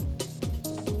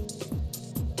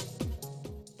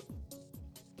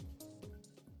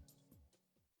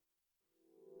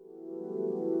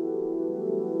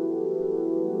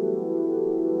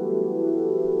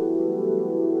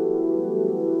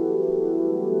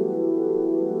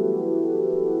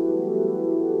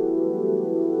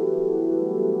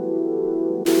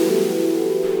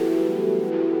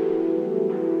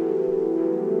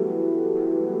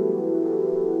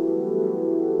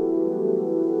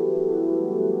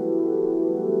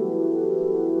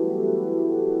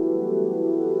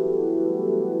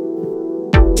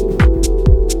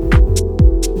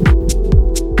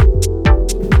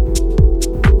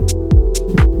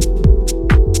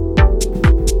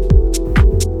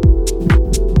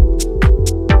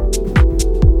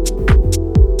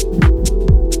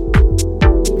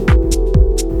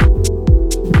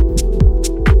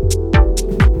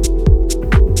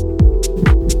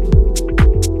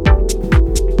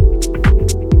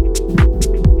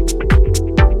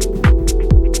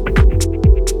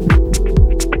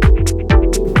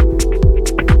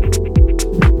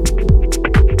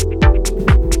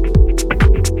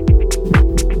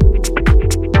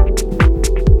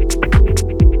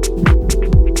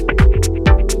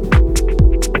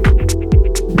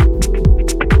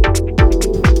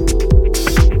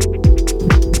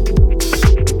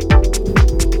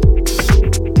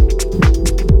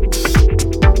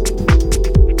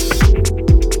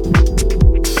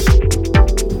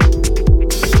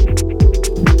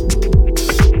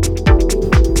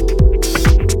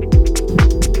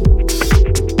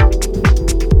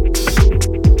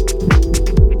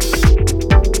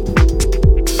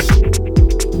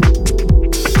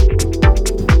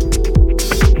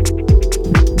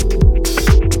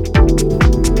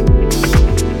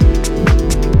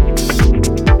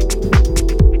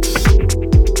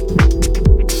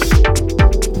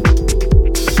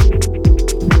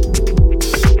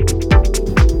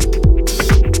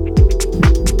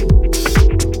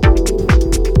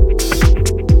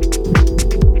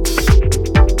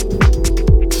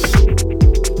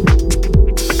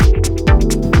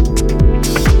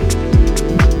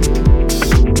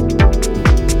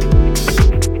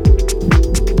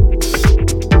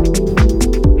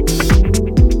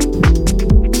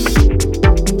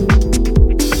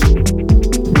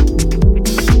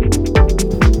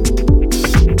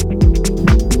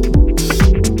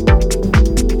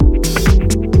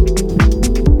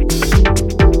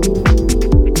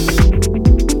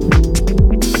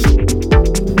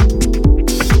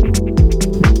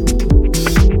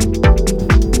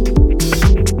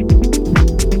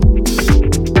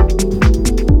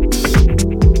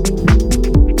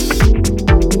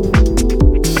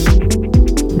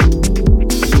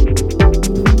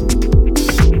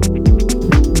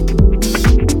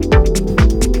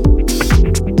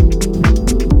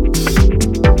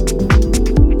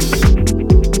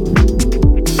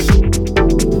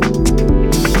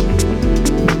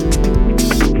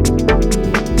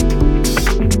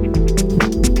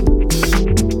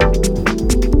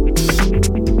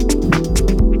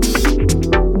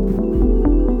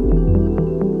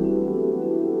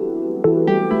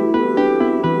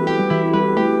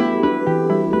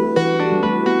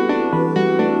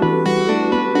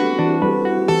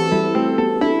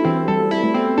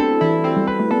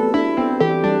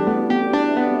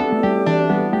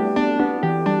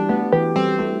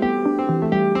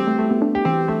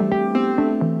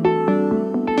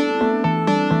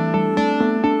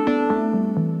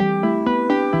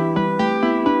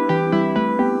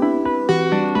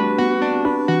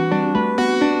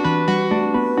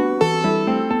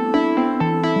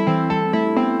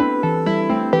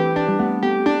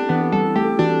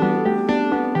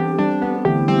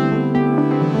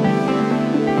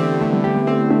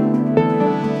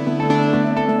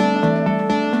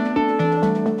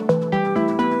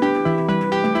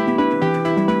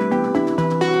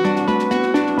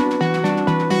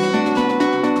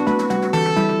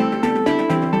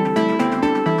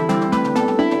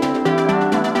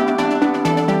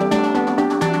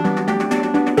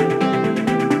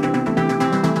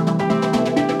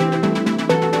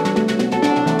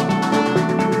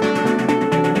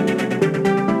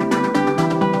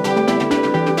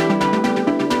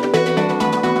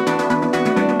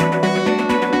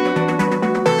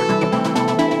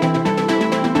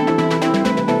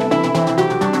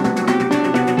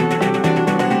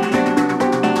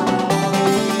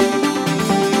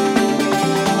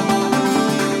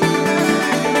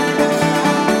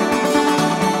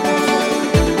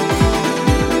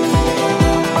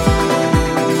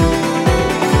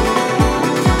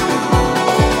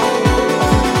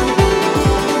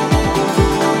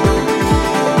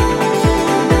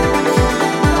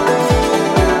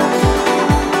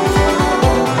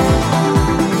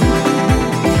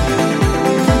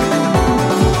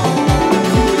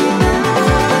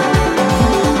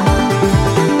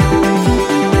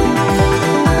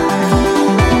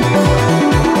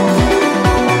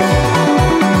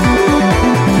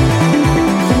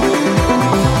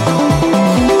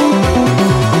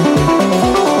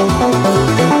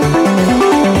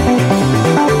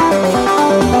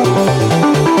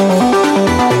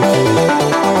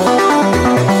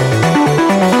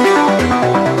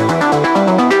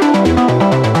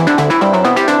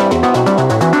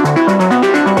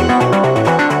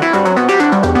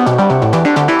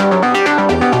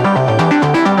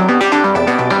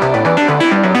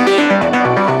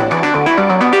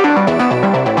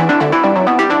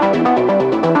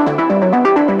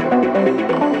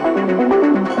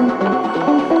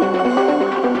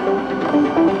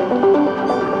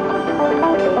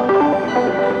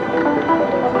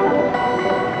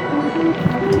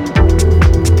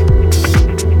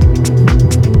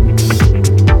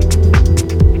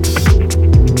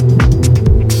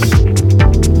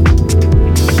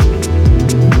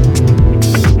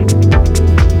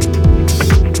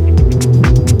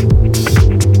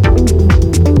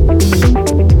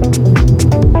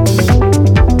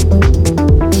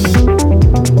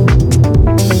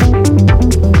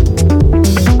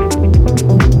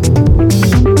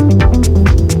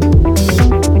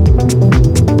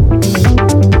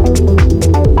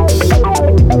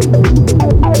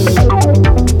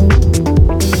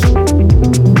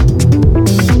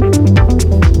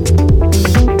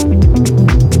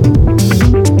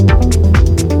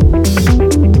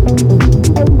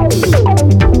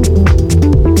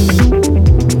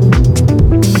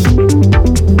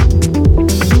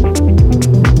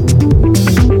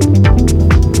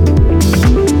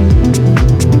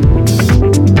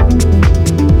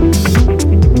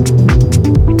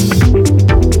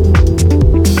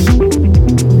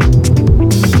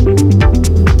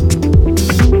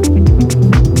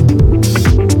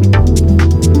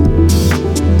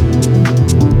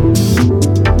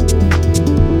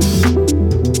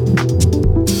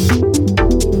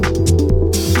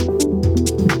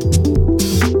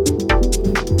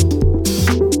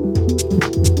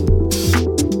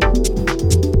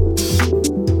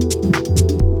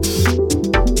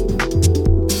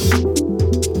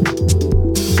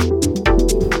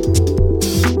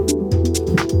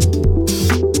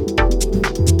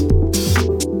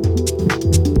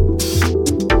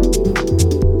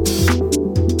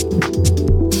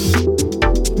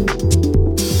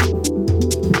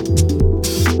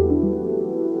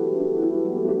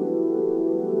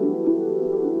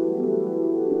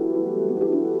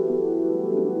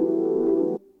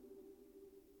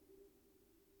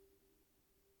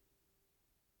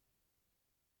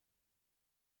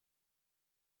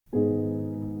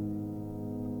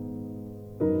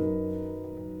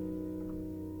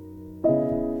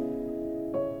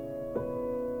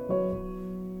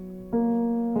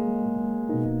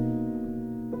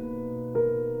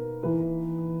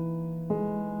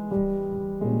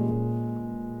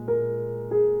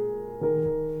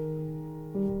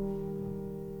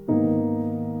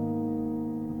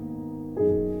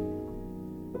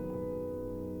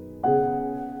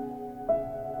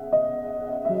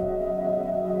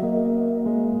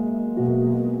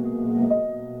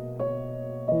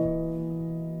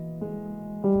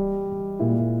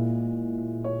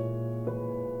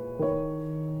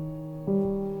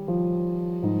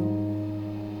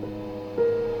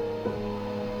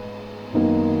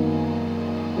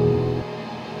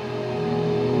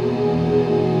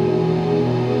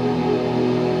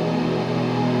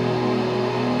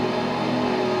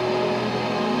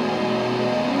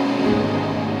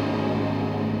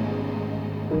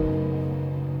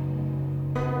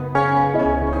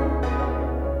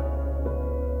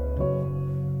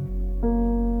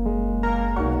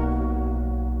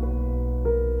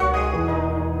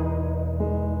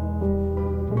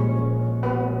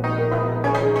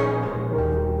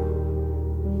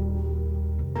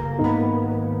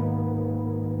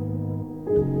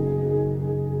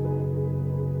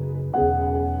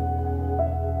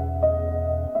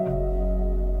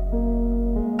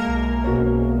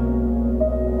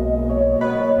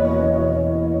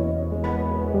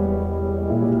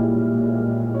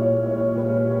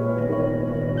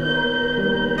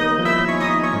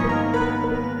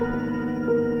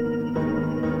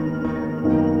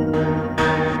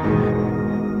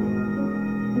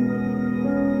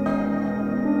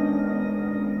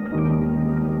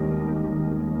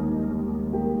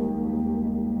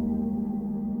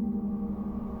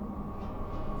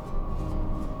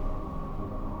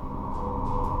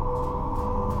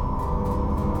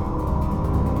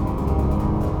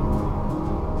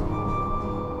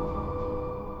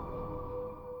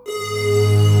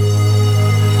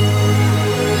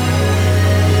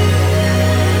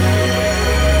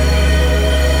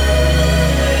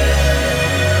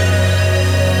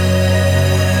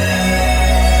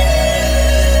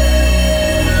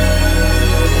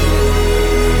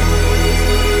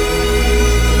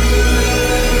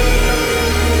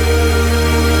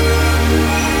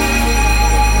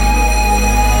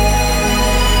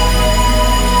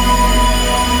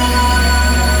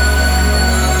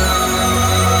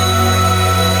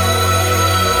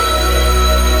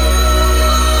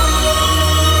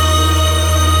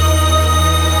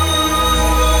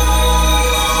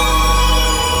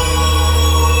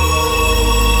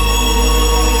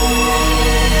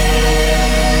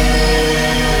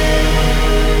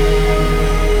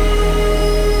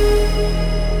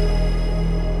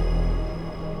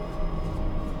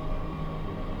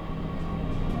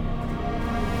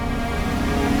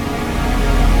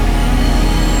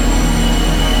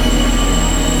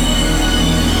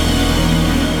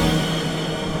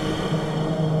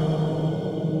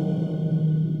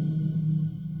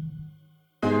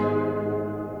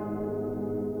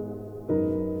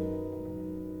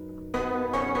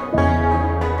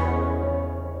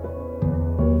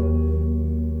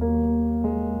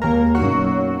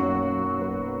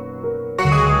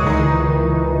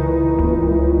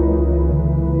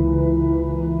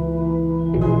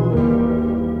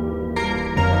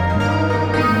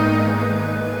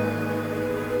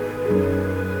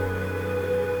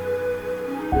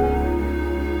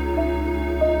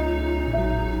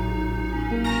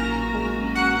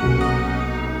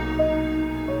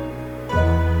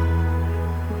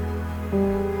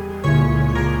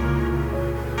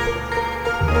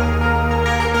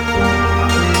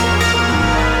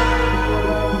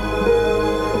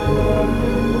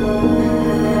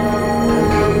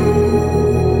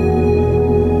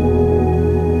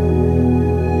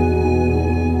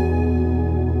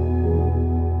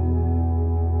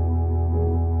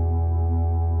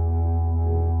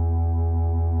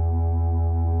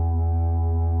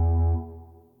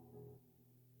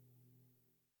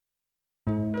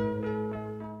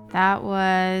 That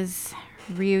was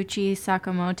Ryuichi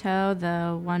Sakamoto,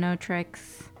 the One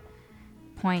Tricks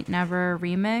Point Never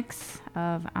remix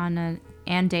of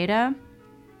and Data.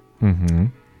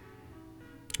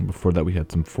 Mm-hmm. Before that, we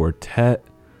had some Fortet.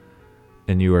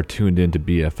 And you are tuned in to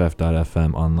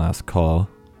BFF.FM on Last Call.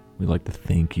 We'd like to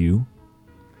thank you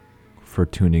for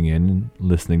tuning in and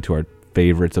listening to our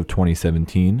favorites of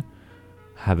 2017.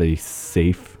 Have a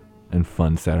safe and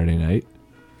fun Saturday night.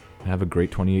 Have a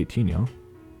great 2018, y'all.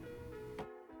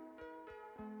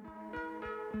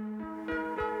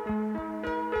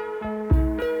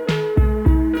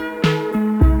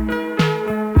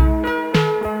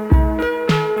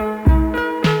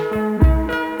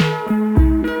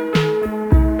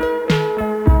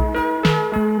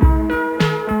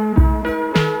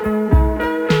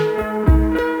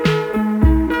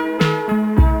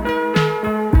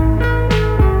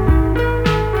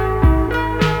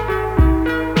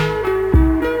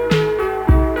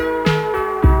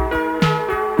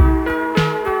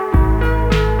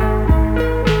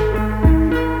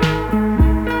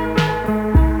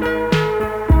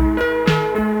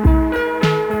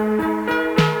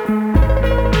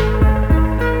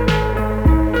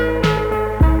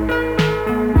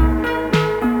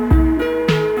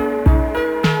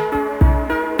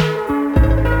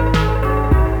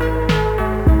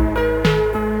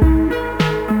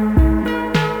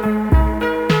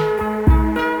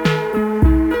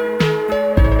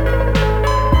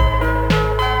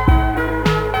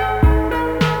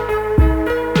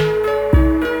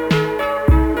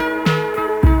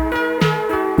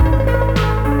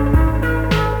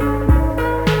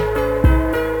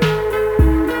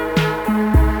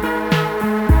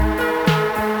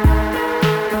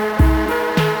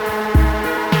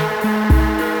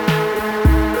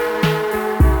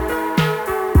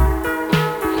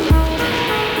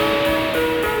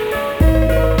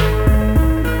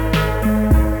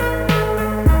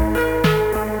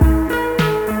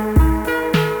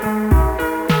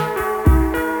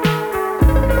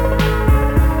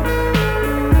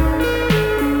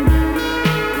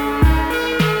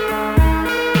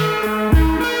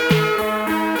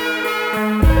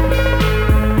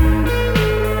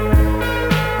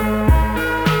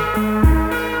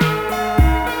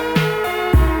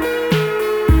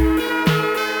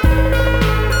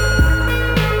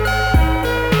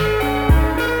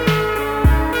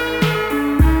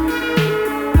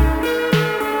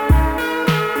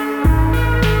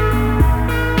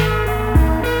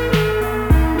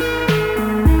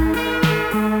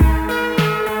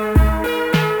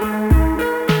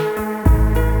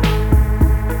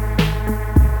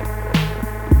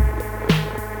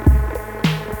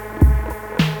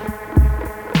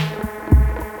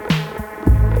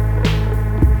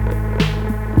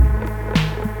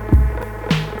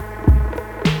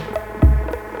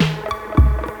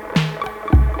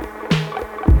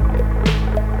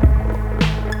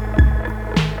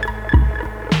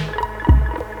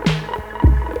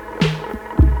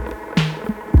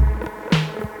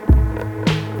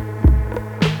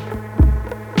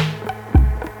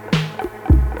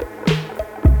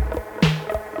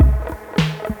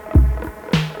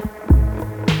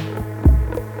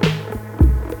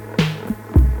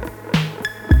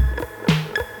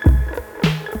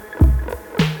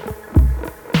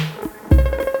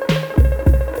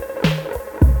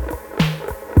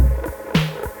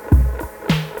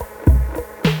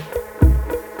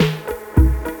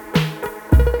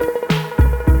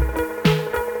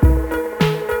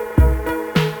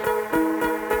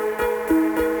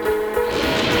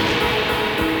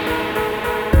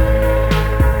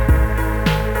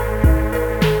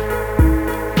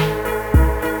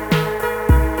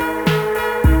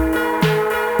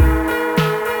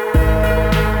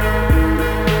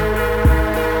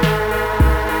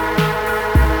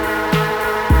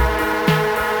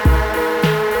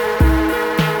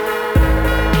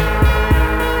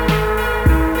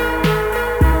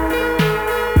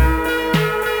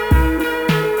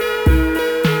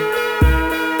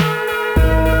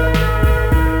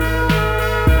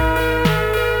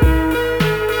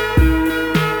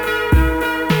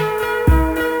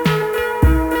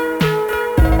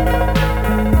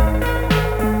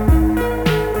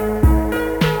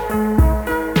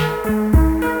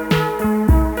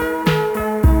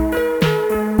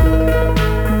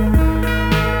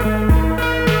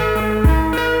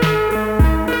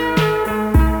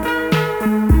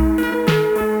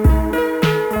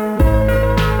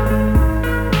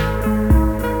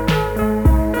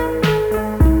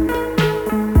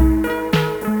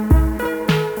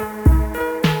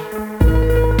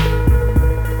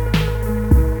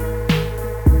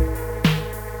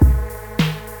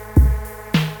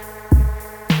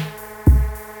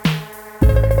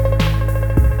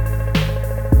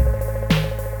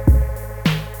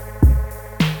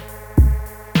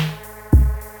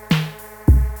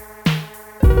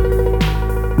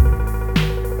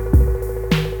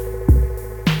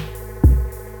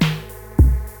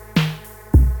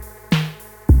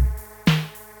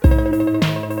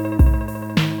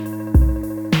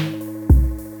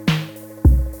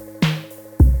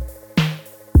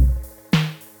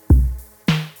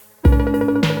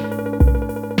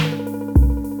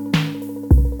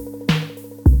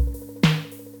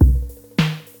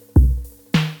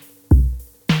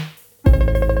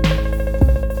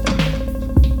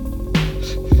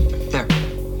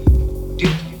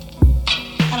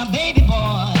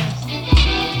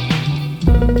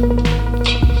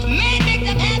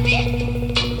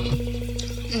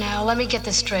 me get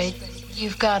this straight.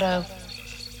 You've got a,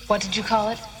 what did you call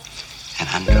it? An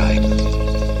android.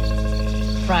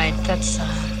 Right, that's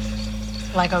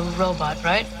like a robot,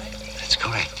 right? That's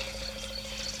correct.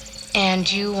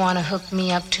 And you want to hook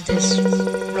me up to this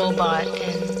robot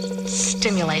and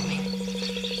stimulate me.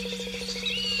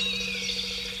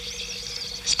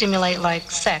 Stimulate like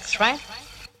sex, right?